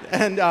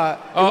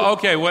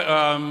okay.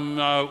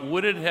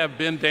 Would it have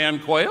been Dan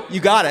Quayle? You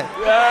got it.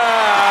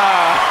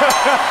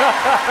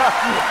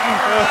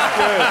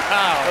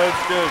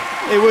 That's good.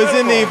 It was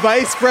in the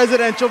vice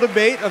presidential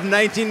debate of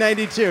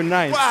 1992.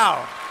 Nice.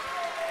 Wow.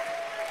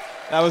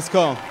 That was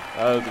cool.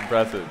 That was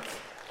impressive.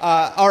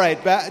 All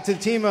right, back to the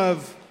team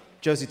of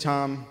Josie,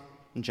 Tom,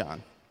 and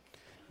John.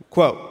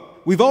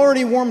 Quote, we've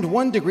already warmed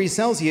 1 degree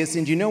Celsius,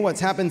 and you know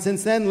what's happened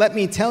since then? Let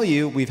me tell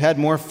you, we've had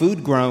more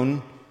food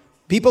grown.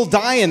 People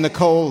die in the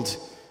cold.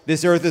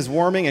 This earth is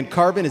warming, and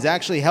carbon is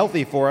actually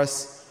healthy for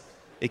us.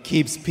 It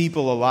keeps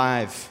people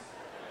alive.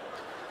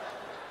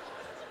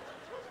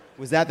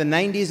 Was that the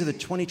 90s or the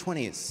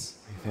 2020s?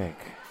 What do you think?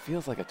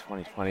 Feels like a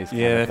 2020s kind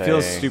Yeah, of it thing.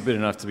 feels stupid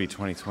enough to be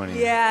 2020.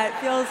 Yeah, it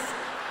feels.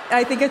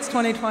 I think it's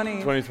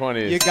 2020.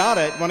 2020s. You got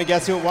it. Want to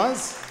guess who it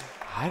was?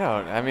 I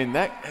don't. I mean,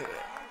 that.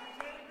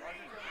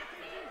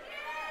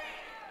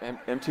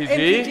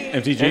 MTG?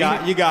 MTG.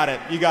 You got it.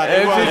 You got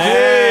it.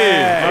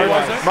 MTG. It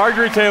was.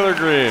 Marjorie Taylor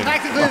Greene.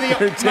 Technically,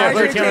 the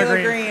Marjorie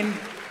Taylor Greene.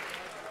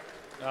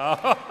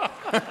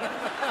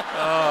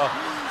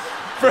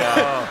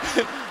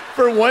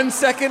 For 1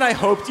 second, I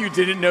hoped you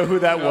didn't know who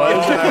that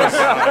was.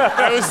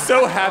 I was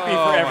so happy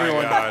for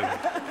everyone.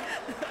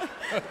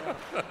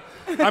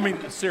 I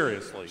mean,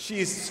 seriously.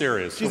 She's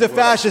serious. She's a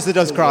fascist that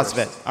does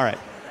CrossFit. All right.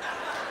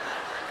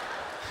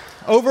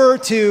 Over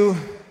to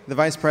the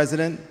Vice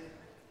President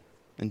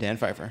and Dan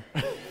Pfeiffer.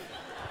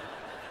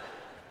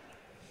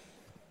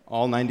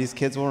 All 90s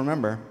kids will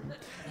remember.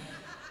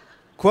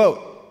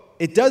 Quote,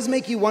 it does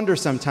make you wonder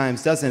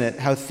sometimes, doesn't it,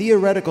 how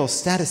theoretical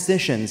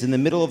statisticians in the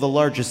middle of the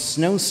largest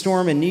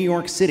snowstorm in New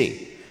York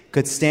City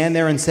could stand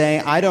there and say,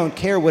 I don't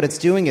care what it's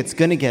doing, it's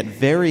going to get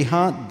very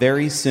hot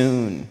very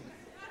soon.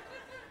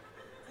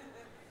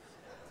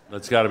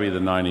 That's got to be the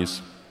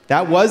 90s.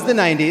 That was the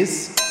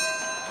 90s.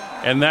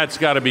 And that's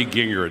got to be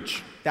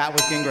Gingrich. That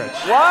was Gingrich.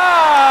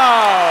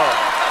 Wow!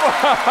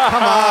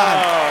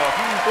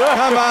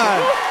 Come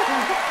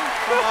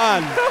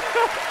on.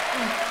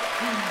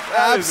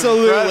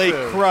 Absolutely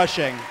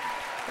crushing.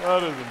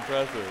 That is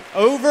impressive.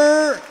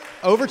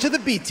 Over to the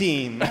B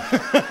team.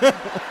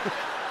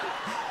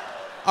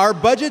 Our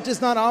budget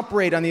does not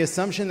operate on the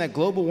assumption that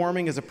global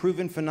warming is a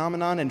proven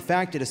phenomenon. In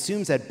fact, it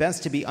assumes at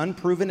best to be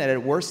unproven and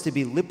at worst to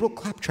be liberal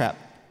claptrap,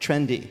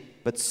 trendy,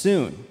 but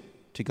soon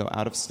to go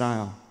out of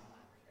style.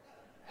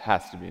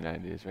 Has to be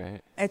 90s,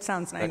 right? It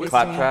sounds 90s.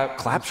 Claptrap?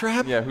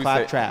 Claptrap? Yeah,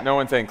 Claptrap. No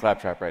one's saying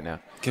claptrap right now.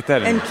 Get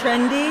that in. And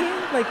trendy?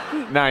 Like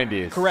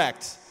 90s.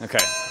 Correct.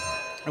 Okay.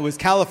 It was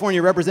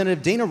California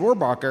Representative Dana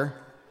Rohrabacher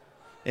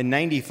in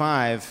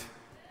 95.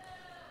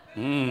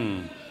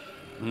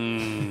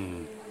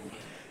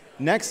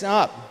 Next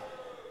up,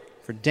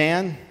 for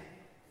Dan,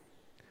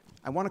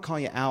 I want to call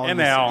you Al in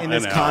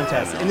this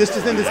contest. In this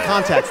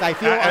context, I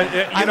feel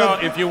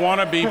if you want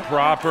to be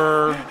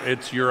proper,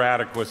 it's your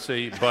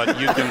adequacy, but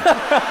you can.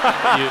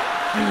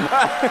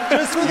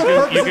 Just for the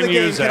purpose of the game,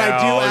 use can I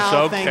do Al? It's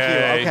okay. Thank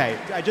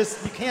you.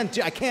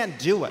 Okay, I can't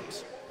do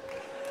it.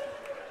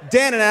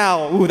 Dan and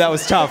Al. Ooh, that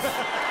was tough.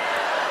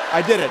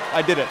 I did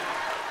it.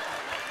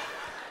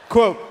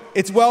 Quote: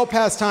 it's well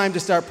past time to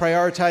start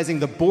prioritizing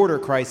the border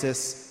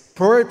crisis.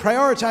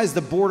 Prioritize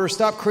the border,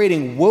 stop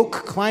creating woke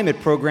climate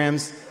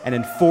programs, and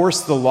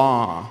enforce the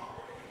law.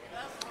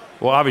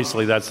 Well,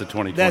 obviously, that's the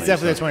 2020s. That's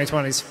definitely the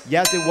 2020s.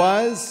 Yes, it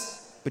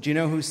was, but you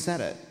know who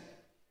said it?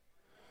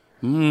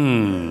 Do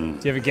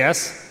you have a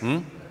guess?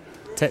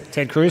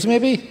 Ted Cruz,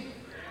 maybe?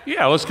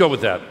 Yeah, let's go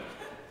with that.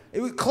 It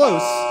was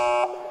close.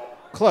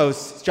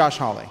 Close. It's Josh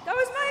Hawley. that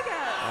was my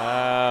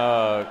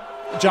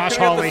guess. Josh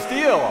Hawley.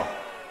 Steal.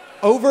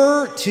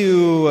 Over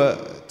to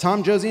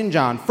Tom, Josie, and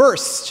John.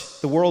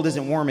 First, the world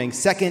isn't warming.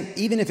 Second,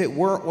 even if it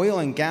were, oil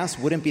and gas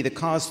wouldn't be the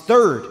cause.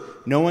 Third,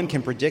 no one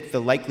can predict the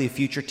likely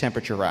future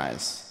temperature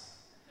rise.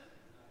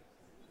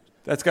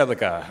 That's got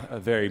like a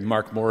very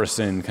Mark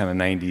Morrison kind of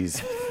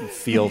 90s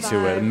feel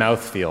to it,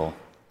 mouth feel.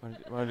 Want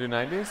to do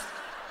 90s?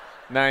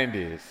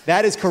 90s.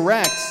 That is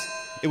correct.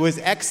 It was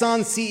Exxon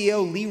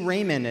CEO Lee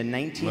Raymond in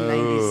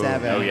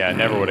 1997. Oh, yeah,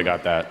 never would have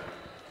got that.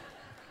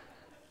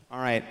 All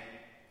right.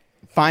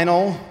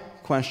 Final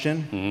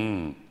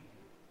question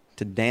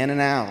to Dan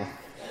and Al.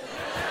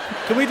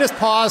 Can we just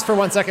pause for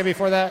 1 second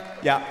before that?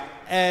 Yeah.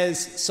 As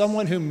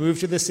someone who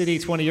moved to the city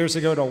 20 years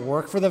ago to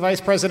work for the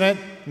vice president,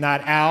 not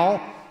Al,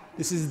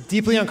 this is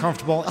deeply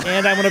uncomfortable,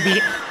 and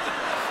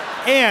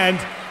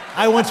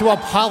I want to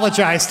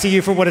apologize to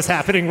you for what is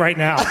happening right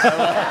now.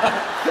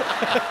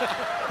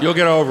 You'll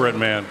get over it,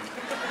 man.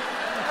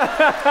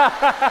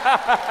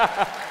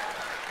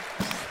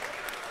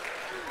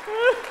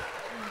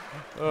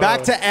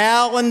 Back to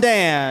Al and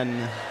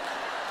Dan.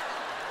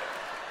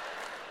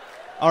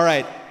 All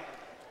right.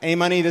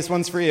 A-Money, this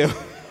one's for you.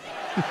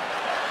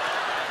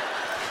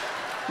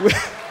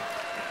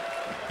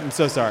 I'm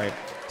so sorry.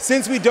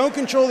 Since we don't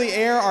control the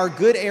air, our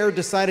good air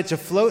decided to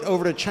float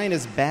over to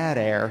China's bad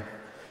air.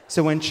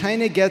 So when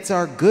China gets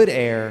our good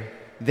air,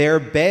 their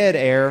bad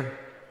air,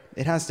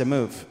 it has to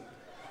move.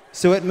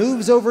 So it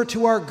moves over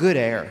to our good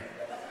air.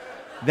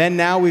 Then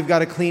now we've got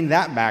to clean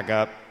that back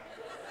up.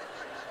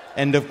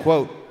 End of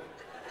quote.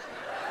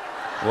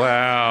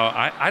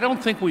 Wow, I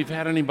don't think we've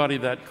had anybody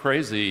that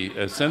crazy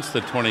since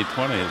the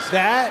 2020s.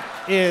 That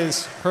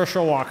is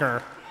Herschel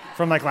Walker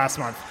from like last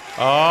month.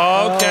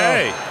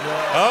 Okay.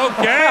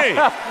 Okay.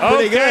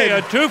 Pretty Okay, good.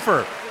 a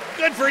twofer.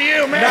 Good for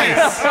you, man.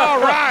 Nice. All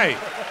right.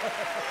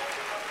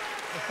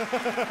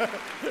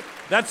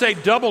 That's a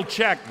double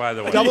check, by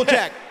the way. Double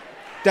check.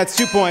 That's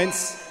 2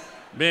 points.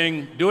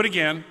 Bing, do it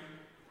again.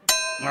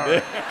 All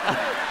right.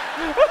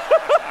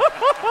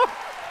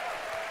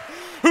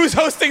 Who's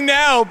hosting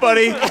now,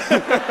 buddy?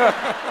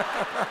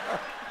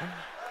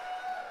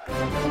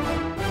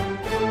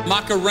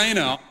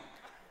 Macarena.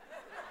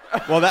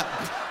 Well,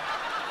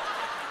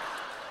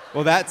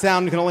 that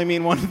sound can only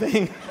mean one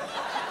thing.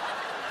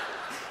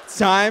 It's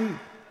time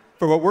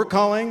for what we're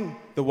calling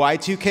the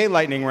Y2K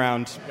lightning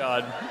round.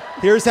 God.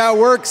 Here's how it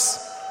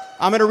works.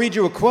 I'm going to read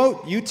you a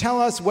quote. You tell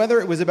us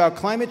whether it was about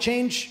climate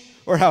change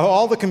or how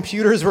all the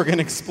computers were going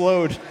to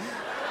explode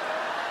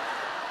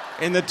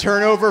in the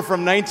turnover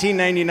from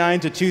 1999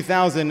 to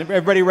 2000.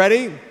 Everybody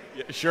ready?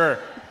 Yeah, sure.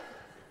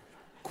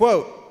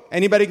 Quote.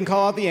 Anybody can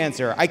call out the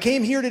answer. I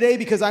came here today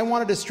because I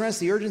wanted to stress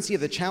the urgency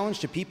of the challenge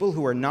to people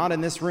who are not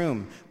in this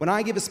room. When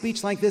I give a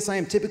speech like this, I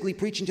am typically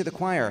preaching to the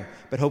choir.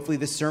 But hopefully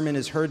this sermon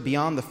is heard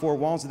beyond the four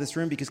walls of this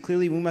room because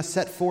clearly we must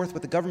set forth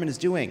what the government is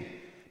doing,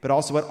 but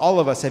also what all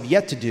of us have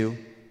yet to do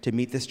to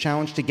meet this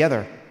challenge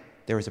together.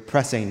 There is a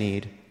pressing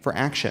need for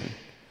action.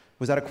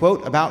 Was that a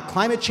quote about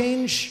climate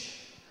change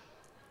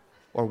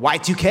or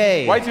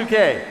Y2K?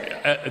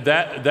 Y2K.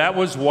 That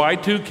was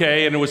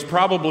Y2K, and it was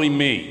probably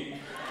me.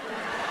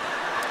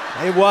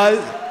 It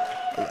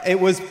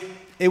was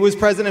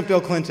President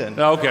Bill Clinton.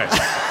 Okay.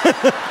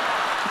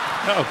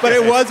 But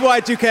it was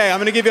Y2K. I'm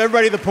going to give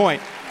everybody the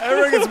point.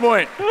 Everyone gets a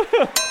point.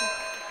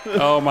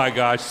 Oh my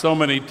gosh, so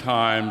many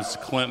times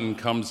Clinton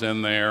comes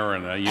in there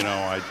and,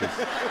 I just...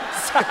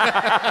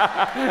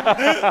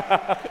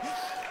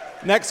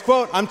 Next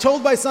quote. I'm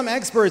told by some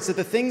experts that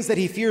the things that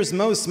he fears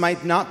most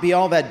might not be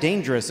all that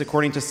dangerous,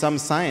 according to some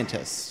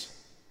scientists.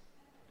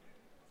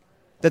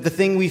 That the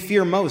thing we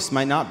fear most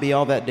might not be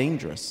all that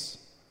dangerous.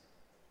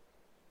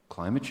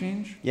 Climate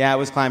change? Yeah, it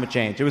was climate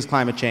change.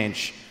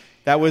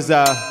 That was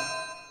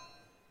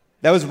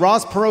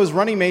Ross Perot's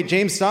running mate,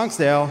 James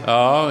Stockdale,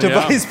 to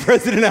Vice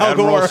President Al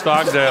Gore. Admiral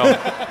Stockdale,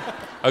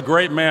 a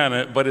great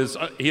man, but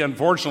he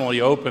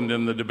unfortunately opened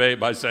in the debate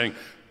by saying,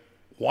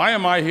 "Why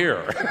am I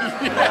here?"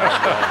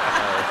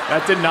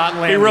 That did not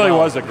land. He really well.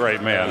 was a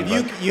great man.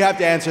 You have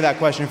to answer that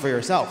question for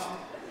yourself.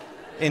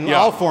 In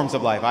all forms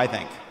of life, I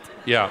think.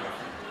 Yeah.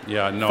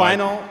 No.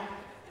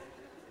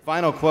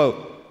 Final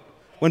quote.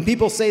 When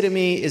people say to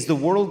me, "Is the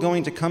world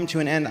going to come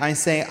to an end?" I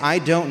say, "I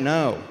don't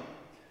know."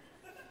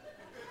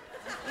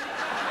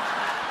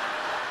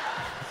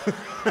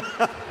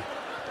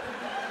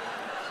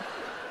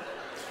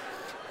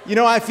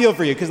 I feel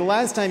for you, because the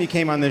last time you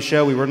came on this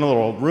show, we were in a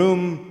little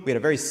room. We had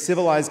a very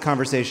civilized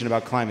conversation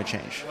about climate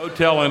change.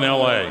 Hotel in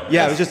L.A.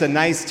 Yeah, it was just a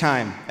nice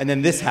time. And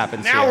then this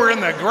happens Now here. we're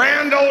in the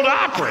Grand Ole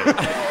Opry.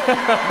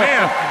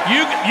 Man,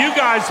 you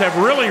guys have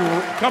really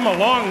come a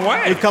long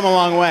way. We've come a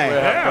long way.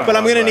 Yeah. But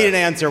I'm going to need an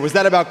answer. Was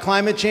that about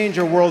climate change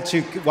or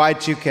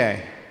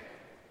Y2K?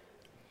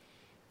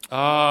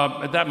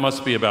 That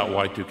must be about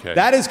Y2K.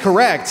 That is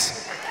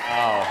correct.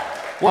 Oh.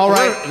 All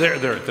right.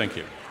 There, thank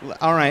you.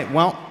 All right,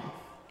 well,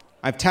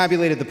 I've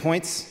tabulated the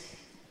points.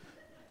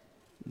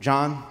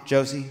 John,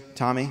 Josie,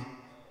 Tommy,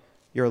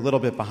 you're a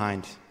little bit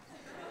behind.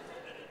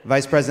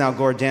 Vice President Al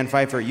Gore, Dan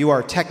Pfeiffer, you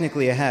are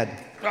technically ahead.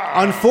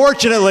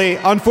 Unfortunately,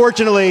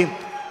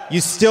 you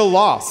still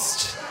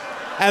lost.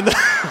 And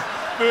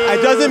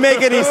it doesn't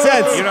make any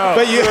sense.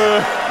 But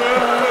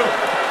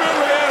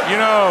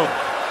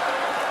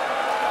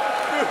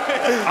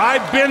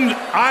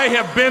I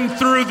have been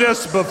through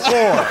this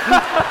before.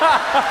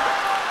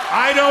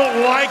 I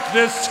don't like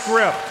this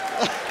script.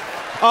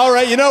 All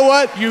right, you know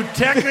what? You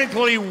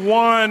technically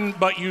won,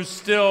 but you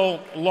still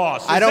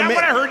lost. Is that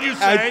what I heard you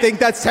say? I think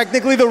that's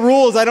technically the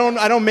rules. I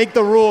don't make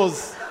the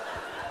rules.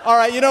 All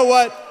right, you know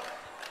what?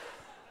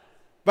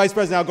 Vice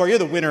President Al Gore, you're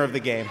the winner of the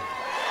game.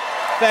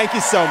 Thank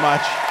you so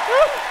much.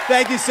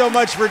 Thank you so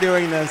much for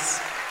doing this.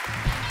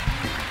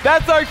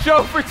 That's our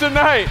show for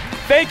tonight.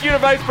 Thank you to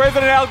Vice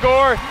President Al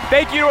Gore.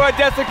 Thank you to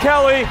Odessa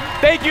Kelly.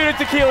 Thank you to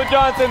Tequila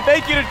Johnson.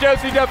 Thank you to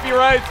Josie Duffy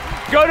Rice.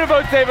 Go to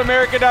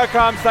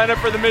votesaveamerica.com. Sign up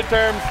for the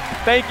midterms.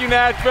 Thank you,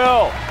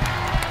 Nashville.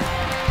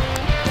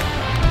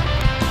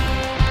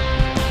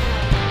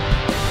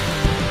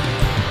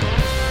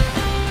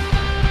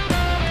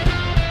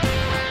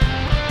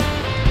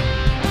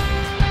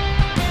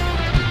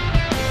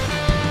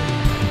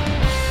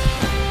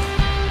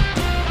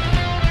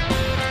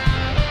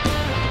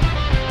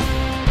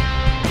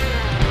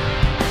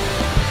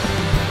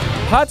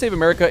 Pod Save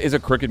America is a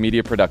Crooked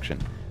Media production.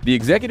 The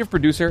executive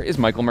producer is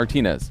Michael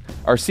Martinez.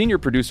 Our senior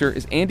producer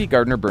is Andy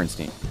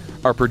Gardner-Bernstein.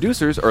 Our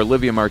producers are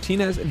Olivia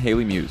Martinez and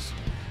Haley Muse.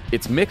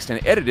 It's mixed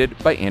and edited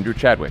by Andrew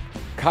Chadwick.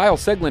 Kyle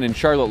Seglin and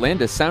Charlotte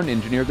Landis sound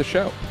engineer the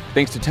show.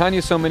 Thanks to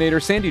Tanya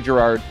Sominator, Sandy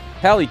Gerard,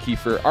 Hallie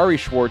Kiefer, Ari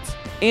Schwartz,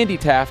 Andy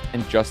Taft,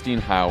 and Justine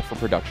Howe for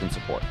production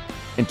support.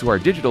 And to our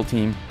digital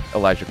team,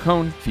 Elijah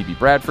Cohn, Phoebe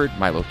Bradford,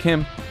 Milo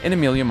Kim, and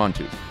Amelia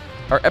Montuz.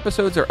 Our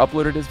episodes are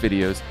uploaded as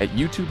videos at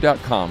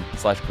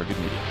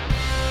youtube.com/crookedmedia.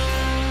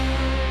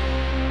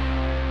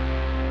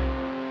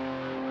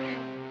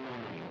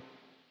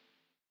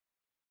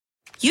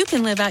 You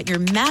can live out your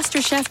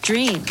MasterChef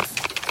dreams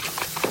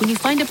when you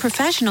find a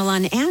professional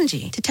on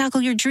Angie to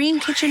tackle your dream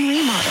kitchen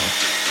remodel.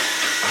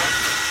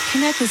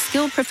 Connect with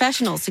skilled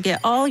professionals to get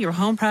all your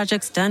home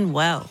projects done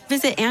well.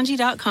 Visit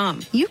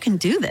Angie.com. You can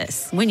do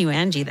this when you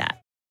Angie that.